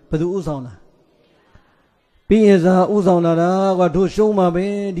သွားတယ်ဘသူဥဆောင်လာပြီးရင်ဇဟာဥဆောင်လာတာကွာတို့ရှုံးမှာပဲ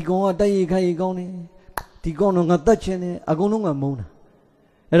ဒီကောင်ကတိုက်ရိုက်ခိုက်ကောင်းတယ်ဒီကောင်တော့ငါတတ်ချင်တယ်အကုန်လုံးကမုန်းတာ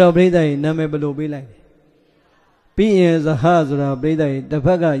အဲ့တော့ပြိဿရေနာမည်ဘယ်လိုပေးလိုက်လဲပြီးရင်ဇဟာဆိုတာပြိဿရေတစ်ဖ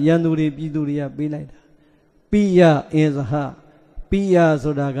က်ကရန်သူတွေပြည်သူတွေကပေးလိုက်တာပိယအင်ဇဟာပိယ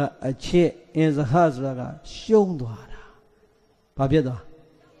ဆိုတာကအချစ်အင်ဇဟာဆိုတာကရှုံးသွားတာဘာဖြစ်သွား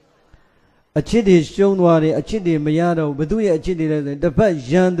အချစ်တွေရှုံးသွားတယ်အချစ်တွေမရတော့ဘသူရဲ့အချစ်တွေလဲဆိုရင်တစ်ဖက်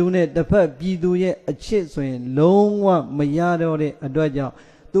ရန်သူနဲ့တစ်ဖက်ပြည်သူရဲ့အချစ်ဆိုရင်လုံးဝမရတော့တဲ့အတွက်ကြောင့်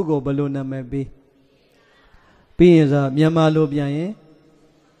သူ့ကိုဘယ်လိုနာမည်ပေးပြီးရင်ဆိုမြန်မာလိုပြန်ရင်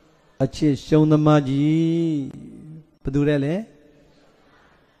အချစ်ရှုံးသမားကြီးဘသူလဲလဲ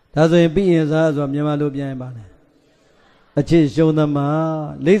ဒါဆိုရင်ပြီးရင်ဆိုမြန်မာလိုပြန်ရင်ပါလဲအချစ်ရှုံးသမား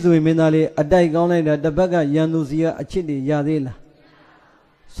လိတ်ဆွေမင်းသားလေးအတိုက်ကောင်းလိုက်တာတစ်ဖက်ကရန်သူစီကအချစ်တွေရသေးလား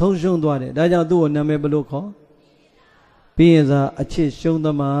ဆုံးရှုံးသွားတယ်ဒါကြောင့်သူ့ကိုနာမည်ဘယ်လိုခေါ်ပြီးရင်သာအချစ်ရှုံးသ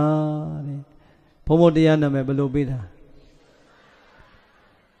မားတဲ့ဘုံဘုံတရားနာမည်ဘယ်လိုပေးတာ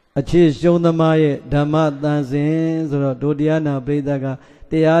အချစ်ရှုံးသမားရဲ့ဓမ္မတန်စင်ဆိုတော့ဒုတရားနာပရိသတ်က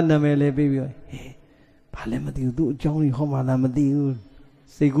တရားနာမည်လေးပြီးပြီးဟေးဘာလဲမသိဘူးသူအကြောင်းကြီးဟောမှလားမသိဘူး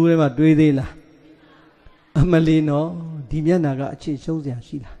စိတ်ကူးထဲမှာတွေးသေးလားအမလီနော်ဒီမျက်နာကအချစ်ရှုံးစရာ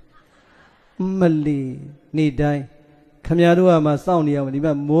ရှိလားအမလီနေ့တိုင်းခမရတို့ကမှစောင့်နေရမှာဒီဘ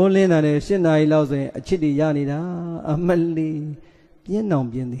က်မိုးလင်းတာနဲ့7 နာရီလောက်ဆိုရင်အချစ်တွေရနေတာအမလီပြင်းအောင်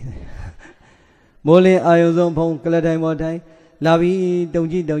ပြင်းသေးတယ်မိုးလင်းအာယုံဆုံးဖုံးကလတိုင်ပေါ်တိုင်းလာပြီးတုံ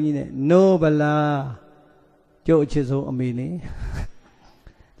ကြည့်နဲ့နိုးဗလားကျုပ်အချစ်ဆုံးအမေလေး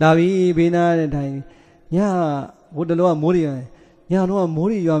လာပြီးဘေးနားတဲ့တိုင်းညဟိုတလောကမိုးတွေညတော့မိုး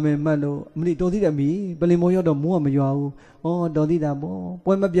တွေရွာမယ်မှတ်လို့အမလီတော်သေးတယ်အမေပလင်မောရောက်တော့မိုးကမရွာဘူးဩတော်သေးတာပေါ့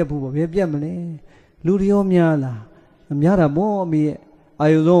ပွဲမပြတ်ဘူးပေါ့ဘယ်ပြတ်မလဲလူတွေရောများလားများတာပေါ့အမေရဲ့အာ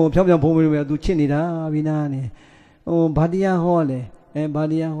ယုံဆုံးဖြောင်းဖြောင်းဖုံးပြီးသူချစ်နေတာဘီနာနဲ့ဟိုဗာတရားဟောလေဗာ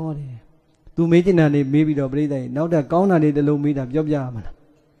တရားဟောတယ်သူမေးချင်တာလေးမေးပြီးတော့ပြိဿရဲ့နောက်တက်ကောင်းတာလေးတစ်လုံးမေးတာပြောပြရမလား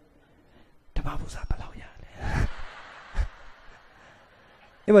ဓမ္မပူဇာဘယ်လောက်ရလဲ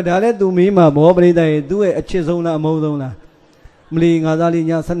အဲ့မှာဒါလည်းသူမေးမှာဘောပြိဿရဲ့သူ့ရဲ့အချစ်ဆုံးလားအမုန်းဆုံးလားမလီငါသားလေး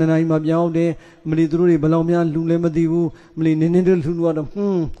ည12 နာရီမှပြောင်းတယ်မလီသူတို့တွေဘယ်လောက်များလူလည်းမသိဘူးမလီနင်းတွေလှူတော့ဟု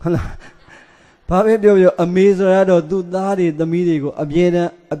တ်လားဘာပဲပြောအမေဆိုရတော့သူ့သားတွေသမီးတွေကိုအပြည့်တ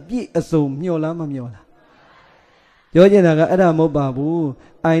န်းအပြည့်အစုံမျှော်လားမမျှော်လားပြောချင်တာကအဲ့ဒါမဟုတ်ပါဘူး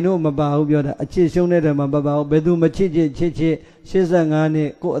အိုင်တို့မပါဘူးပြောတာအချစ်ရှုံးတဲ့တည်းမှာမပါဘူးဘယ်သူမချစ်ချစ်85နှစ်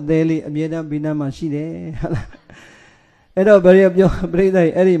ကိုအသေးလေးအမြဲတမ်းဘီနာမှာရှိတယ်ဟုတ်လားအဲ့တော့ဘယ်ရပြောပြိဿရဲ့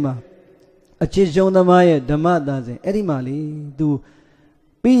အဲ့ဒီမှာအချစ်ရှုံးသမားရဲ့ဓမ္မသာစဉ်အဲ့ဒီမှာလေသူ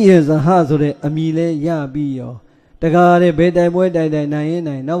ပြီးရဇဟဆိုတဲ့အမိလဲရပြီးရောတကားတဲ့ဘယ်တိုက်ပွဲတိုက်နိုင်ရင်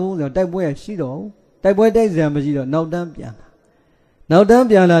နိုင်နောက်ဘူးဆိုတိုက်ပွဲရှိတော့တိုက်ပွဲတိုက်စရာမရှိတော့နောက်တန်းပြန်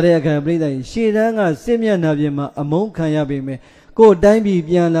လာတဲ့အခါပြိဿရဲ့ရှေ့တန်းကစစ်မျက်နှာပြင်မှာအမုန်းခံရပေမဲ့ကိုယ်တိုင်းပြည်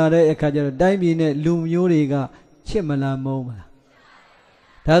ပြန်လာတဲ့အခါကျတော့တိုင်းပြည်နဲ့လူမျိုးတွေကချစ်မလားမုန်းမလား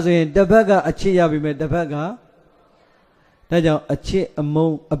ဒါဆိုရင်တစ်ဖက်ကအချစ်ရပေမဲ့တစ်ဖက်ကဒါကြောင့်အချစ်အမု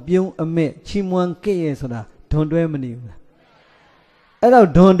န်းအပြုံးအမဲ့ချီးမွမ်းခဲ့ရဆိုတာဒွန်တွဲမနေဘူးလားအဲ့တော့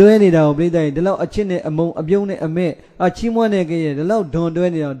ဒွန်တွဲနေတာကိုပြိဿရဲ့ဒီလောက်အချစ်နဲ့အမုန်းအပြုံးနဲ့အမဲ့ချီးမွမ်းနေခဲ့ရဒီလောက်ဒွန်တွဲ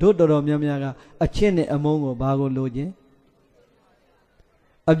နေတာတို့တော်များများကအချစ်နဲ့အမုန်းကိုဘာကိုလိုချင်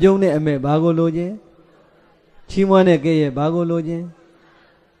အပြုံးနဲ့အမဲ့ဘာကိုလိုချင်ချီးမွမ်းတဲ့ကဲရဲ့ဘာကိုလိုချင်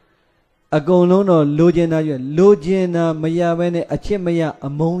အကုန်လုံးတော့လိုချင်တာရွယ်လိုချင်တာမရဘဲနဲ့အချစ်မရအ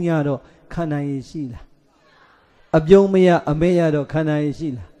မုန်းရတော့ခံနိုင်ရရှိလားအပြုံးမရအမဲရတော့ခံနိုင်ရရှိ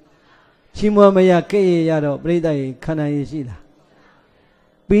လားချီးမွမ်းမရကဲ့ရတော့ပြိဿရဲ့ခံနိုင်ရရှိလား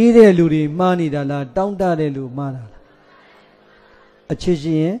ပြီးတဲ့လူတွေမှားနေတာလားတောင်းတတဲ့လူမှားတာလားအချစ်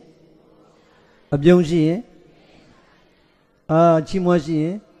ရှိရင်အပြုံးရှိရင်ချီးမွမ်းရှိရ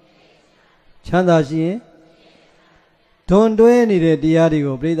င်ချမ်းသာရှိရင်ဒွန်တွဲနေတဲ့တရားတွေ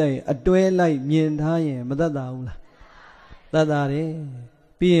ကိုပြိဿရဲ့အတွဲလိုက်မြင်ထားရင်မတတ်တာဘူးလားတတ်တာတယ်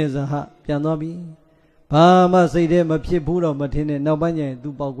ပြီးရင်ဇဟပြန်သွားပြီဘာမှစိတ်ထဲမဖြစ်ဘူးတော့မထင်နဲ့နောက်ပိုင်းကျရင်သူ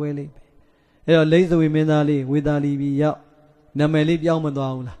ပေါက်ကွဲလိမ့်မယ်အဲ့တော့လိမ့်စဝေမင်းသားလေးဝေသာလီပြီရောက်နာမည်လေးပြောင်းမ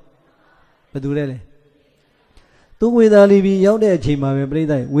သွားဘူးလားဘယ်သူလဲသူဝေသာလီပြီရောက်တဲ့အချိန်မှာပဲပြိဿ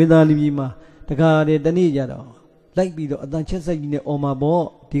ရဲ့ဝေသာလီပြီမှာတခါတည်းတနေ့ကြတော့လိုက်ပြီးတော့အတန်ချက်စိတ်ကြီးနဲ့អော်မှာပေါ့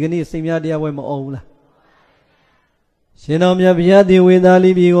ဒီကနေ့စိတ်များတရားပွဲမអော်ဘူးလားရှင်တော်မြတ်ဘုရားဒီဝေသာ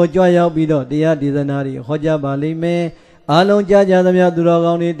လီပြည်ကိုကြွရောက်ပြီးတော့တရားဒေသနာတွေဟောကြားပါလိမ့်မယ်အားလုံးကြားကြသမျှသူတော်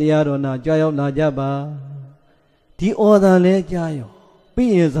ကောင်းတွေတရားတော်နာကြွရောက်လာကြပါဒီဩဇာလဲကြားရော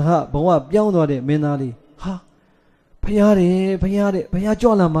ပြီးရင်ဇဟဘဝပြောင်းသွားတဲ့မင်းသားလေးဟာဘုရားကြွ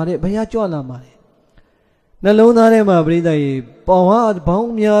လာမှာတဲ့ဘုရားကြွလာမှာတဲ့နှလုံးသားထဲမှာပြိဿရေပေါဝါဘော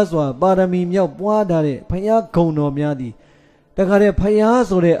င်းများစွာပါရမီမြောက်ပွားထားတဲ့ဘုရားဂုဏ်တော်များသည်တခါတည်းဘုရား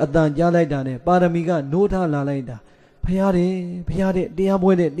ဆိုတဲ့အတန်ကြားလိုက်တာနဲ့ပါရမီကနိုးထလာလိုက်တာဘုရားတဲ့တရား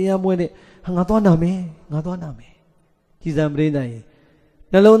ပွဲတဲ့ငါသွားနာမယ်ကြည်စံပရိသတ်ရေ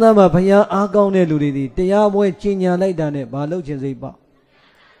နှလုံးသားမှာဘုရားအားကောင်းတဲ့လူတွေဒီတရားပွဲကျင့်ညာလိုက်တာနဲ့ဘာလုပ်ခြင်းစိတ်ပေါ့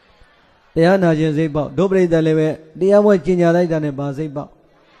တရားနာခြင်းစိတ်ပေါ့ဒုပရိသတ်လည်းပဲတရားပွဲကျင့်ညာလိုက်တာနဲ့ဘာစိတ်ပေါ့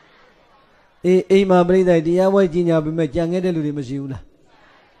အိမ်မှာပရိသတ်တရားပွဲကျင့်ညာပြီးမှကြံခဲ့တဲ့လူတွေမရှိဘူးလား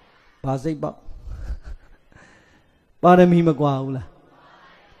ဘာစိတ်ပေါ့ပါရမီမကွာဘူးလား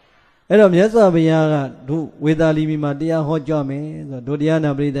အဲ့တော့မြတ်စွာဘုရားကတို့ဝေသာလီမီမှာတရားဟောကြားမယ်ဆိုတော့တို့တရား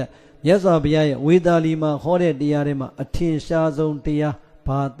နာပရိသတ်မြတ်စွာဘုရားရဲ့ဝေသာလီမှာဟောတဲ့တရားတွေမှာအထင်ရှားဆုံးတရား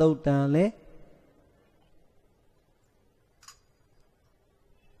ဘာသုတ်တန်လဲ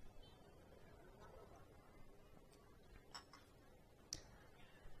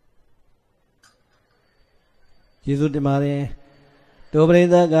ယေရှုတင်ပါတယ်တို့ပရိ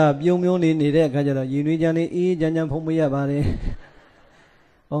သတ်ကပြုံးနေနေတဲ့အခါကျတော့ရည်နွေးချမ်းလေးအေးချမ်းဖုံးမရပါတယ်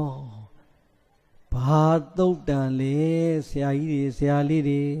Oh, Bathodan le,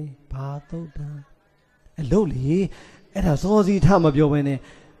 Siali, Bathodan. A lowly, and a saucy time of your winning.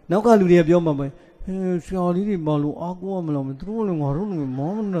 Now, can you your mamma? Surely, Malu, Aquaman, trolling or rolling,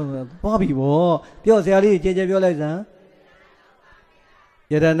 Mom, Bobby war. Pure Siali, change your legs,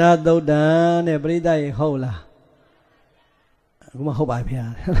 yet another done every day, hola. I hope I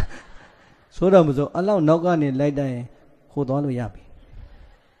hear. So, allow no gun in late day, hold on with Yappy.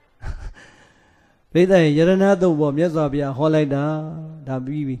 Later, yet another warm, yes, I'll be a holiday, da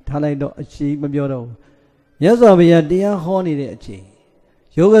baby, Talado, a sheep of your own. Yes, I'll be a dear honey, a cheek.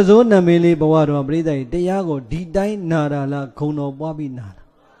 Yoga zone, Mili Bawado, Brida, Diago, Didai, Nada, la Kono, Bobby Nada.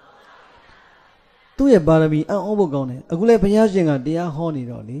 To a barami, an overgone, a good payasing a dear honey,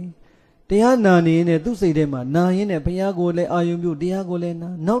 Dolly. They are nani in it to say them, nine a payago, le ayumu, diago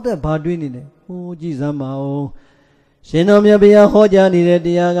lena, not a badwin in it. Oh, Gizama. Shenomia be a hojani de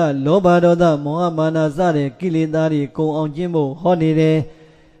diaga, Lobado, Mohamana Zare, Kilidari, go on Jimbo, honey.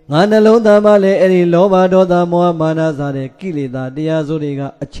 Nanalo da male, any Lobado, Mohamana Zare, Kilida,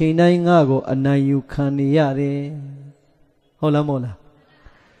 Diazuriga, a china ingago, a nayu caniare. Hola mola.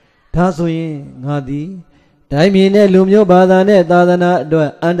 Tasoye, Nadi. Daimine Lumio Badane,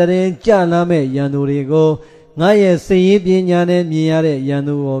 Dadana, Andere, Jalame, Yanurigo, Naya Sei Binyane, Miare,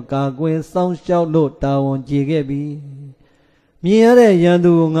 Yanu, Gagwin, Sound Shout Load, Down, Jigebi. Miare,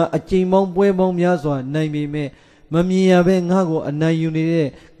 Yanu, a Chimon, Puebon, Yaswa, Naime, Mamia Bengago, a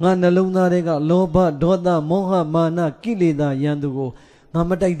Nayunide, Nanaluna, Loba, Doda, Moha, Mana, Kilida, Yandugo,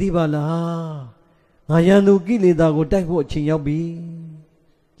 Namatai Dibala, Nayandu Kilida, go take what Chinyabi.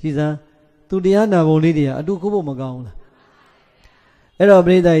 Chiza. To Diana Volidia, I do go Magown.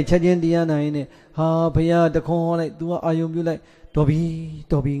 Every day, Chadian Diana in it. Ha, Paya, the corn like do Ayum like Dobby,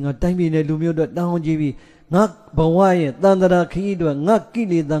 a time in a Lumio down GB. Nak Bawai, Dandara Kido, Nak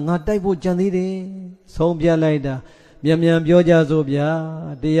Kili, the Nataipo Janide. Sombia Lida, Miam Bioja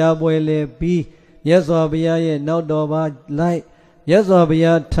Zobia, Diabuele B. Yes, or Bia, no Doba light. Yes, or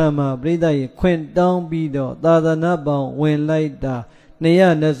Bia Tama, Brida, Quent down Bido, Dada Naba, when light da.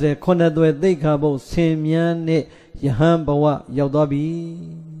 Naya Naze Conadwe de Cabo, Semian, Yahan Bawa, Yaudabi,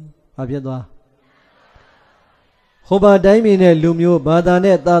 Abiada. Hoba Daimine Lumio,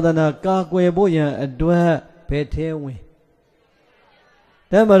 Badane, Dadana, Kakwe Boya, a dwa, Petewe.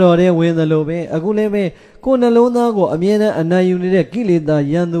 Damarore win the lobe, Aguleme, Conalona go, Amiena, and Nayunide, Kilida,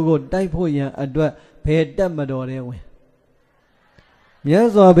 Yandugo, Daipoya, a dwa, Pet Damadore.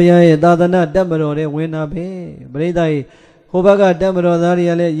 Yes, Abia, Dadana, Damarore, win a bay, Bredai. Hobaga Damaro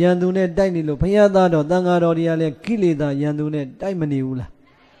Dariale, Yandune, Dinilo, Payadado, Dangaroriale, Kilida, Yandune, Dimaniula.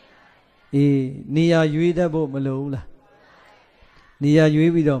 Nia Yuidabo Malula. Nia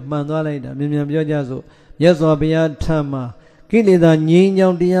Yuido, Mandaleda, Mimiam Yojazo, Yasobia Tama, Kilida, Yin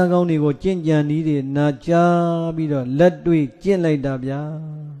Diagoni, Jinja needed, Naja Bido, Ledwi, Jin like Dabia.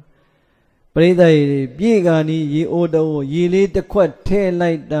 Breda, Biegani, ye odo, ye laid the quad tail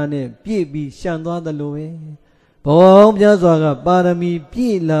light down it, Bibi, Shandwa the Loe. Bom Yazaga, Barami,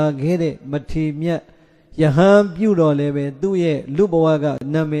 Pila, Gede, Matimia, Yaham, Budo Leve, Duye, Luboaga,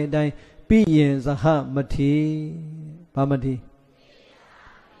 Name, Dai, Piyen, Zaha, Mati, Bamati.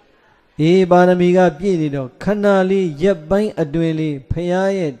 E Baramiga, Pienido, Canali, Yabai, Adwili,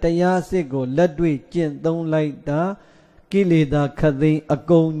 Payaye, Tayasego, Ladwi, Jin, don't like da, Kilida, Kadi,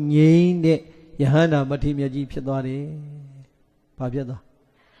 Ago, Yin, Yahana, Matimia, Jipyadari, Pabiada.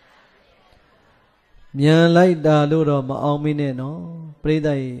 Mian like da Luro, Maomine, no,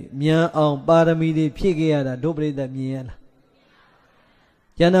 Preda, Mian on Paramidi, Pigiada, Dobre da Miel.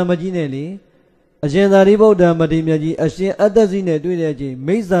 Jana Majinelli, Agenda Ribo da Madimiaji, Ashe Adazine, Duyaji,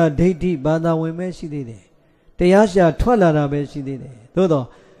 Mesa, Deiti, Bada, Women, she did it. Tayasha, Twala, she did it. Dodo,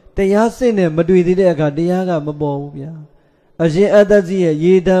 Tayasine, Maduidega, Diaga, Mabobia. Ashe Adazia,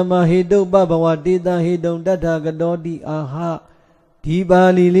 Yedama, Hedo, Baba, Dida, Hedon, Data, Gadodi, Aha,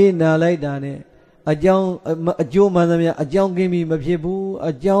 Tiba Lili, Nalaidane. A young Madamia, a young gimme, Mapibu,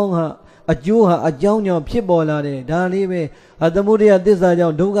 a young a Juha, a young Pibola, Dalive, at the Muria Disa,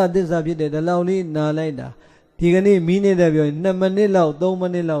 Doga Disabide, the Lowly, Nalaida. Tigani, Minidavio, Namanilla,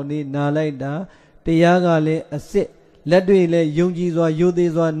 Domanilla, Nalaida, Tiagale, a sit, Ledwile, Yungis or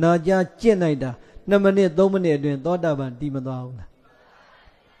Yudis or Naja, Chenaida, Namane, Domane, Dodaban, Dimadaula.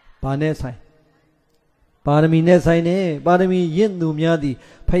 Panesai. Parami Nesine, Parami Yindu Miadi,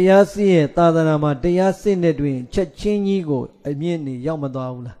 Payasi, Tadanama, Tayasi Nedwin, Chachinigo, Amieni,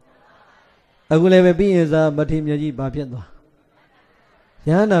 Yamadaula. I will ever be as a Batimia Bapiedwa.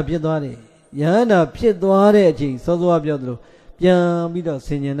 Yana Piedware, Yana Piedware, Sozo Abiodro, Pian Bido,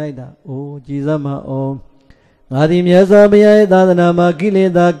 Senanaida, O Gizama, O Ngadi Myasa Baya Dharmadana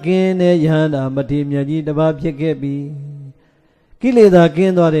Kileda Kine Yahanda Mati Myaji Daba Pyekebi Kileda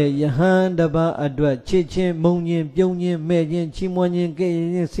Kindore Yahan Daba Adwa Chichin Munyin Pyonyin Meyin Chimonyin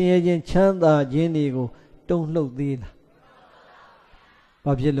Kayin Siyin Chanda Jinigo Don't look thee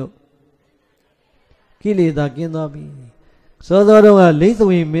Babjelo Kileda Kindabi So the Donga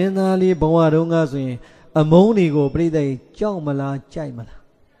Lithui Menali Bawadonga Swing Amoni go Bride Chomala Chaimala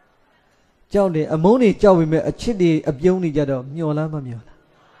Chowdy, a money chow we met a chitty, a peony jaddo, Miola Mamiola.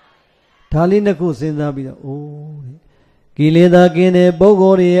 Talina goes in the video. Oh, Kileda Gene,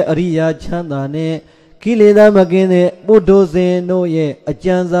 Bogori, Aria Chandane, Kileda Magene, Budoze, no ye, a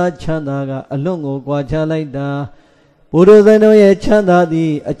Chanza Chandaga, a longo Guachalaida, Budoze no ye, Chanda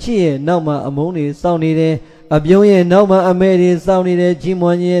di, a chie, Nama, Amoni, Soundide, a Bioye, Nama, Ameri, Soundide,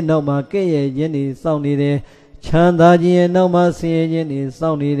 Chimoye, Nama, Kaye, Jenny, Soundide, Chanda, Nama, Siye, Jenny,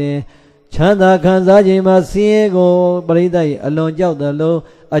 Soundide. Chanda Kanzajima Siego Bridai alone Jow the low,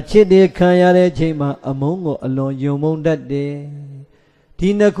 a chitty Kayare Chima, Amongo alone Yomon that day.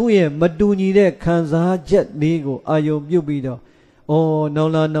 Tina Kuye, Maduni de Kanza Jet Ligo, Ayo Bubido. Oh, no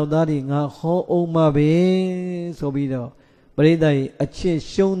la no daddy, a ho o mabe, sobido. Bridai, a chit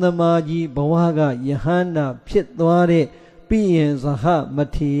shown the Maji, Bawaga, Yahana, Pit Dware, Pian Zaha,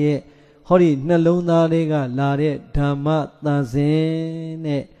 Matie, Hori Nalona Lega, Lare, Dhamma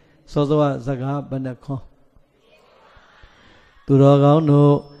Dawn. Sozoa Zaga Banako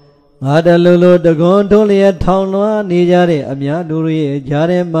Turagano Adalolo, the Gondoli at Townloa, Nijare, Amia Duri,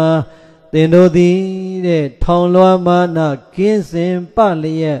 Jarema, Denodi, Townloa Mana, Kinsin,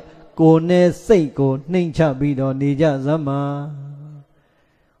 Palia, Gone, Seiko, Nincha Bido, Nija Zama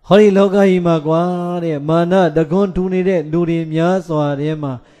Hori Loga Imagua, Mana, the Gontuni, Luri, Miaswa,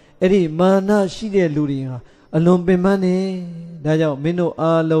 Rema, Eddie Mana, Shide Luria, alone be money. Dayo Mino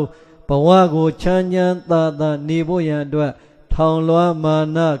Alo Bawago Chanyan Tata Niboya Dwa Townloa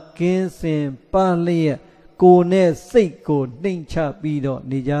Mana Kinsin Palia Gone Seiko Nincha Bido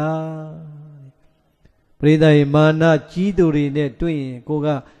Nija Prida Mana Chiduri ne Twin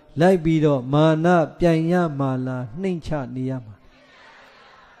Koga Laibido Mana Pianya Mala Nincha Niyama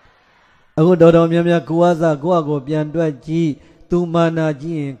Ago Dodo Miamia Kuaza Guago Piandwa Ji Tu Mana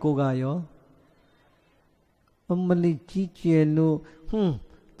Ji Koga yo Mali Chichenu, to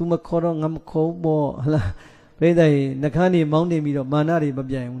Macoro Namco, Reda Nakani Mountain Mido, Manari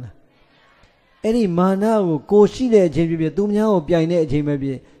Babiana. Any mana will go see the Jamie, Dumia or Piane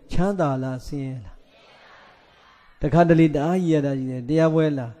Jamie, Chanda la Siena. The Cadali Daya,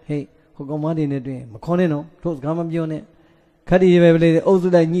 Diawella, hey, Hogomadi in a dream, Maconino, close Gamabione, Cadi Vele,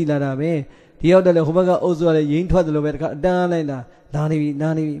 Ozula Nila, the other Hobaga Ozula, Yin Twadalo, Dana,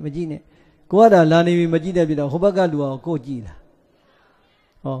 Nani, Magine. Guada Lani Majida Vida, Hobagadua, Gojila.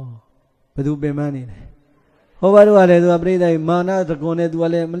 Oh, Padu Bemani. Hobadua, the Breda, Mana, the Gone,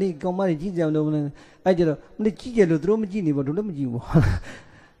 Duale, Malik, Comari, Giza, I did the Chijo, Dromagini, but Lumaji.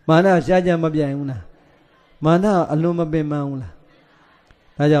 Mana, Shaja Mabiana. Mana, Aluma Bemaula.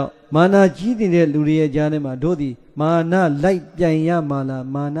 Mana, Gidi, Luria Janema, Dodi, Mana, Light Jaya Mala,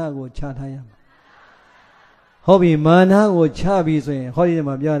 Mana, go Chatayam. Hobby, Mana, go Chabi, Holiday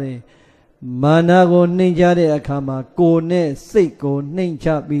Mabiane. Manago Ninja Akama, Gone, Seiko,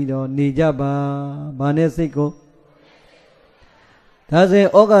 Ninja Bido, Nijaba, Mane Seiko. That's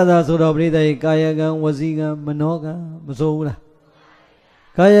it, Ogada Sodobrida, Kayagan, Waziga, Manoga, Mazola.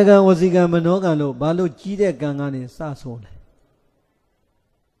 Kayagan, Waziga, Manoga, no, Balo Chide Gangani, Sasole.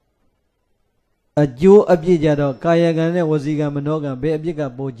 A Jew Abjado, Kayagan, Waziga, Manoga,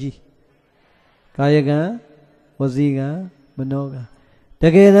 Bebiga Boji. Kayagan, Waziga, Manoga.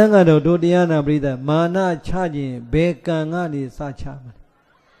 Tagaanga do Diana breather, Mana charging, Bekangani Sachaman.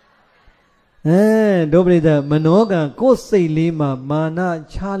 Dobrida, Manoga, go say Lima, Mana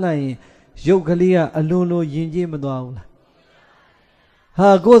Chalai, Jokalia, Aluno, Yinji Madaula.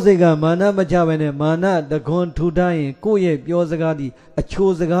 Ha Gozega, Mana Majavane, Mana, the gone to dying, Koye, Biozagadi, a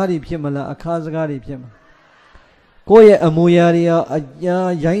Chozagadi Pimala, a Kazagadi Pima. Koye, a Muyaria, a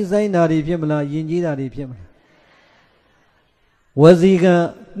Yainzainari Pimala, Yinjidari Pima.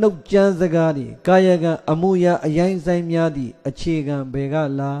 Waziga no Janzagadi, Kayaga, Amuya, a Yainzai Miadi, a Chigan,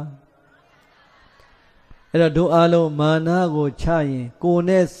 Begala. Era do alo, Manago, Chaye,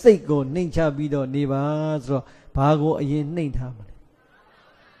 Gone, Seiko, Nincha Bido, Nivas, Pago, a yen named ham.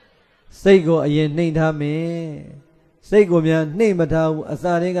 Seiko, a yen named hame. Seiko, name at how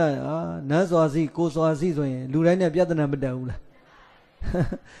Asariga, Nasoasi, Kosoasi, Lurana Piatana Badaula.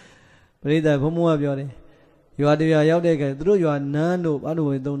 Breda, Pomua Biore. You are the Yadega, through you are none of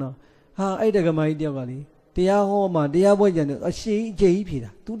other don't know. How I take my dear Valley. They are home, they are boy, a she, J. Peter.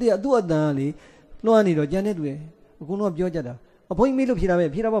 Do they do a darly? လွှမ်းနေတော့ကြံနေတူရဲ့အခုတော့ပြောကြတာအဖိုးကြီးမေးလို့ဖြေတာပဲ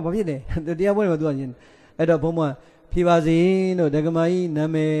ဖြေတာပေါ့ဘာဖြစ်လဲတရားပွဲမှာသူကရှင်အဲ့တော့ဘုံမဖြေပါစေလို့ဒကမာကြီးနာ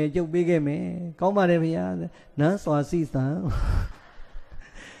မည်ကျုပ်ပေးခဲ့မယ်ကောင်းပါတယ်ဗျာနန်းစွာစီစံ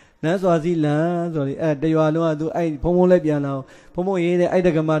နန်းစွာစီလန်ဆိုလေအဲ့တရွာလုံးကသူအဲ့ဘုံလည်းပြန်လာဘုံရေးတဲ့အဲ့ဒ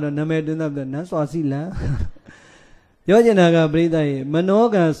ကမာတော့နာမည်တွင်းတော့နန်းစွာစီလန်ပြောချင်တာကပရိသတ်ရေမနော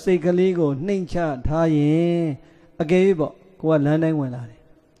ကံစိတ်ကလေးကိုနှိမ်ချထားရင်အကယ်၍ပေါ့ကိုကလမ်းတိုင်းဝင်လာတယ်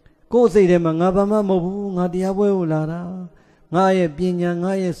ကိုယ်စိတ်ထဲမှာငါဘာမှမဟုတ်ဘူးငါတရားပွဲကိုလာတာငါရဲ့ပညာ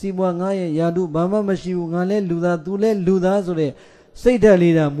ငါရဲ့စီးပွားငါရဲ့ယာတုဘာမှမရှိဘူးငါလည်းလူသားသူလည်းလူသားဆိုတဲ့စိတ်ဓာတ်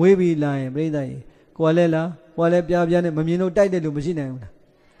လေးဒါမွေးပြီးလာရင်ပြိဿရေကိုယ်လည်းလားကိုယ်လည်းပြားပြားနဲ့မမြင်လို့တိုက်တယ်လို့မရှိနိုင်ဘူးလား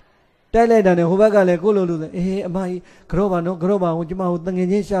တိုက်လိုက်တာနဲ့ဟိုဘက်ကလည်းကိုလိုလူဆိုအေးအမကြီးကြောပါနော်ကြောပါဟိုကျမဟိုတငယ်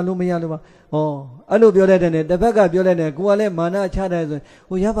ချင်းရှာလို့မရလို့ပါဟောအဲ့လိုပြောလိုက်တဲ့နဲ့တစ်ဖက်ကပြောလိုက်တဲ့ကိုယ်ကလည်းမာနချတယ်ဆို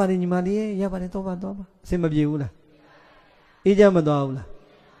ဟိုရပါတယ်ညီမလေးရပါတယ်တော့ပါအဆင်မပြေဘူးလားအေးကြမသွားဘူးလား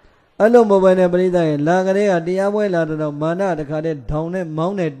အဲ့လိုမဟုတ်ဘဲနဲ့ပရိသတ်ရဲ့လာကလေးကတရားပွဲလာတော့မာနတခါတည်းဒေါင်နဲ့မော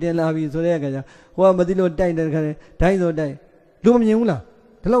င်းနဲ့တင်လာပြီဆိုတဲ့အခါကျဟိုကမသိလို့တိုက်တဲ့ခါတည်းဒိုင်းဆိုတိုက်လူမမြင်ဘူးလား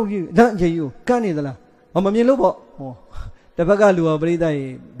ဒီလောက်ကြီးလမ်းအခြေကြီးကိုကန်းနေသလားမမြင်လို့ပေါ့ဟောတစ်ဖက်ကလူကပရိသတ်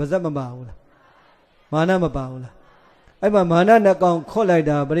ရဲ့ဗဇက်မပါဘူးလားမာနမပါဘူးလားအဲ့မှာမာနနဲ့ကောင်ခွတ်လိုက်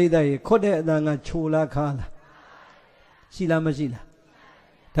တာပရိသတ်ရဲ့ခွတ်တဲ့အတန်ကချိုလားခါလားရှိလားမရှိလား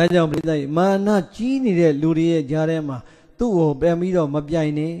ဒါကြောင့်ပရိသတ်ရဲ့မာနကြီးနေတဲ့လူတွေရဲ့ကြားထဲမှာသူ့ကိုပြန်ပြီးတော့မပြို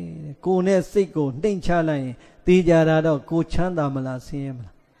င်နဲ့ကိုယ်နဲ့စိတ်ကိုနှိမ်ချလိုက်ရင်တေးကြတာတော့ကိုချမ်းသာမလားဆင်းရဲမ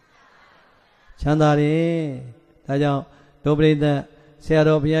လားချမ်းသာတယ်ဒါကြောင့်ဒုပရိသတ်ဆရာ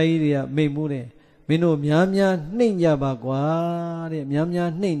တော်ဘုရားကြီးတွေကမိတ်မှုတယ်မင်းတို့များများနှိမ်ကြပါကွာတဲ့များများ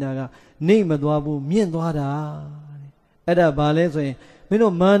နှိမ်တာကနှိမ်မသွားဘူးမြင့်သွားတာတဲ့အဲ့ဒါဘာလဲဆိုရင်မင်း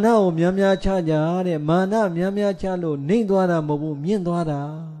တို့မာနကိုများများချကြတဲ့မာနများများချလို့နှိမ်သွားတာမဟုတ်ဘူးမြင့်သွားတာ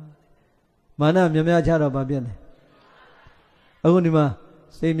မာနများများချတော့ဘာဖြစ်လဲအခုဒီမှာ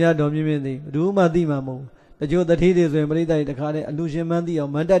စိတ်များတော်မြင့်မြင့်သိဘယ်သူမှသိမှာမဟုတ်ဘူးတချို့တတိတွေဆိုရင်ပရိသတ်တခါတည်းအလူရှင်မှန်းသိအော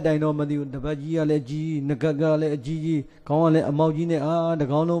င်မန်တက်တိုင်တော့မသိဘူးတပတ်ကြီးကလည်းကြီးငကကလည်းအကြီးကြီးခေါင်းကလည်းအမောက်ကြီးနဲ့တ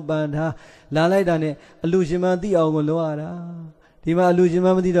ကောင်းလုံးပန်ထားလာလိုက်တာနဲ့အလူရှင်မှန်းသိအောင်ကိုလောရတာဒီမှာအလူရှင်မှ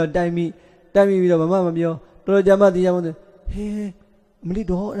န်းမသိတော့တိုက်မိပြီးတော့ဘာမှမပြောတော်တော်ကြာမှသိရမှန်းဟေးမလီ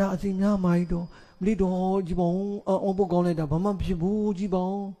တော့အဲ့ဒါအစီများမာကြီးတော့မလီတော့ကြီးပေါင်းအောင်ပုတ်ကောင်းလိုက်တာဘာမှဖြစ်ဘူးကြီးပေါ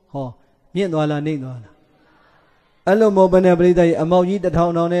င်းဟောမြင့်သွားလားနှိမ့်သွားလားအဲ့လိုမောဘနဲ့ပရိသတ်ကြီးအမောက်ကြီး1000တော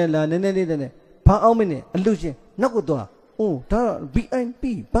င်နဲ့လာနည်းနည်းလေးတဲ့ဘာအောင်မင်းနဲ့အလူရှင်နောက်ကိုသွားဒါတော့ VIP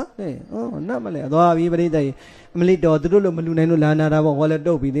ဘာလဲနတ်မလဲသွားပြီပရိသတ်ကြီးအမလီတော်သူတို့လိုမလူနိုင်လို့လာနာတာပေါ့ဟောလဲ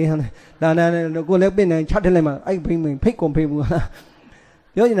တုတ်ပြီလေဟမ်လာနာနဲ့ကိုလည်းပင့်နိုင်ချထက်လိုက်မှအဲ့ဖိမင်းဖိတ်ကုန်ဖိတ်ဘူးလား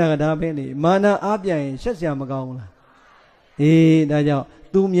ပြောနေတာကဒါပဲလေမာနအားပြရင်ရှက်စရာမကောင်းဘူးလားအေးဒါကြောင့်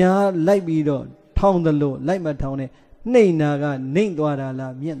သူများလိုက်ပြီးတော့ထောင်းတယ်လို့လိုက်မထောင်းနဲ့နှိမ့်နာကနှိမ့်သွားတာ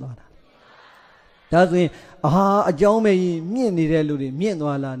လားမြင့်သွားတာဒါဆိုရင်အကြောင်းမဲ့ကြီးမြင့်နေတဲ့လူတွေမြင့်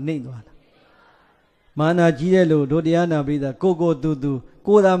သွားလားနှိမ့်သွားလားမာနကြီးတဲ့လူတို့တရားနာပြီးသားကိုသူ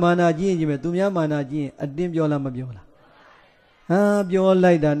သာမာနကြီးရင်ကြီးမဲ့သူများမာနကြီးရင်အတင်းပြောလားမပြောလားပြော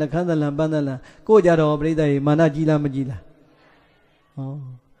လိုက်တာနှခမ်းသလံပန်းသလံကိုကြတော့ပြိဿရေမာနကြီးလားမကြီးလား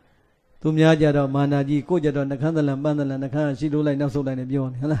သူများကြတော့မာနကြီးကိုကြတော့နှခမ်းသလံပန်းသလံနှခမ်းရှိလို့လိုက်နောက်ဆုတ်လိုက်နေပြော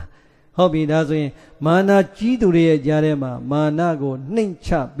နေဟုတ်လားဟုတ်ပြီဒါဆိုရင်မာနကြီးသူတွေရဲ့ကြားထဲမှာမာနကိုနှိမ့်ချ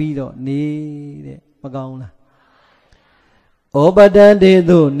ပြီးတော့နေတဲ့မကောင်းလားဩပတံတေ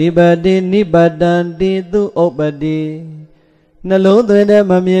သူနိပတိနိပတံတေသူဩပတိနှလုံးသွင်းတဲ့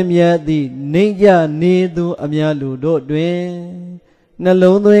မမြင်မြတ်သည့်နှိမ့်ကြနေသူအများလူတို့တွင်နှ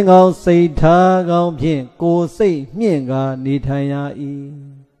လုံးသွင်းကောင်းစိတ်ထားကောင်းဖြင့်ကိုယ်စိတ်မြင့်ကားနေထိုင်ရ၏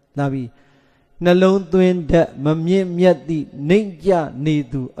လာပြီနှလုံးသွင်းတဲ့မမြင့်မြတ်သည့်နှိမ့်ကြနေ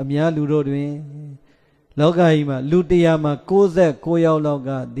သူအများလူတို့တွင်လောကကြီးမှာလူတရားမှာ69ယောက်လောက်က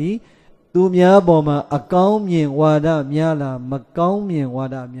သည်သူများပေါ်မှာအကောင်းမြင်ဝါဒများလားမကောင်းမြင်ဝါ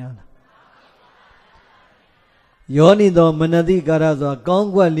ဒများလားယောနိသောမနတိကာရဆိုတာကောင်း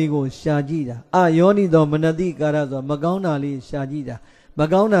ကွက်လေးကိုရှာကြည့်တာယောနိသောမနတိကာရဆိုတာမကောင်းတာလေးရှာကြည့်တာမ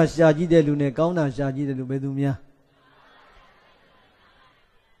ကောင်းတာရှာကြည့်တဲ့လူနဲ့ကောင်းတာရှာကြည့်တဲ့လူဘယ်သူများ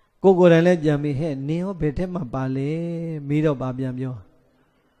ကိုယ်တိုင်လည်းပြန်ပြီးဟဲ့နင်ရောဘယ်ထက်မှပါလဲမေးတော့ပါပြန်ပြော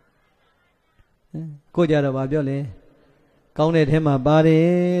ကိုကြတော့ဗာပြောလေကောင်းတဲ့ထဲမှာပါတ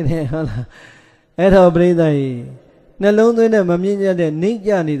ယ်တဲ့ဟုတ်လားအဲ့တော့ပြိဿကြီးနှလုံးသွင်းတဲ့မမြင်ရတဲ့နှိမ့်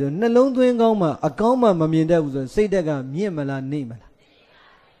ကြနေဆိုနှလုံးသွင်းကောင်းမှအကောင်းမှမမြင်တတ်ဘူးဆိုစိတ်တက်ကမြင့်မလားနှိမ့်မလား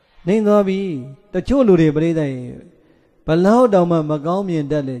နှိမ့်သွားပြီတချို့လူတွေပြိဿကြီးဘလောက်တောင်မှမကောင်းမြင်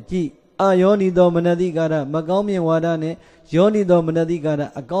တတ်လေကြည်ယောနိသောမနတိကာရမကောင်းမြင်ဝါဒနဲ့ယောနိသောမနတိကာရ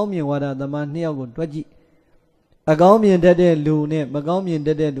အကောင်းမြင်ဝါဒသမားနှစ်ယောက်ကိုတွက်ကြည့်အကောင်းမြင်တတ်တဲ့လူနဲ့မကောင်းမြင်တ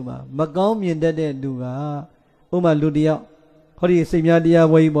တ်တဲ့လူမှာမကောင်းမြင်တတ်တဲ့လူကဥပမာလူတယောက်ဟောဒီစိတ်များတရား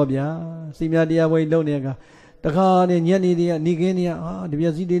ပွဲကြီးပေါ့ဗျာစိတ်များတရားပွဲကြီးလုပ်နေတဲ့အခါ တခါနဲ့ညနေတည်းကနေခင်းနေတပြ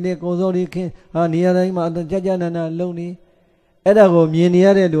က်စီတွေနဲ့ကော်စောတွေခင်းနေရာတိုင်းမှာကြာကြာနာနာလုံနေအဲ့ဒါကိုမြင်နေရ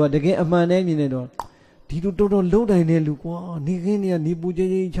တဲ့လူကတကယ်အမှန်တည်းမြင်နေတော့ဒီလိုတော်တော်လုံတိုင်းတဲ့လူကွာနေခင်းနေနေပူကြဲ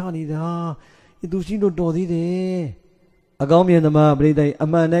ကြဲချနေတာသူရှိလို့တော်သေးတယ်အကောင်းမြင်သမားပရိသတ်အ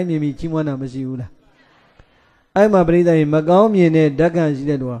မှန်တိုင်းမြင်ပြီးကြီးမွမ်းတာမရှိဘူးလားအဲ့မှာပရိသတ်မကောင်းမြင်တဲ့ဓာတ်ကံရှိ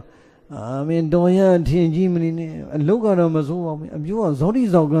တဲ့လူကမင်းတော်ရထင်ကြီးမနေနဲ့အလုတ်ကတော့မစိုးပါဘူးအမျိုးကဇောတိ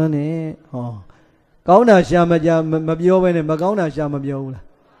ဇောက်ကန်းနဲ့ကောင်းတာရှာမကြမပြောဘဲနဲ့မကောင်းတာရှာမပြောဘူးလား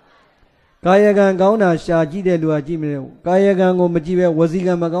ကာယကံကောင်းတာရှာကြည့်တဲ့လူကကြည့်မလို့ကာယကံကိုမကြည့်ပဲဝစီ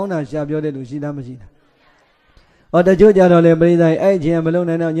ကံမကောင်းတာရှာပြောတဲ့လူရှိလားမရှိလားတချို့ကြတော့လေပရိသတ်အဲ့ချင်းမလုံး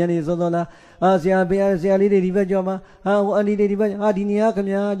နိုင်တော့ညနေစောစောလားဆရာဖေဆရာလေးတွေဒီဘက်ကြောမှာဟိုအန်ဒီတွေဒီဘက်ဒီနေရာခင်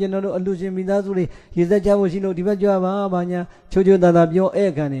ဗျာကျွန်တော်တို့အလူရှင်မိသားစုတွေရေစက်ချဖို့ရှိလို့ဒီဘက်ကြောပါဘာညာချိုးချိုးသားသားပြောဧ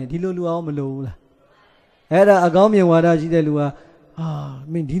ကန်နေဒီလိုလူအောင်မလို့ဘူးလားအဲ့ဒါအကောင်းမြင်ဝါဒရှိတဲ့လူက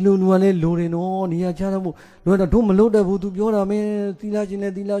မင်းဒီလိုလူကလည်းလိုတယ်နော်နေရာချတော့လို့တော့တို့မလို့တဲ့ဘူးသူပြောတာမင်းသီလရှင်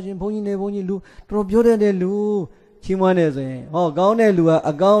နဲ့သီလရှင်ဘုန်းကြီးနဲ့ဘုန်းကြီးလူတော်ပြောတဲ့လူချီးမွမ်းနေဆိုရင်ကောင်းတဲ့လူက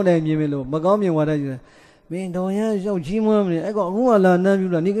အကောင်းတိုင်းမြင်မလို့မကောင်းမြင်ဝါဒရှိတယ်မင်းတော်ရရောက်ကြီးမွမ်းမနေအဲ့ကောင်အခုကလာနှမ်းပြ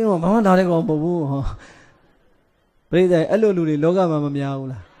လို့နေကင်းတော့ဘာမှလာတဲ့ကောင်မဟုတ်ဘူးပရိသတ်အဲ့လိုလူတွေလောကမှာမများဘူး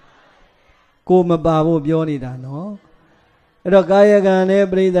လားကိုမပါဖို့ပြောနေတာနော်အဲ့တော့ကာယကံနဲ့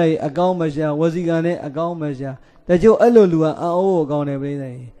ပရိသတ်အကောင်းမရှာဝစီကံနဲ့အကောင်းမရှာတချို့အဲ့လိုလူကအအိုးအကောင်းတယ်ပရိသ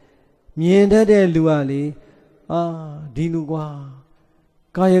တ်မြင်တတ်တဲ့လူကလေဒီလူကွာ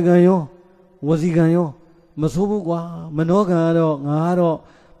ကာယကံရောဝစီကံရောမဆိုးဘူးကွာမနောကံကတော့ငါကတော့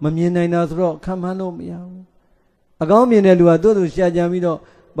မမြင်နိုင်တာဆိုတော့ခံမှန်းလို့မရဘူးအကောင်းမြင်တဲ့လူကသူ့သူရှာကြံပြီးတော့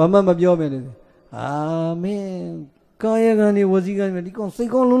ဘာမှမပြောမယ်လေမင်းကာယကံနေဝစီကံနေဒီကောင်စိတ်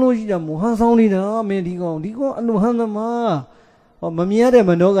ကောင်းလုံးလုံးရှိတာမဟန်ဆောင်နေတာမင်းဒီကောင်အလိုဟန်သမားမမြင်ရတဲ့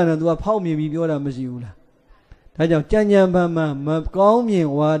မနောကံတော့ तू ကဖောက်မြင်ပြီးပြောတာမရှိဘူးလားဒါကြောင့်ကြံ့ကြံ့ပန်းပန်းမကောင်းမြင်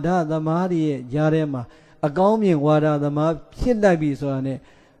ဝါဒသမားတွေရဲ့ကြားထဲမှာအကောင်းမြင်ဝါဒသမားဖြစ်လိုက်ပြီဆိုတာနဲ့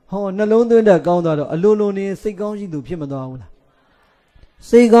နှလုံးသွင်းတဲ့ကောင်းသွားတော့အလိုလိုနေစိတ်ကောင်းရှိသူဖြစ်မသွားဘူးလား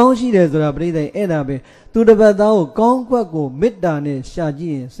စိတ်ကောင်းရှိတယ်ဆိုတာပြိဿအဲ့ဒါပဲသူတစ်ပတ်သားကိုကောင်းကွက်ကိုမေတ္တာနဲ့ရှာကြ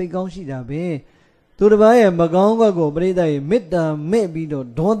ည့်ရင်စိတ်ကောင်းရှိတာပဲသူတစ်ပတ်ရဲ့မကောင်းကွက်ကိုပြိဿရဲ့မေတ္တာမဲ့ပြီးတော့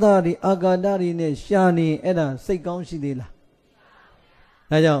ဒေါသတွေအာဃာတတွေနဲ့ရှာနေအဲ့ဒါစိတ်ကောင်းရှိသေးလား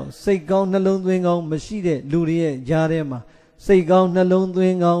ဒါကြောင့်စိတ်ကောင်းနှလုံးသွင်းကောင်းမရှိတဲ့လူတွေရဲ့ကြားထဲမှာစိတ်ကောင်းနှလုံးသွ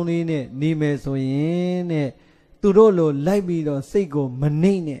င်းကောင်းလေးနဲ့နေမယ်ဆိုရင်တဲ့သူတို့လိုလိုက်ပြီးတော့စိတ်ကိုမ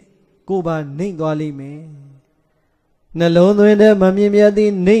နှိမ့်နဲ့ကိုယ်ပါနှိမ့်သွားလိမ့်မယ်နှလုံးသွင်းတဲ့မမြင်မြတ်သ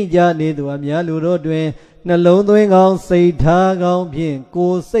ည်နှိမ့်ကြနေသူအများလူတို့တွင်နှလုံးသွင်းကောင်းစိတ်ထားကောင်းဖြင့်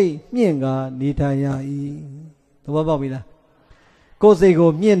ကိုယ်စိတ်မြင့်ကာနေထိုင်ရ၏သဘောပေါက်ပြီလားကိုယ်စိတ်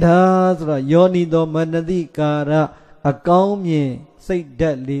ကိုမြင့်ထားဆိုတော့ယောနိသောမနတိကာရအကောင်းမြင်စိတ်ဓာ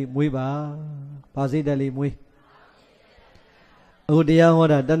တ်လေးမွေးပါဘာစိတ်ဓာတ်လေးမွေးအခုတရားဟော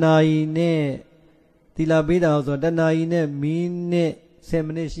တာတဏှာကြီးနဲ့သီလပေးတာဆိုတဏှာကြီးနဲ့မီးနဲ့10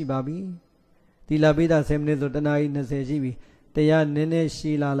မိနစ်ရှိပါပြီသီလပေးတာ10မိနစ်ဆိုတဏှာကြီး20ရှိပြီတရားနည်းနည်းရှ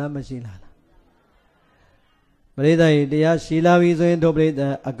ည်လာလားမရှိလာလားပရိသတ်ကြီးတရားရှည်လာပြီဆိုရင်တို့ပရိသ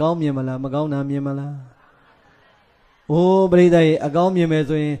တ်အကောင်းမြင်မလားမကောင်းတာမြင်မလားโอ้ပရိသတ်ကြီးအကောင်းမြင်မယ်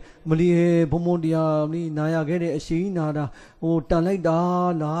ဆိုရင်မလီဘုံဘုံတရားမလီနာရခဲ့တဲ့အရှိနာတာတန်လိုက်တာ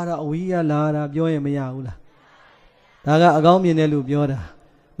လာတာအဝီးရလာတာပြောရင်မရဘူးလားဒါကအကောင်းမြင်တဲ့လူပြောတာ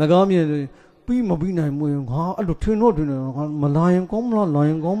မကောင်းမြင်လို့ပြီးမပြီးနိုင်ဘူးငါအဲ့လိုထင်တော့ထင်တယ်ငါမလာရင်ကောင်းမလားလာ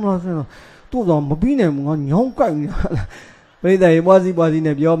ရင်ကောင်းမလားဆိုတော့သူ့တော့မပြီးနိုင်ဘူးငါညောင်းကြိုက်နေတာပရိသတ်ကြီးပွားစီပွားစီ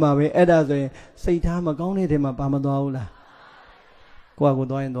နဲ့ပြောမှာပဲအဲ့ဒါဆိုရင်စိတ်ထားမကောင်းတဲ့ထဲမှာပါမသွားဘူးလားကိုယ့်အကို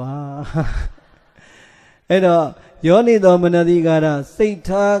သွားရင်သွားအဲ့တော့ယောနိသောမနတိကာရစိတ်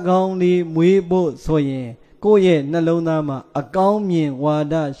ထားကောင်းလေးမွေးဖို့ဆိုရင်ကိုယ့်ရဲ့နှလုံးသားမှာအကောင်းမြင်ဝါ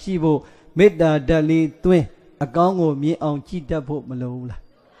ဒရှိဖို့မေတ္တာဓာတ်လေးသွင်းအကောင်းကိုမြင်အောင်ကြည်တတ်ဖို့မလိုဘူးလား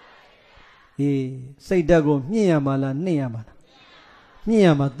စိတ်ဓာတ်ကိုမြင့်ရမှာလားနှိမ့်ရမှာလားမြင့်ရ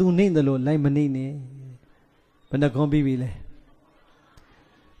မှာသူနှိမ့်တယ်လို့လိုက်မနှိမ့်နဲ့ဘယ်နှခွန်ပြီးပြီလဲ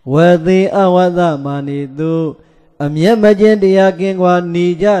ဝသေအဝသမာနေသူအမျက်မကျင်တရားကင်းကွာနေ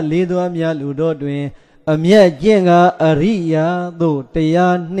ကြလေသူအများလူတို့တွင်အမျက်ကျင့်ကအရိယာသို့တ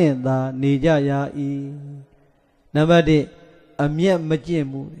ရားနှင့်သာနေကြရ၏နံပါတ်1အမျက်မကျင့်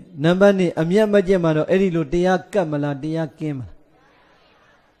ဘူးနံပါတ်2အမျက်မကျင့်မှာတော့အဲ့ဒီလိုတရားကတ်မလားတရားကင်းမလား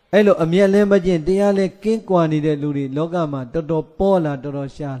အဲ့လိုအမျက်လည်းမကျင့်တရားလည်းကင်းကွာနေတဲ့လူတွေလောကမှာတော်တော်ပေါ်လာတော်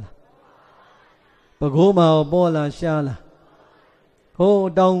တော်ရှားလာပကိုးမှာရောပေါ်လာရှားလာဟိုး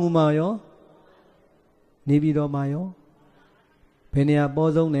တောင်းကူမှာရောနေပြည်တော်မှာရောဘယ်နေရာ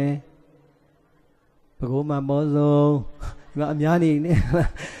ပေါ်ဆုံးလဲပကိုးမှာပေါ်ဆုံးဒီမှာအများနေနေ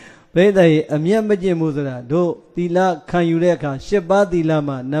ဘိသိက်အမျက်မကျင့်မှုဆိုတာတို့သီလခံယူတဲ့အခါ10ပါးသီလ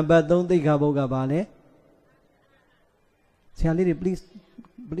မှာနံပါတ်3သိက္ခာပုဒ်ကဘာလဲဆရာလေးတွေ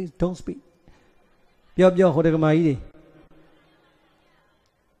please don't speak ပြောဟိုတကမာကြီးတွေ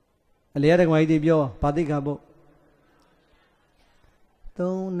အလေရတကမာကြီးတွေပြောဘာသိခါဖို့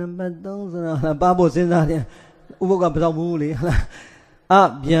3နံပါတ်3ဆိုတာပါဖို့စဉ်းစားတယ်ဥပုပ်ကမဆောင်ဘူးလေဟုတ်လားအ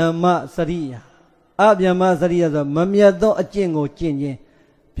ဗျမ္မစရိယအဗျမ္မစရိယဆိုမမြတ်သောအကျင့်ကိုကျင့်ခြင်း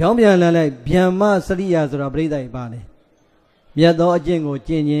ပြောင်းပြန်လာလိုက်ဗျမ္မစရိယဆိုတာပြိဿိပါလေမြတ်သောအကျင့်ကို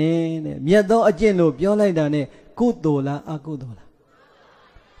ကျင့်ခြင်းတဲ့မြတ်သောအကျင့်လို့ပြောလိုက်တာနဲ့ကုသိုလ်လားအကုသိုလ်လား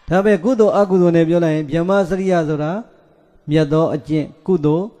ဒါပဲကုသိုလ်အကုသိုလ်နဲ့ပြောလိုက်ရင်ဗျမ္မစရိယဆိုတာမြတ်သောအကျင့်ကု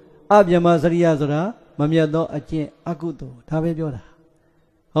သိုလ်အဗျမ္မစရိယဆိုတာမမြတ်သောအကျင့်အကုသိုလ်ဒါပဲပြောတာ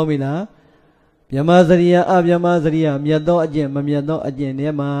ဟုတ်ပြီလားဗျမ္မစရိယအဗျမ္မစရိယမြတ်သောအကျင့်မမြတ်သောအကျင့်တွေ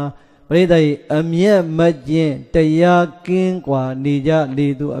မှာပရိသတ်အမျက်မကျင့်တရားကင်းกว่าနေကြလေ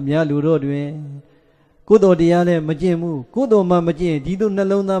သူအများလူတို့တွင်ကုသိုလ်တရားလည်းမကျင့်ဘူးကုသိုလ်မှမကျင့်ဒီတို့နှ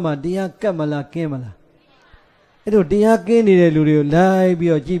လုံးသားမှာတရားကပ်မလားကင်းမလားအဲ့တို့တရားကင်းနေတဲ့လူတွေကိုလိုက်ပြီး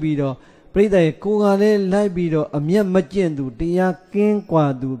တော့ကြည့်ပြီးတော့ပရိသတ်ကိုယ်ကလည်းလိုက်ပြီးတော့အမျက်မကျင့်သူတရားကင်းกว่า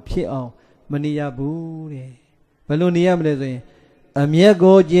သူဖြစ်အောင်မနေရဘူးတဲ့ဘယ်လိုနေရမလဲဆိုရင်အမျက်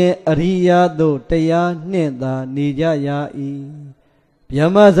ကိုကျင့်အရိယာတို့တရားနှင့်သာနေကြရ၏ဗျ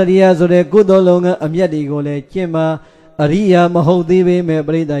မ္မစရိယဆိုတဲ့ကုသိုလ်လုံးကအမျက်တွေကိုလည်းကျင့်ပါအရိယာမဟုတ်သေးပေမဲ့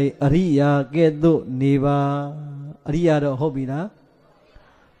ပြိဿအရိယာကဲ့သို့နေပါအရိယာတော့ဟုတ်ပြီလား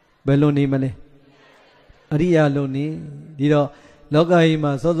ဘယ်လိုနေမလဲအရိယာလို့နေဒီတော့လောကကြီး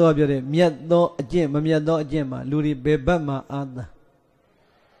မှာစောစောပြောတဲ့မြတ်သောအကျင့်မမြတ်သောအကျင့်မှာလူတွေဘယ်ဘက်မှာအာသာ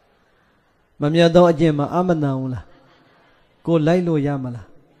မမြတ်သောအကျင့်မှာအမတန်ဘူးလားကိုလိုက်လို့ရမလား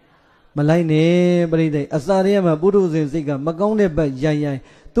မလိုက်နဲ့ပြိဿအစာရဲမှာပုထုဇဉ်စိတ်ကမကောင်းတဲ့ဘက်ရိုင်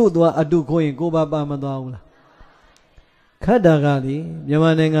သူ့သွားအတုခိုးရင်ကိုပါမသွားဘူးလားခတ်တာကလေမြန်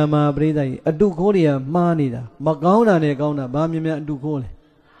မာနိုင်ငံမှာပြိဿကြီးအတုခိုးတွေကမှားနေတာမကောင်းတာနဲ့ကောင်းတာဘာမြင်အတုခိုးလဲ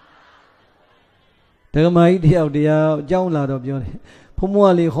ဒကမာကြီးတယောက်တရားအကြောင်းလာတော့ပြောတယ်ဘုံမက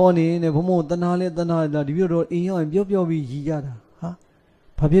လေဟောနေတယ်ဘုံမတနာလဲတနာလာဒီပြောတော့အင်းရောက်ရင်ပြောပြီးရည်ကြတာဟာ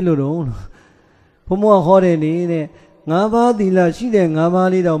ဘာဖြစ်လို့တော့ဘုံမကဟောတယ်လေတဲ့5ပါးသီလရှိတဲ့5ပါး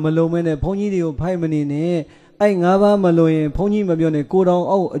လေးတော့မလုံးမဲနဲ့ဘုန်းကြီးတွေကိုဖိုက်မနေနဲ့အဲ့5ပါးမလုံးရင်ဘုန်းကြီးမပြောနဲ့ကိုတော်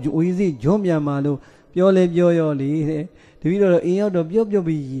အောက်အဝေးစီဂျွန်းပြန်มาလို့ပြောလဲပြောရောလေတဲ့တပည့်တော်အင်းရောက်တော့ပြော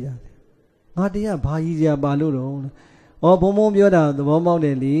ပြီးရည်တာငါတရားဘာရည်စရာပါလို့တော့ဩဘုံပြောတာသဘောပေါက်တ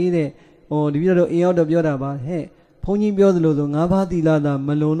ယ်လေတဲ့ဩတပည့်တော်အင်းရောက်တော့ပြောတာပါဟဲ့ဘုန်းကြီးပြောသလိုဆို5ပါးသီလသာမ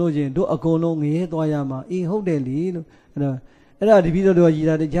လုံးလို့ချင်းတို့အကုန်လုံးငရဲသွားရမှာအေးဟုတ်တယ်လေလို့အဲ့ဒါတပည့်တော်ရည်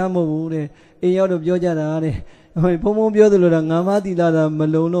တာတရားမဟုတ်ဘူးတဲ့အင်းရောက်တော့ပြောကြတာတဲ့ဘုံပြောသလိုတော့5ပါးသီလသာမ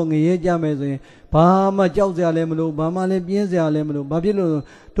လုံးလို့ငရဲကြမယ်ဆိုရင်ဘာမှကြောက်စရာလည်းမလိုဘာမှလည်းပြင်းစရာလည်းမလိုဘာဖြစ်လို့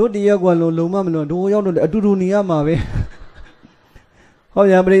တို့တရက်ကွာလုံးမမလို့တို့ရောက်တော့အတူတူနေရမှာပဲဟော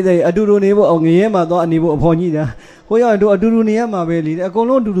ရပြိဿအတူတူနေဖို့ငရဲမှာသွားအနေဖို့အဖော်ကြီးတာဟိုရောက်တို့အတူတူနေရမှာပဲလေအကုန်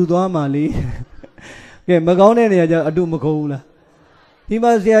လုံးအတူတူသွားမှာလေကဲမကောင်းတဲ့နေရာကျအတူမခုံဘူးလားဒီ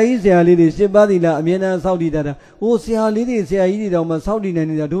မှာဆရာကြီးဆရာလေးတွေ7ပါးသီလအမြဲတမ်းစောင့်တည်တာဟိုဆရာလေးတွေဆရာကြီးတွေတောင်မှစောင့်တည်နေ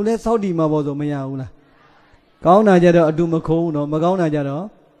နေတာတို့လည်းစောင့်တည်မှာပေါ့ဆိုမရဘူးလားကောင်းတာကြတော့အတူမခုံးတော့မကောင်းတာကြတော့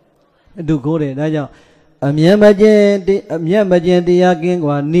အတူခိုးတယ်ဒါကြောင့်အမျက်မကျင်တရားကင်းก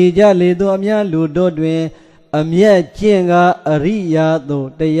ว่าနေကြလေသူအများလူတို့တွင်အမျက်ကျင့်ကအရိယာတို့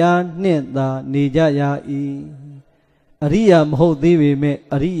တရားနှင့်သာနေကြရ၏အရိယာမဟုတ်သေးပေမဲ့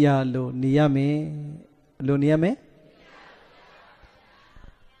အရိယာလို့နေရမယ်လို့နေရမယ်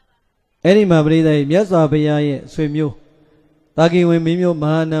အဲ့ဒီမှာပရိသတ်မြတ်စွာဘုရားရဲ့ဆွေမျိုးတာကိဝင်မင်းမျိုးမ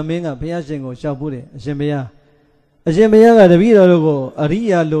ဟာနာမင်းကဘုရားရှင်ကိုလျှောက်ဖို့တယ်အရှင်ဘုရားကတပည့်တော်တို့ကိုအရိ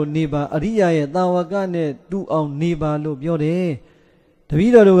ယာလို့နေပါအရိယာရဲ့တာဝကနဲ့တူအောင်နေပါလို့ပြောတယ်တပ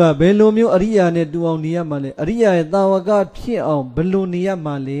ည့်တော်တို့ကဘယ်လိုမျိုးအရိယာနဲ့တူအောင်နေရမှာလဲအရိယာရဲ့တာဝကဖြစ်အောင်ဘယ်လိုနေရ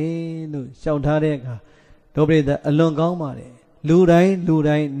မှာလဲလို့ရှောက်ထားတဲ့အခါဒုပရိသတ်အလွန်ကောင်းပါတယ်လူတိုင်း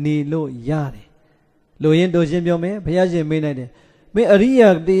နေလို့ရတယ်လို့ရင်တို့ရှင်းပြောမယ်ဘုရားရှင်မိတ်လိုက်တယ်မင်းအရိယာ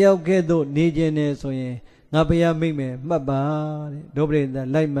တယောက်ကဲ့သို့နေခြင်းနဲ့ဆိုရင်ငါဘုရားမိတ်မယ်မှတ်ပါတဲ့ဒုပရိသတ်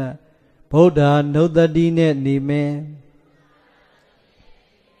လိုက်မှဗုဒ္ဓနုတ္တိနဲ့နေမယ်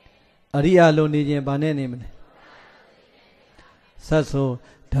အရိယာလိုနေခြင်းဘာနဲ့နေမလဲသတ်ဆို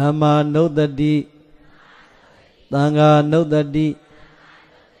ဓမ္မာနုတ္တိသံဃာနုတ္တိ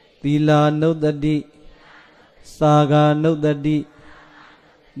သီလာနုတ္တိစာဂာနုတ္တိ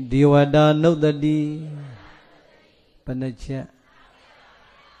ဒေဝတာနုတ္တိဘယ်နှချက်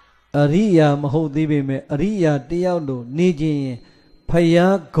အရိယာမဟုတ်သေးပေမဲ့အရိယာတယောက်လိုနေခြင်းရင်ဖ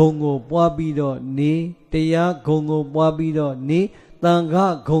ယားဂုံကိုပွားပြီးတော့နေတရားဂုံကိုပွားပြီးတော့နေသံဃာ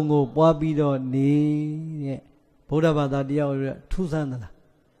ဂုံကိုပွားပြီးတော့နေတဲ့ဗုဒ္ဓဘာသာတရားရထူးဆန်းသလား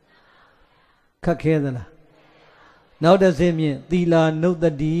ခက်ခဲသလားနောက်တစ်ဆင့်မြင့်သီလာနုတ္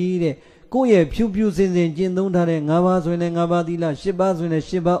တိတဲ့ကိုယ့်ရဲ့ဖြူဖြူစင်စင်ကျင့်သုံးထားတဲ့5ပါးဆိုရင်လည်း5ပါးသီလ10ပါးဆိုရင်လည်း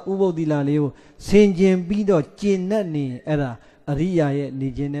10ပါးဥပုသ်သီလလေးကိုဆင်ကျင်ပြီးတော့ကျင့်တတ်နေအဲ့ဒါအရိယာရဲ့နေ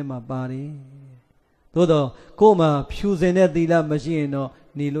ခြင်းထဲမှာပါတယ် Todo, coma, Pusene dila machine,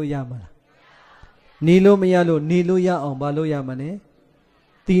 Nilo Yamana. Nilo Mayalo, Nilo Ya on Balo Yamane,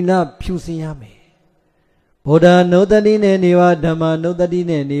 Tina Pusiame. Boda no dadine niva, Dhamma no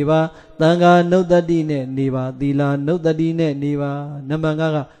dadine niva, Tanga no dadine niva, Dila no dadine niva,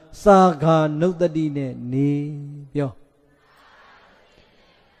 Namanga, Saga no dadine ni. Yo.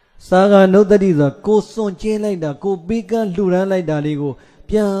 Saga no dadisa, go son chain like that, go bigger, Luran like that, go.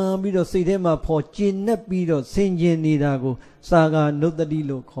 Pian bido sidema po chin net bido sinjin nidago saga no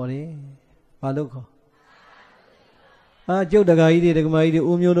dadilo kore. Baloko. Ah, Joe the guy did the Gamai,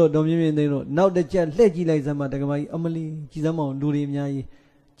 Umyo, Dominion, now the chat leggy like Zama, the Gamai, Amali, Chizamon, Durimia,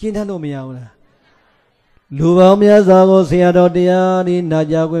 Chintano Miauna. Luva Miazago, Seado Diari,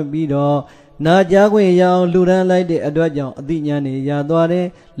 Najago Bido, Najago Yao, Luran like the Adwajan, Dinyani,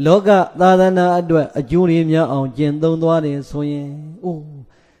 Yadware, Loga, Dadana Adwa, a Jurimia on Jendon Dware, Soye. Oh.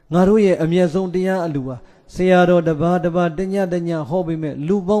 Ngaruye Amiazon dia alua. Seado daba denya hobby me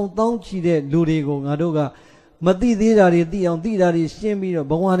lubong tong chide lurigo ngaruga. Mati dirari diang dirari shemiro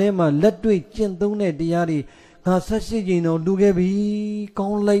bawanema letwe chentone diari. Kasashino lugebi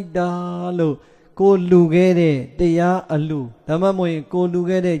kong like dalo. Ko lugere dia alu. Tamamoy ko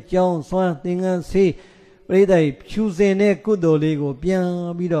lugere jong swan tingan si. Redai chusene kudoligo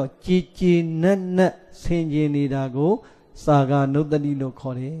pian bido chichi nana senjini dago. Saga no dadilo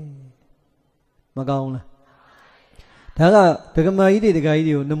kore. Magauna. Taga, Tagamai de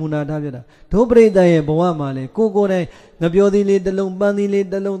Gaidio, Namuna Tabida. Tobre dae Boamale, Kokore, Nabiodi, the long bandi,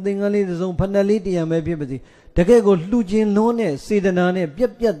 the long thing, the zone panaliti, and my people. Takego Lujin Lone, Sidanane,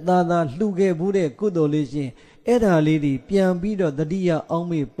 Piat Dada, Luge Bude, Kudolishi, Eda lady, Pian Bido, the dia on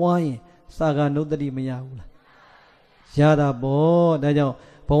me, Poy, Saga no daddy Mayaula. Shada bo, Dajo.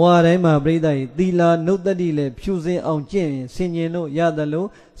 Pawarema Breda, Dila, no daddy, Puse on Jane, Signeno,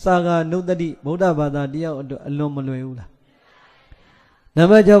 Yadalo, Saga, no daddy, Bodabada, dia, Alomaluela.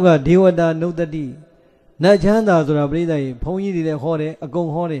 Namajoga, Diwada, no daddy. Najanda, Breda, Pony de Hore, a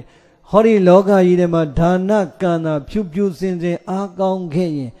gong hore, Hori Loga, Idema, Dana, Kana, Pupu Sinze, Agong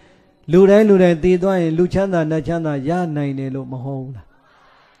Kay, Lurai, Tidwine, Luchana, Nachana, Yana, Lo Mahola.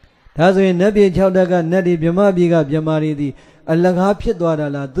 That's when Nabi Chowdaga, Nadi, Bimabiga, Biamari. Allah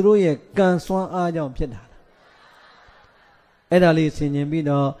Piedwara, Druye, Ganswan Ajam Piedala. Edali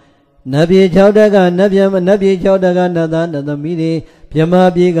Sinjambido, Nabi Chowdaga, Nabi Chowdaga, Nadan, the Midi,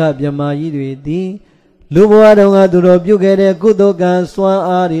 Piama Biga, Piama Yidi, Lubuadonga, Duro Bugere, Kudogan, Swan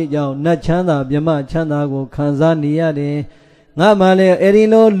Ari, Yao, Nachanda, Piama Chandago, Kanzania, Namale,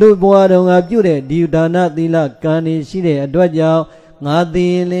 Erino, Lubuadonga, Bude, Diudana, Dila, Kani, Shide, Adwajao.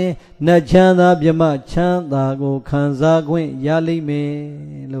 Nadile, Nachanda, Biama, Chanda, go, Kanza, Gwen, Yali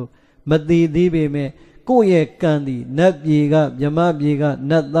me, lo, Madi Dibe me, Koye Kandi, Nabiga, Biama Biga,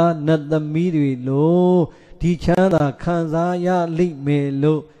 Nada, Nada Midi, lo, Tichanda, Kanza, Yali me,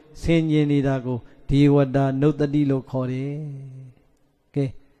 lo, Senjeni Dago, Diwada, Nota Dilo Kore.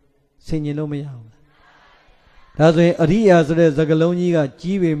 Okay, Senjeno me out. That's why Aria so the Zagaloniga,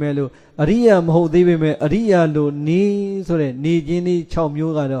 Jive Melo, Aria Mo Debe, Aria lo, ni so that ni Jenny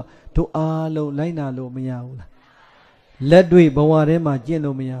Chomuga to Alo, Lina lo meaula. Ledwe Bawarema,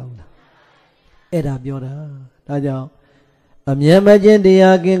 Geno meaula. Eda Bioda, Taja. Amia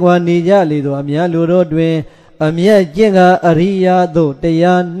Majendia Gingwa Nija Lido, Amia Lurodwe, Amia Jenga Aria do,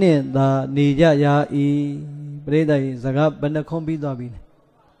 Tayan Nenda, Nija ya e. Breda is a gap, Banacombi Dabin.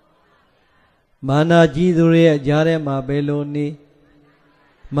 Mana Jidure Jarema Beloni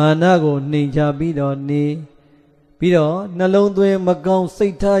Manago Ninja Bido ni Bido Nalondwe Magong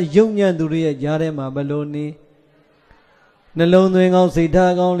Sita Union Dure Jarema Beloni Nalondwe on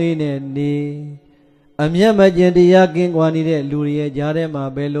Sita Gonli ni Amia Majendia Gingwani Luria Jarema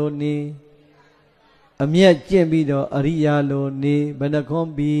Beloni Amia Jembido Aria lo ni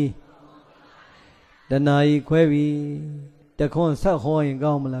Banacombi Danai Quevi the con Saho in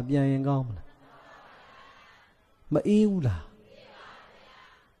Gomla Bian Gomla. Mà yêu là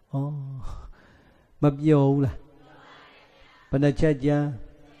mà yêu là bên đây chết ya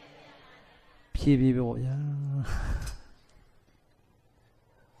phi bị bộ ya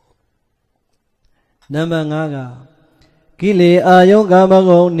nam ngã ga kile ayong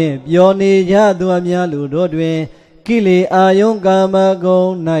kamagong ne pyo ne ya tu amya lu do twen kile ayong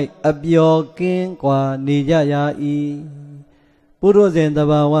kamagong nai apyo kin kwa ne ja ya i Puro Zen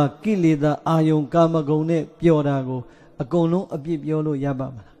Dabawa, Kilida, Ayong Kamagone, Piorago, a Gono, a Bibiolo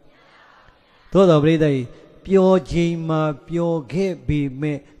Yabama. Todo Breda, Pio Jima, Pio Gebi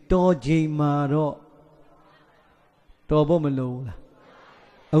me, Do Jima ro Tobomalola.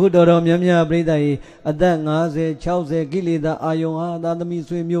 အခုတော်တော်များများပြိဿရေအသက်50 60ကိလေသာအာယုံဟာသာသမီ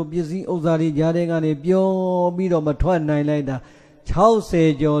ဆွေမျိုးပစ္စည်းဥစ္စာတွေကြားတဲ့ကနေပျော်ပြီးတော့မထွက်နိုင်လိုက်တာ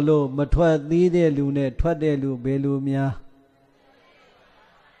60ကျော်လို့မထွက်သေးတဲ့လူနဲ့ထွက်တဲ့လူဘယ်လိုများ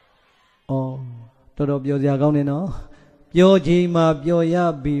ဩတော်တော်ပြောစရာကောင်းတယ်နော်ပြောချိန်မှာပြောရ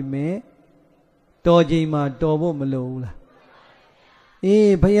ပြီမယ်တော်ချိန်မှာတော်ဖို့မလိုဘူးလား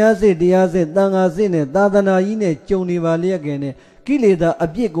အေးဘုရားစစ်တရားစစ်သံဃာစစ်နဲ့သာသနာကြီးနဲ့ကြုံနေပါလျက်ကဲနဲ့ကိလေသာအ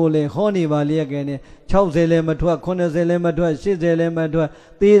ပြစ်ကိုလည်းဟောနေပါလျက်ကဲနဲ့60လည်းမထွက်80လည်းမထွက်80လည်းမထွက်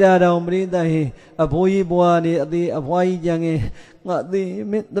သေးတာတောင်ပြိဿဟင်အဖိုးကြီးဘွားနေအသေးအဖွားကြီးကြံငယ်ငါသေး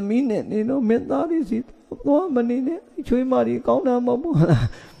မင်းသမီးနဲ့နေတော့မင်းသားလေးစီသွားမနေနဲ့ချွေးမကြီးကောင်းတာမဟုတ်ဘူးလား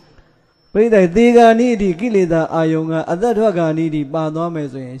ပြိဿသေဂာနိတိကိလေသာအာယုံကအသက်ထွက်ဂာနိတိပါသွားမယ်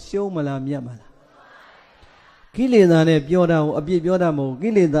ဆိုရင်ရှုံးမလားမြတ်မလားကိလေသာနဲ့ပြောတာကိုအပြစ်ပြောတာမဟုတ်ကိ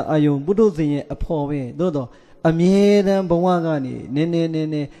လေသာအာယုံပုထုဇဉ်ရဲ့အဖို့ပဲသို့တော့အမြဲတမ်းဘဝကနေနည်းန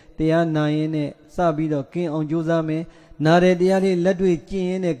ည်းတရားနာရင်နဲ့စပြီးတော့ကင်းအောင်ကြိုးစားမယ်နာတဲ့တရားတွေလက်တွေ့ကျင့်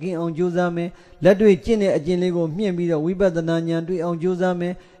ရင်နဲ့ကင်းအောင်ကြိုးစားမယ်လက်တွေ့ကျင့်တဲ့အကျင့်လေးကိုမြင့်ပြီးတော့ဝိပဿနာဉာဏ်တွေ့အောင်ကြိုးစားမ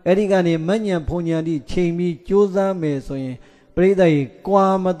ယ်အဲ့ဒီကနေမဉဏ်ဖုန်ဉာဏ်တိချိန်ပြီးကြိုးစားမယ်ဆိုရင်ပရိသတ်ကြီးကွာ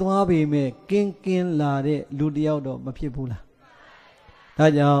မသွားပေမဲ့ကင်းလာတဲ့လူတယောက်တော့မဖြစ်ဘူးလားဒါ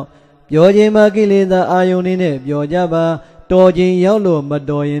ကြောင့်ပြောခြင်းမှာကိလေသာအာယုန်နဲ့ပြောကြပါတော်ခြင်းရောက်လို့မ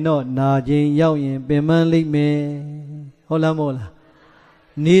တော်ရင်တော့နာခြင်းရောက်ရင်ပင်ပန်းလိမ့်မယ်ဟုတ်လားမဟုတ်လား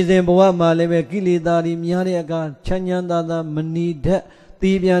နေစဉ်ဘဝမှာလည်းပဲကိလေသာတွေများတဲ့အခါချမ်းချမ်းသာသာမနေတတ်တ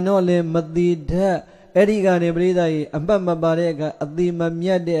ည်ပြန်တော့လည်းမတည်တတ်အဲ့ဒီကနေပရိသတ်ကြီးအမှတ်မပါတဲ့အခါအသေးမမြ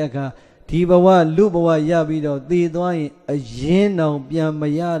တ်တဲ့အခါဒီဘဝလူဘဝရပြီးတော့တည်သွားရင်အရင်တောင်ပြန်မ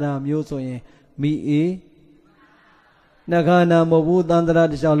ရတာမျိုးဆိုရင်မိအေးနှခါနာမဟုတ်ဘူးသန္တရာ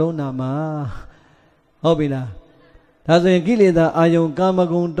တစ်လျှောက်လုံးနာမှာဟုတ်ပြီလားဒါဆိုရင်ကိလေသာအာယုံကာမ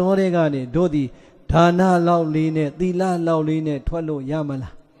ဂုဏ်တောတဲ့ကနေတို့ဒီဒါနလောက်လေးနဲ့သီလလောက်လေးနဲ့ထွက်လို့ရမ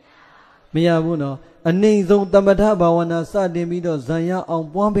လားမရဘူးနော်အနှိမ့်ဆုံးသမထဘာဝနာစတင်ပြီးတော့ဇံရအောင်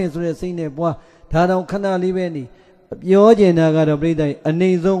ပွားမယ်ဆိုတဲ့စိတ်နဲ့ပွားဒါတောင်ခဏလေးပဲနေပြောကျင်တာကတော့ပြိတ္တိအနှိ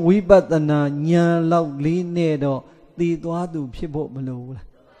မ့်ဆုံးဝိပဿနာဉာဏ်လောက်လေးနဲ့တော့သိသွားသူဖြစ်ဖို့မလိုဘူး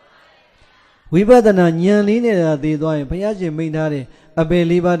လားဝိပဿနာဉာဏ်လေးနဲ့သိသွားရင်ဘုရားရှင်မိန့်ထားတယ်အပယ်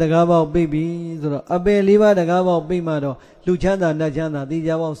လေးပါးတကားပေါက်ပိတ်ပြီဆိုတော့အပယ်လေးပါးတကားပေါက်ပိတ်မှတော့လူချမ်းသာနတ်ချမ်းသာသိ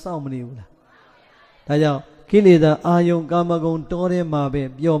ကြပေါက်စောင့်မနေဘူးလားဒါကြောင့်ကိလေသာအာယုံကာမဂုဏ်တောထဲမှာပဲ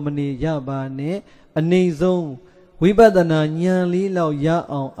ပျော်မနေကြပါနဲ့အနှိမ့်ဆုံးဝိပဿနာဉာဏ်လေးလောက်ရ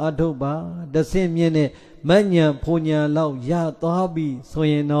အောင်အားထုတ်ပါတဆင့်မြင့်နဲ့မဉဏ်ဖုန်ဉဏ်လောက်ရသွားပြီဆို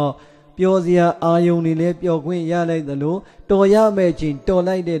ရင်တော့ပျော်စရာအာယုံတွေလည်းပျော်ခွင့်ရလိုက်သလိုတော်ရမဲ့ချင်းတော်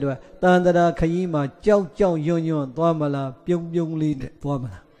လိုက်တဲ့အတွက်တန်တရာခရီးမှာကြောက်ရွံ့သွားမလားပြုံးလေးသွားမ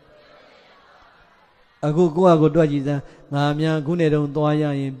လားအခုကိုယ့်အကိုတွက်ကြည့်စမ်းငါများခုနေတုန်းသွားရ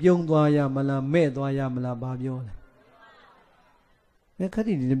ရင်ပြုံးသွားရမလားမဲ့သွားရမလားဘာပြောလဲဘယ်ခ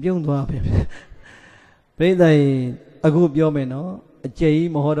တိဒီပြုံးသွားပဲပြိဿရေအခုပြောမယ်နော်အကျယ်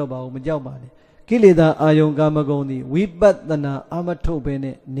ကြီးမဟုတ်တော့ပါဘူးမကြောက်ပါနဲ့ကိလေသာအာယုံကာမဂုဏ်သည်ဝိပဿနာအာမထုတ်ပဲ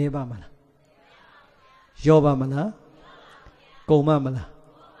နဲ့နေပါမလားရောပါမလားကုန်မလား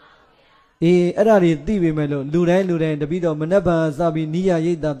အေးအဲ့ဒါတွေသိပေမဲ့လို့လူတိုင်းတပိတော့မနှက်ပါစပြီးနိယ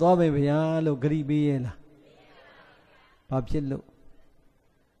ရိတ်တာသွားမယ်ဗျာလို့ဂရိပေးရဲ့လားဘာဖြစ်လို့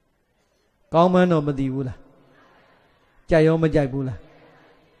ကောင်းမှန်းတော့မသိဘူးလားကြိုက်ရောမကြိုက်ဘူးလား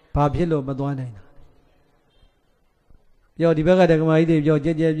ဘာဖြစ်လို့မသွားနိုင်တာပြောဒီဘက်ကဒကမာကြီးတွေပြော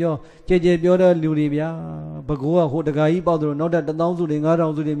ကြဲပြောတဲ့လူတွေဗျာဘကိုးကဟိုတကာကြီးပေါက်တယ်နောက်ထပ်1000စုတွေ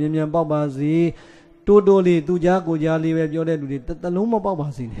9000စုတွေမြန်ပေါက်ပါစေတိုးလေးသူကြားကိုကြားလေးပဲပြောတဲ့လူတွေတလုံးမပေါက်ပါ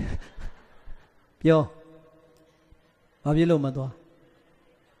စေနဲ့ပြောဘာဖြစ်လို့မသွား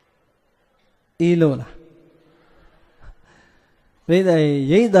အေးလို့လားပြိဿ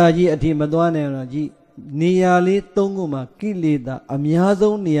ရိတ်တာကြီးအထိမသွားနိုင်တော့ကြီးနေရာလေး၃ခုမှာကိလေသာအများ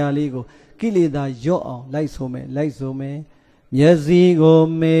ဆုံးနေရာလေးကိုကိလေသာရော့အောင်လိုက်ဆိုမယ်မျက်စိကို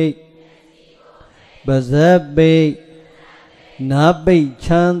မိတ်ပါးစပ်ပိတ်နားပိတ်ချ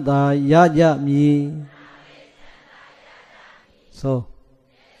မ်းသာရကြမည်ဆို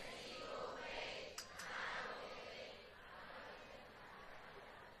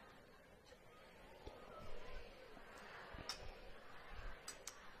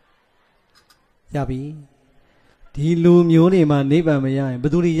ရပြီဒီလူမျိုးတွေမှာနိဗ္ဗာန်မရရင်ဘ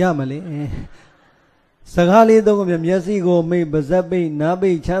ယ်သူတွေရမလဲစကားလေးသုံးခုမျက်စိကိုမိတ်ပါးစပ်ပိတ်နားပိ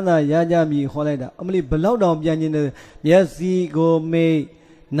တ်ချမ်းသာရကြမည်ခေါ်လိုက်တာအမလီဘလောက်တောင်ပြန်ကျင်တယ်မျက်စိကိုမိတ်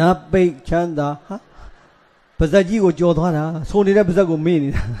နားပိတ်ချမ်းသာဟာပါးစပ်ကြီးကိုကြော်သွားတာဆိုနေတဲ့ပါးစပ်ကိုမေ့နေ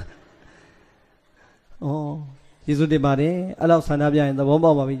တာဩယေရှုတင်ပါတယ်အဲ့လောက်ဆန္ဒပြရင်သဘော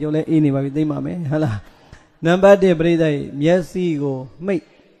ပေါက်ပါပြီကျုပ်လည်းအေးနေပါပြီသိမှမယ်ဟုတ်လားနံပါတ်1ပရိသတ်မျက်စိကိုမိတ်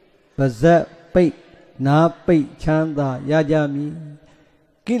ပါးစပ်ပိတ်နားပိတ်ချမ်းသာရကြမည်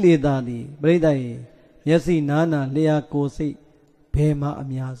ကိလေသာဒီပြိဿရေမျက်စိနားနာလျှာကိုယ်စိတ်ဘယ်မှာအ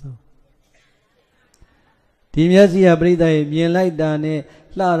များဆုံးဒီမျက်စိကပြိဿရေမြင်လိုက်တာနဲ့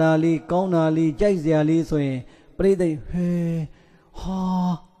လှတာလေးကောင်းတာလေးကြိုက်စရာလေးဆိုရင်ပြိဿဟဲဟာ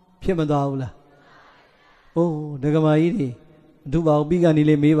ဖြစ်မသွားဘူးလားအိုးဒကမာကြီးတွေဒုပါဦးပြီးကနေ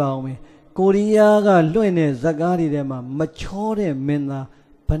လေးမေးပါအောင်မယ်ကိုရီးယားကလွှင့်တဲ့ဇက်ကားတွေထဲမှာမချောတဲ့မင်းသား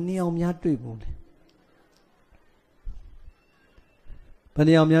ဘယ်နှယောက်များတွေ့ဘူးလဲဘယ်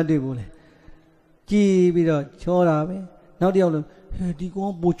နှယောက်များတွေ့ဘူးလဲကြည်ပြီးတော့ချောတာပဲနောက်တစ်ယောက်လုံးဟဲဒီကော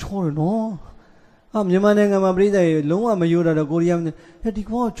င်ပိုချောတယ်နော်မြန်မာနိုင်ငံမှာပြည်သက်လုံးဝမယိုးတာတော့ကိုရီးယားဟဲဒီ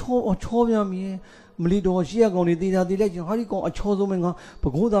ကောင်ချောပြန်ပြီမလီတော်ရှိရကောင်တွေတေးတာတေးလိုက်ချင်ဟာဒီကောင်အချောဆုံးပဲငါဘ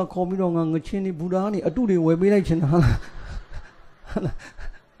ကိုးသာခေါ်ပြီးတော့ငါငချင်းနေဘူတာကနေအတုတွေဝယ်ပေးလိုက်ချင်တာဟာလား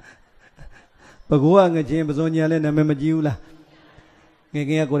ဘကိုးကငချင်းပစုံညာလဲနာမည်မကြည့်ဘူးလားငယ်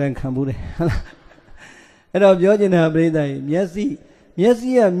ငယ်ကကိုယ်တိုင်ခံဘူးတယ်ဟာလားအဲ့တော့ပြောချင်တာပြည်သက်မျက်စိ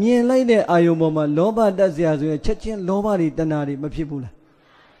ကမြင်လိုက်တဲ့အာယုံပေါ်မှာလောဘတက်เสียဆိုရင်ချက်ချင်းလောဘတွေတဏှာတွေမဖြစ်ဘူးလား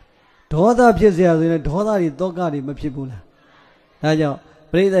ဒေါသဖြစ်เสียဆိုရင်ဒေါသတွေတောကတွေမဖြစ်ဘူးလားဒါကြောင့်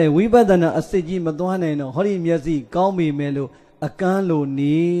ပြိဿဝိပဿနာအစစ်ကြီးမသွားနိုင်တော့ဟောဒီမျက်စိကောင်းပြီမဲ့လို့အကန်းလို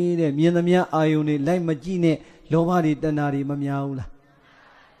နေတဲ့မြင်သမျှအာယုန်တွေလိုက်မကြည့်နဲ့လောဘတွေတဏှာတွေမများဘူးလား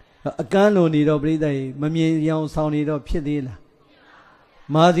အကန်းလိုနေတော့ပြိဿမမြင်ရောင်ဆောင်နေတော့ဖြစ်သေးလား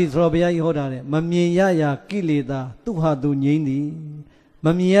မာဇီဆိုတော့ဘုရားကြီးဟောတာတဲ့မမြင်ရရာကိလေသာသူ့ဟာသူငြိမ့်သည်မ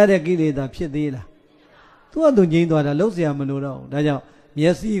မြင်ရတဲ့ကိလေသာဖြစ်သေးလားသူ့ဟာသူငြိမ့်သွားတာလုံးเสียမလို့တော့ဒါကြောင့်မျ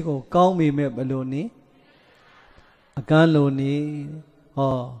က်စိကိုကောင်းပြီမဲ့ဘလို့နေအကန်းလိုနေ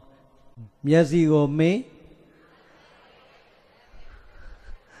ဟောမျက်စိကိုမေး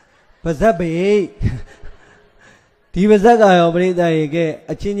ပါဇက်ပိဒီပါဇက်ကရောပရိသတ်ရေက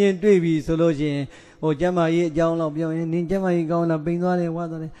အချင်းချင်းတွေ့ပြီဆိုလို့ရှိရင်ဟိုကျမ်းမာရေးအကြောင်းတော့ပြောရင်နင်ကျမ်းမာရေးကောင်းလားပိန်သွားတယ်ဝါ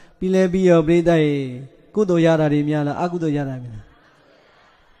သွားတယ်ပြီးလဲပြီးရောပရိသတ်ရေကုသိုလ်ရတာတွေများလားအကုသိုလ်ရတာများလား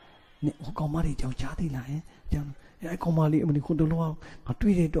နင်ဟိုကောင်မလေးကြောင့်ကြားသေးလားဟင်ကြောင့်အဲ့ကောင်မလေးအမလီခုတလုံးငါ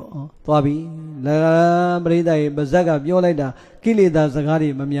တွေ့တယ်တော့သွားပြီလာပရိသတ်ရေပါဇက်ကပြောလိုက်တာကိလေသာစကားတွေ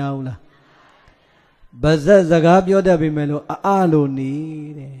မများဘူးလားပါဇက်စကားပြောတတ်ပြီမဲ့လို့အလိုနေ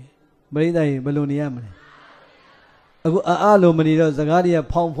တယ်ပရိသတ်ရေဘယ်လိုနေရမလဲအခုအလိုမနေတော့စကားတွေက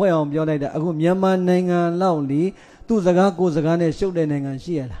ဖောင်ဖွဲ့အောင်ပြောလိုက်တာအခုမြန်မာနိုင်ငံလောက်လီသူ့စကားကိုယ်စကားနဲ့ရှုပ်တဲ့နိုင်ငံ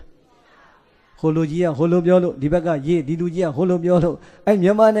ရှိရလားဟိုလူကြီးကဟိုလိုပြောလို့ဒီဘက်ကရေးဒီလူကြီးကဟိုလိုပြောလို့အဲ့မြ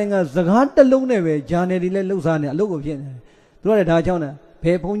န်မာနိုင်ငံစကားတစ်လုံးနဲ့ပဲဂျာနယ်တွေလည်းလှုပ်ရှားနေအလုပ်ကိုဖြစ်နေတယ်သူတို့ကဒါကြောင့်လားဘ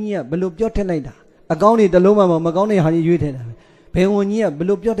ယ်ဘုန်းကြီးကဘယ်လိုပြောထက်လိုက်တာအကောင်းတွေတစ်လုံးမှမကောင်းတဲ့ဟာကြီးရွေးထည့်တာဘယ်ဝန်ကြီးကဘယ်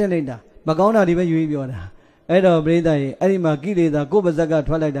လိုပြောထက်လိုက်တာမကောင်းတာတွေပဲရွေးပြောတာအဲ့တော့ပြိဿရေအဲ့ဒီမှာကိလေသာကိုယ်ပါဇက်က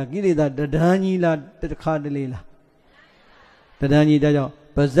ထွက်လိုက်တာကိလေသာတဒန်းကြီးလားတစ်ခါတလေလားတဒန်းကြီးဒါကြောင့်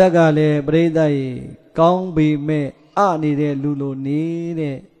ပါဇက်ကလည်းပြိဿရေကောင်းပေမဲ့နေတဲ့လူလိုနေ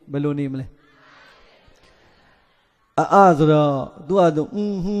တဲ့ဘယ်လိုနေမလဲဆိုတော့သူကသူ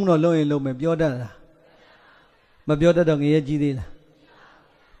တော့လုံးရင်လုံးမယ်ပြောတတ်လားမပြောတတ်တော့ငရဲကြီးသေးလား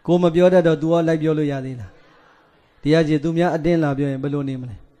ကိုမပြောတတ်တော့ तू ကလိုက်ပြောလို့ရသေးလားတရားကြီးသူများအတင်းလာပြောရင်ဘယ်လိုနေမ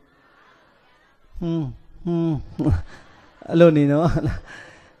လဲအဲ့လိုနေနော်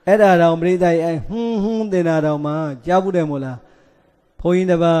အဲ့ဒါတော့ပြိဿရဲ့တင်တာတော့မှကြားဘူးတယ်မို့လားဘုန်းကြီး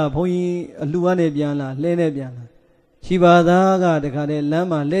တစ်ပါးဘုန်းကြီးအလှကနေပြန်လာလှဲနဲ့ပြန်လာခြိပါသားကတခါတည်းလမ်း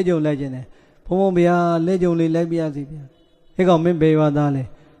မှာလဲကြုံလိုက်ခြင်းတယ်ဘုံဘုံဗျာလဲကြုံလေးလိုက်ပြရစီဗျာဟဲ့ကောင်မင်းဘယ်ရွာသားလဲ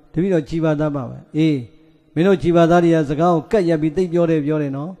တပည့်တော်ခြိပါသားပါပဲအေးမင်းတို့ခြိပါသားတွေကစကားကိုကတ်ရက်ပြီးသိပြောတ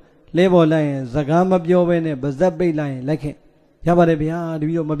ယ်နော်လဲပေါ်လိုက်ရင်စကားမပြောဘဲနဲ့ပါဇက်ပိတ်လိုက်ရင်လိုက်ခဲ့ရပါတယ်ဗျာတပ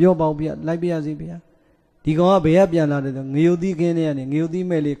ည့်တော်မပြောပါဘူးဗျာလိုက်ပြရစီဗျာဒီကောင်ကဘယ်ကပြန်လာတယ်ဆိုငရုတ်သီးခင်းထဲကနေငရုတ်သီး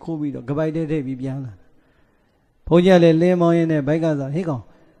မဲ့လေးခိုးပြီးတော့ကပိုက်ထဲထည့်ပြီးပြန်လာဘုန်းကြီးကလည်းလဲမောင်းရင်းနဲ့ဘိုက်ကစားဟဲ့ကောင်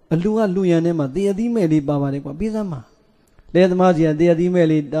အလူကလူရန်ထဲမှာတေအသီးမဲ့လေးပါပါတယ်ကွာပြေးစမ်းပါလဲသမားစီကတေအသီးမဲ့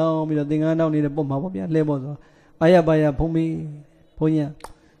လေးတောင်းပြီးတော့သင်္ကန်းတောင်းနေတဲ့ပုံမှာပေါ့ဗျာလဲပေါ့ဆိုအာရပါရဘုံမီဘုန်းကြီး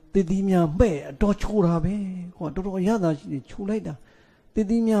ကတေသီးများမဲ့အတော်ချိုးတာပဲကွာတော်တော်ရတာရှိတယ်ချိုးလိုက်တာတေ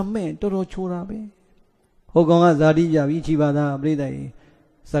သီးများမဲ့တော်တော်ချိုးတာပဲဟိုကောင်ကဇာတိပြပြီးခြိပါသားပြိဿရေ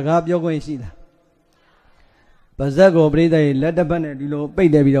စကားပြောခွင့်ရှိလားပါဇက်ကိုပြိဿရေလက်တစ်ဖက်နဲ့ဒီလိုပိ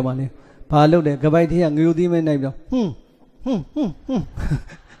တ်တယ်ပြီးတော့မှလေဘာလုပ်တယ်ကပိုက်ထဲကငရုတ်သီးမဲ့နိုင်ပြီးတော့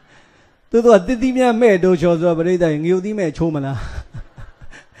သူတို့ကတိတိမြမဲ့တို့ချောဆိုပြိဿရေငရုတ်သီးမဲ့ချိုးမလား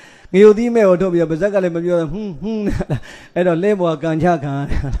ငရုတ်သီးမဲ့ကိုထုတ်ပြီးတော့ပါဇက်ကလည်းမပြောအဲ့တော့လဲပေါ်ကန်ချခံ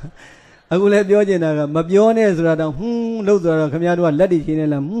အခုလည်းပြောချင်တာကမပြောနဲ့ဆိုတာတော့လို့ဆိုတော့ခင်ဗျားတို့ကလက်တွေချင်းနေ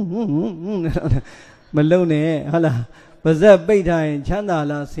လားမလုံနဲ့ဟုတ်လားပါဇက်ပိတ်ထားရင်ချမ်းသာ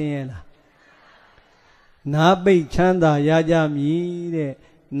လားဆင်းရဲလားနားပိတ်ချမ်းသာရကြမည်တဲ့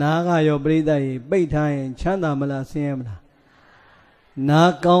နားကရောပြိဿရေပိတ်ထားရင်ချမ်းသာမလားဆင်းရဲမလား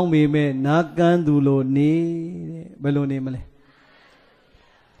နားကောင်းပေမဲ့နားကန်းသူလိုနေတဲ့ဘယ်လိုနေမလဲ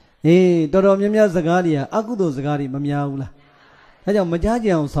တော်တော်များများစကားတွေကအကုသိုလ်စကားတွေမများဘူးလား ဒါကြောင့်မကြားကြ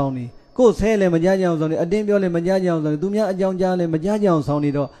အောင်ဆောင်းနေကိုယ်ဆဲလည်းမကြားကြအောင်ဆောင်းနေအတင်းပြောလည်းမကြားကြအောင်ဆောင်းနေသူများအကြောင်းကြားလည်းမကြားကြအောင်ဆောင်းနေ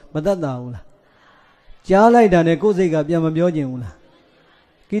တော့မတတ်တာဘူးလားကြားလိုက်တာနဲ့ကိုယ်စိတ်ကပြန်မပြောကျင်ဘူးလား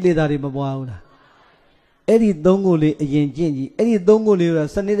ကိလေသာတွေမပွားဘူးလားအဲ့ဒီသုံးခုလေးအရင်ကျင့်ကြည့်အဲ့ဒီသုံးခုလေးက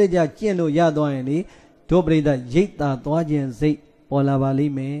စနစ်တကျကျင့်လို့ရသွားရင်လေတို့ပြိဿရိတ်တာသွားခြင်းစိတ်ပေါ်လာပါလိ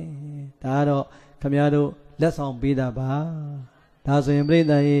မ့်မယ်ဒါကတော့ခမည်းတော်လက်ဆောင်ပေးတာပါဒါဆိုရင်ပြိ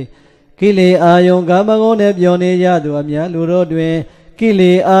ဿရေကိလေအာယုံကာမဂုဏ်နဲ့ပြောနေကြသူအများလူတို့တွင်ကိ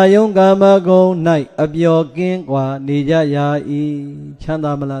လေအာယုံကာမဂုဏ်၌အပျော်ကင်းกว่าနေကြရာ၏ချမ်း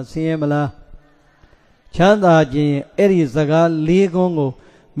သာမလားဆင်းရဲမလားချမ်းသာခြင်းအဲ့ဒီစကားလေးခုကို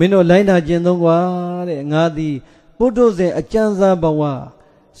မင်းတို့လိုက်နာခြင်းသုံးกว่าတဲ့ငါသည်ပုထုဇဉ်အကျဉ်းစားဘဝ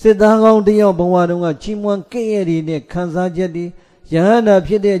စစ်သားကောင်းတယောက်ဘဝတုန်းကချီးမွမ်းကဲ့ရဲ့တွေနဲ့ခံစားချက်တွေယဟန္တာ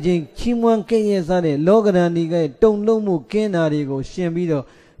ဖြစ်တဲ့အချိန်ချီးမွမ်းကဲ့ရဲ့စားတဲ့လောကဓာတ်ဒီကတုံလုံးမှုကင်းတာတွေကိုရှင်ပြီးတော့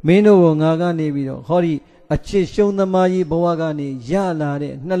မင်းတို့ကငါကနေပြီးတော့ဟောဒီအချစ်ရှုံးသမားကြီးဘဝကနေရလာ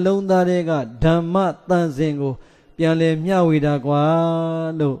တဲ့နှလုံးသားတွေကဓမ္မတန်စင်ကိုပြန်လဲမျှဝေတာကွာ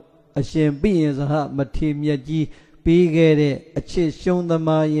လို့အရှင်ပိယင်စဟမထေမြတ်ကြီးပြီးခဲ့တဲ့အချစ်ရှုံးသ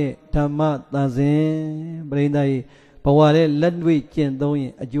မားရဲ့ဓမ္မတန်စင်ပရိသတ်ကြီးဘဝရဲ့လက်တွေ့ကျင့်သုံးရ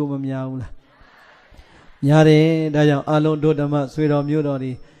င်အကျိုးမများဘူးလားများတယ်ဒါကြောင့်အလုံးတို့ဓမ္မဆွေတော်မျိုးတော်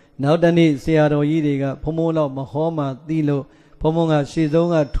တွေနောက်တနေ့ဆရာတော်ကြီးတွေကဘုံဘုံလောက်မဟောမှသိလို့ဘုံဘုံကရှေ့ဆုံး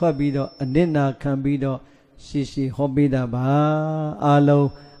ကထွက်ပြီးတော့အနစ်နာခံပြီးတော့ရှိဟောပေးတာပါအလုံး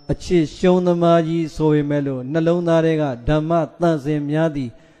အချစ်ရှုံးသမားကြီးဆိုပေမဲ့လို့နှလုံးသားတွေကဓမ္မတန်စင်များသည်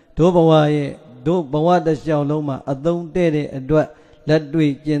တို့ဘဝရဲ့တို့ဘဝတစ်လျှောက်လုံးမှာအသုံးတဲ့တဲ့အတွက်လက်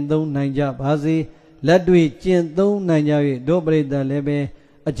တွေ့ကျင့်သုံးနိုင်ကြပါစေလက်တွေ့ကျင့်သုံးနိုင်ကြ၍တို့ပရိသတ်လည်းပဲ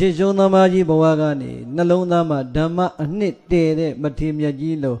အချစ်ရှုံးသမားကြီးဘဝကနေနှလုံးသားမှာဓမ္မအနှစ်တည်တဲ့မထေမြတ်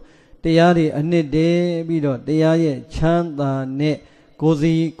ကြီးလို့တရားတွေအနှစ်တည်ပြီးတော့တရားရဲ့ချမ်းသာနဲ့ကိုယ်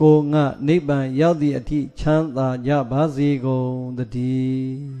စီကိုငါနိဗ္ဗာန်ရောက်သည့်အထိချမ်းသာကြပါစေကုန်သတ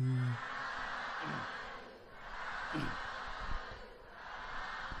ည်း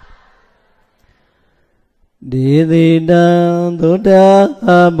ဒေသေတံသုဒ္ဓ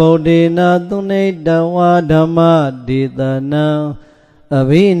ဗုဒ္ဓေနာသုနိတဝါဓမ္မဒေသနံအ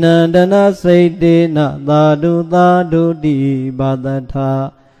ဘိနန္ဒနာစိတ်တေနသာဓုသာဓုတိဘာတထာ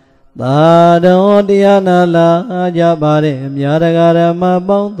သာတော်တရားနာလာကြပါတဲ့မြတ်တရားဓမ္မ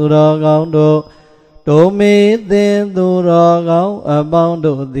ပေါင်းသူတော်ကောင်းတို့ဒုမေသင်သူတော်ကောင်းအပေါင်း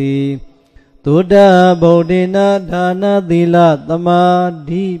တို့သည်သုဒ္ဓဗုဒ္ဓေနာဒါနသီလသမာ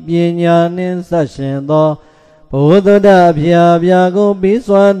ဓိပညာနှင့်ဆက်ရှင်သောဘုဒ္ဓဗျာဗျာကိုပြီး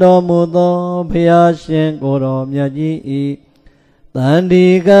စွာတော်မူသောဘုရားရှင်ကိုယ်တော်မြတ်ကြီး၏တန်ဒီ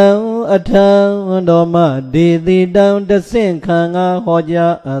ကံအထံတော်မှဒေတိတံတဆင့်ခံငါဟော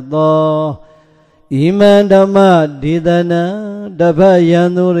ကြားအပ်သောဣမံဓမ္မဒေသနာတပတ်ယံ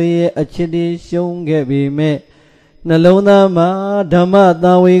သူရဲ့အချစ်တီရှုံးခဲ့ပေမဲ့နှလုံးသားမှာဓမ္မ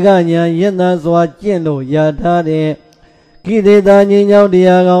သာဝေကညာယဉ်သာစွာကျင့်လို့ရထားတဲ့ကိလေသာငြိမ်းချောင်းတ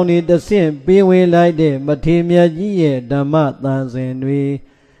ရားကောင်းတွေတဆင့်ပေးဝေလိုက်တဲ့မထေမြတ်ကြီးရဲ့ဓမ္မသံစဉ်တွေ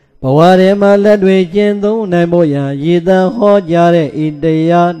ဘဝထဲမှာလက်တွေကျင့်သုံးနိုင်ဖို့ရန်ရည်တန်ဟောကြားတဲ့ဤတ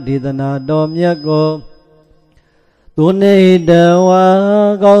ရားဒေသနာတော်မြတ်ကိုသူနေတဝါ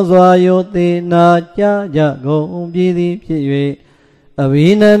ကောင်းစွာယုသိနာကြားကြကုန်ပြည်သည်ဖြစ်၍အဘိ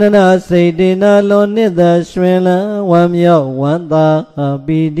နန္ဒနာစိတ်တေနာလောနိတရွှင်လန်းဝမ်းမြောက်ဝမ်းသာ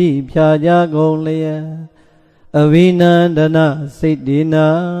ပီတိဖြာကြကုန်လျက်အဘိနန္ဒနာစိတ်တေနာ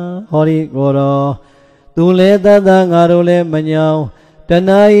ဟောဒီကိုယ်တော်သူလည်းသတ္တငါတို့လည်းမညောင်းတ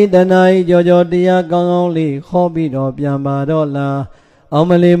ဏှာဤကြောကြောတရားကောင်းကောင်းလေးခေါ်ပြီးတော့ပြန်ပါတော့လားအောင်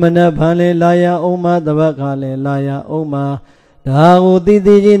မလေးမနှက်ဖန်လေးလာရအောင်မတပတ်ခါလေးလာရအောင်မဒါကိုတည်တ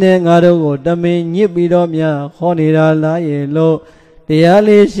ည်ကြီးနဲ့ငါတို့ကိုတမင်ညစ်ပြီးတော့များခေါ်နေတာလားရဲ့လို့တရား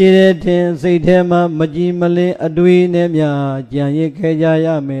လေးရှိတဲ့ထင်စိတ်ထဲမှာမကြည်မလင်းအတွေးနဲ့များကြံရစ်ခဲ့ကြရ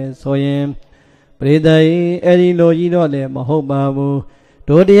မယ်ဆိုရင်ပရိသတ်အဲ့ဒီလိုကြီးတော့လည်းမဟုတ်ပါဘူး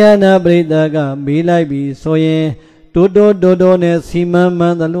တို့တရားနာပရိသတ်ကမေးလိုက်ပြီးဆိုရင်တိုးတိုးနဲ့စီမံမှ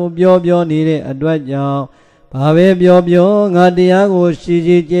န်သလိုပြောနေတဲ့အတွက်ကြောင့်ဘာပဲပြောငါတရားကိုရှိ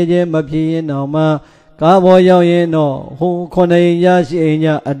ကြဲမဖြစ်ရင်တော့မှကားပေါ်ရောက်ရင်တော့ဟိုခုနှစ်ရရှိအိမ်ည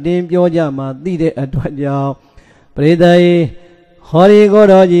အတင်းပြောကြမှသိတဲ့အတွက်ကြောင့်ပရိသတ်ဟောဒီကို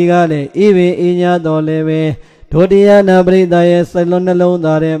တော်ကြီးကလည်းဤပင်အညာတော်လည်းပဲဒုတိယနာပရိသတ်ရဲ့စိတ်လုံးနှလုံး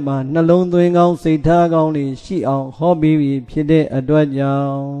သားထဲမှာနှလုံးသွင်းကောင်းစိတ်ထားကောင်းလေးရှိအောင်ဟောပြီးပြီဖြစ်တဲ့အတွက်ကြော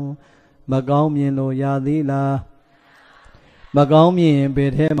င့်မကောင်းမြင်လို့ရသေးလားမကောင်းမြင်ရင်ဘ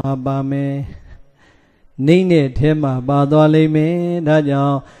ယ်ထဲမှာပါမယ်နှိမ့်တဲ့ထဲမှာပါသွားလိမ့်မယ်ဒါကြော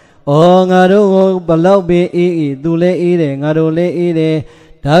င့်ငါတို့ကိုဘလောက်ပဲအေးသူလည်းအေးတယ်ငါတို့လည်းအေးတယ်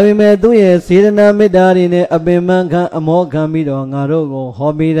ဒါပေမဲ့သူ့ရဲ့စေတနာမေတ္တာတွေနဲ့အပင်ပန်းခံအမောခံပြီးတော့ငါတို့ကို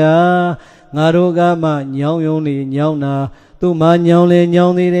ဟောပေးတာငါတို့ကမှညောင်းယုံနေညောင်းတာ tu ma nhong le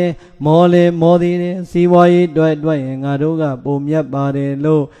nhong đi de mo le mo đi de si wa yi twai twai ngà đô ga po myat ba de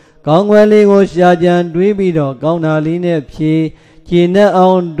lo kaung kwe li ko sha chan twi pi do kaung na li ne phi chi net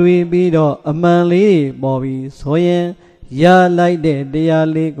aung twi pi do a man li po pi so yin ya lai de taya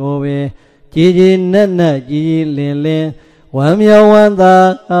li ko be chi chi net net chi chi lin lin wan myaw wan tha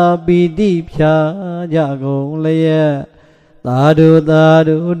pi ti phya ja gung lye Tadu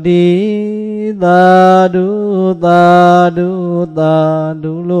tadu di tadu tadu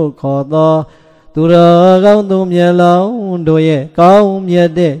tadu lu kho to tu ra kaung tu mye long do ye kaung mye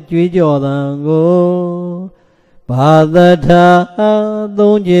de chwi jo tan ko ba ta tha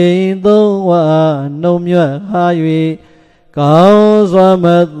tông jin tông wa nông nhuệ ha yue cao xoa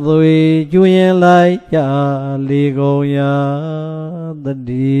mật tùy chú yên lại cha li cô ya ta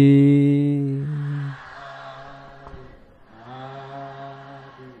đi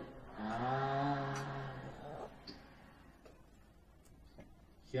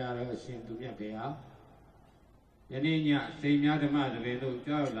Cha rồi xin tu viện về áo. Cho nên nhà xây nhà Dhamma về đâu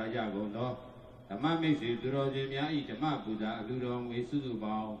cho là nhà gồm đó. Dhamma mấy sự tu rồi thì nhà ý Dhamma Buddha tu rồi mấy sự tu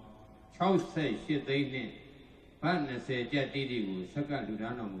bảo. Cháu sẽ tây nè. Bạn sẽ chết đi đi của sắc cả tu ra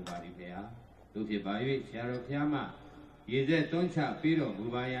nó mua bài về áo. Tu phía bài về cha rồi phía mà. Giờ đây tôn cha pi rồi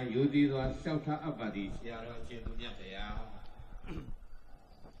mua bài nhà yêu đi rồi sau thà ấp bài đi cha rồi xin tu viện về áo.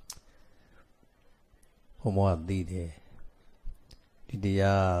 Hôm qua đi thế. Đi đi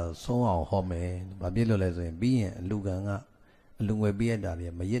à sống ao hôm ấy bà biết rồi là rồi biết lúc gần lúc người biết đã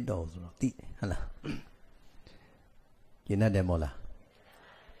biết mà biết đâu rồi tí hả là chỉ nói để mà là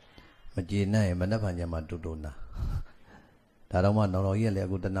mà chỉ này mà nó phải nhà mà tụt na ta đâu mà nó nói là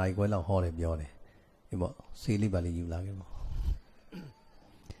cô ta nói quay là ho để biểu này nhưng mà xử lý bài gì là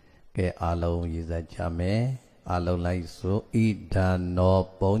cái alo gì ra cha mẹ alo lại số ít đàn nó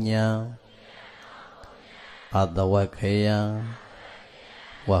bổ nhau adawa kaya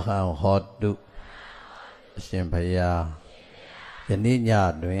Wahang hodu Xin Phaya Yani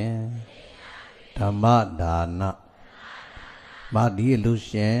nhà tuyến Dhamma Dawn Ba đi lưu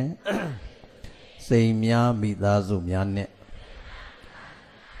xuyên Xây mya bị ta dù mya nè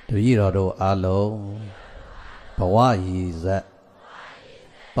Tuy rõ đồ á lô Bawa yi zat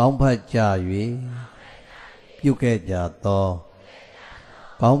Bóng phát cha yuy Biu kê cha to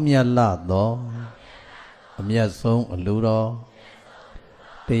Bóng mya la to Mya sông ở lưu đó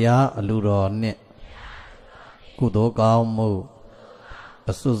Tayar alu ro nè Cụ tố cao mù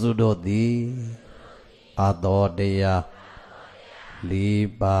Asu su đô tí A tố tayar Lý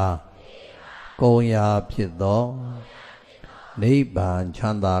bà Cô ya phít đó Lý bàn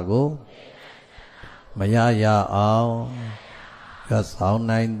chan ta cô Maya ya ao Gà sao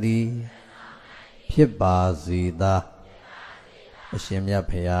nai tí Phít bà gì ta Xin ya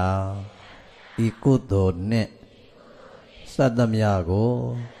phaya Ý cụ tố nè Sát tâm ya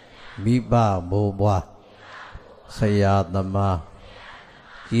cô Mỹ ba mô boa Saya Dhamma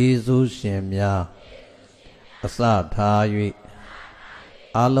Giê-xuရှင်မြတ်အစထား၍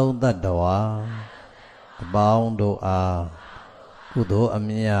အလုံးသတ္တဝါအပေါင်းတို့အားကုသိုလ်အ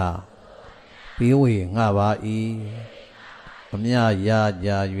မြတ်ပေးဝေငှပါ၏အမြတ်ရကြ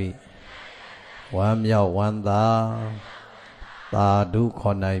၍ဝမ်းမြောက်ဝမ်းသာသာဓု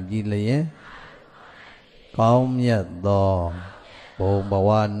ခေါ်နိုင်ပြီလျင်ကောင်းမြတ်သောဘုံဘဝ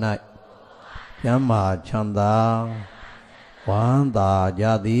၌ကျမ်းမာချမ်းသာဝမ်းသာကြ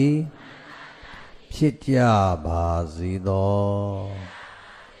သည်ဖြစ်ကြပါစေသော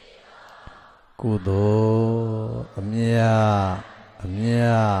ကုသိုလ်အမြ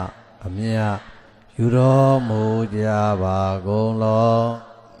တ်ယူတော်မူကြပါကုန်လော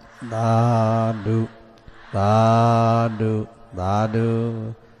သာဓုသာဓုသာဓု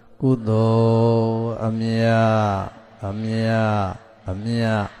ကုသိုလ်အမြ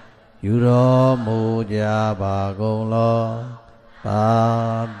တ်ယူတော်မူကြပါကုန်လောသာ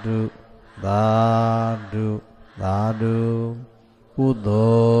ဓုသာဓုသာဓုကု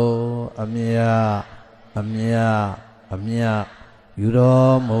သိုလ်အမြတ်ယူ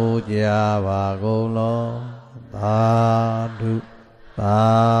တော်မူကြပါကုန်လောသာဓုသာ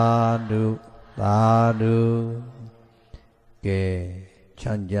ဓုသာဓုကဲချ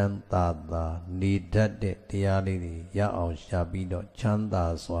မ်းချမ်းသာသာနေတတ်တဲ့တရားလေးတွေရအောင်ရှာပြီးတော့ချမ်းသာ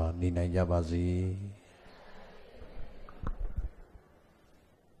စွာနေနိုင်ကြပါစေ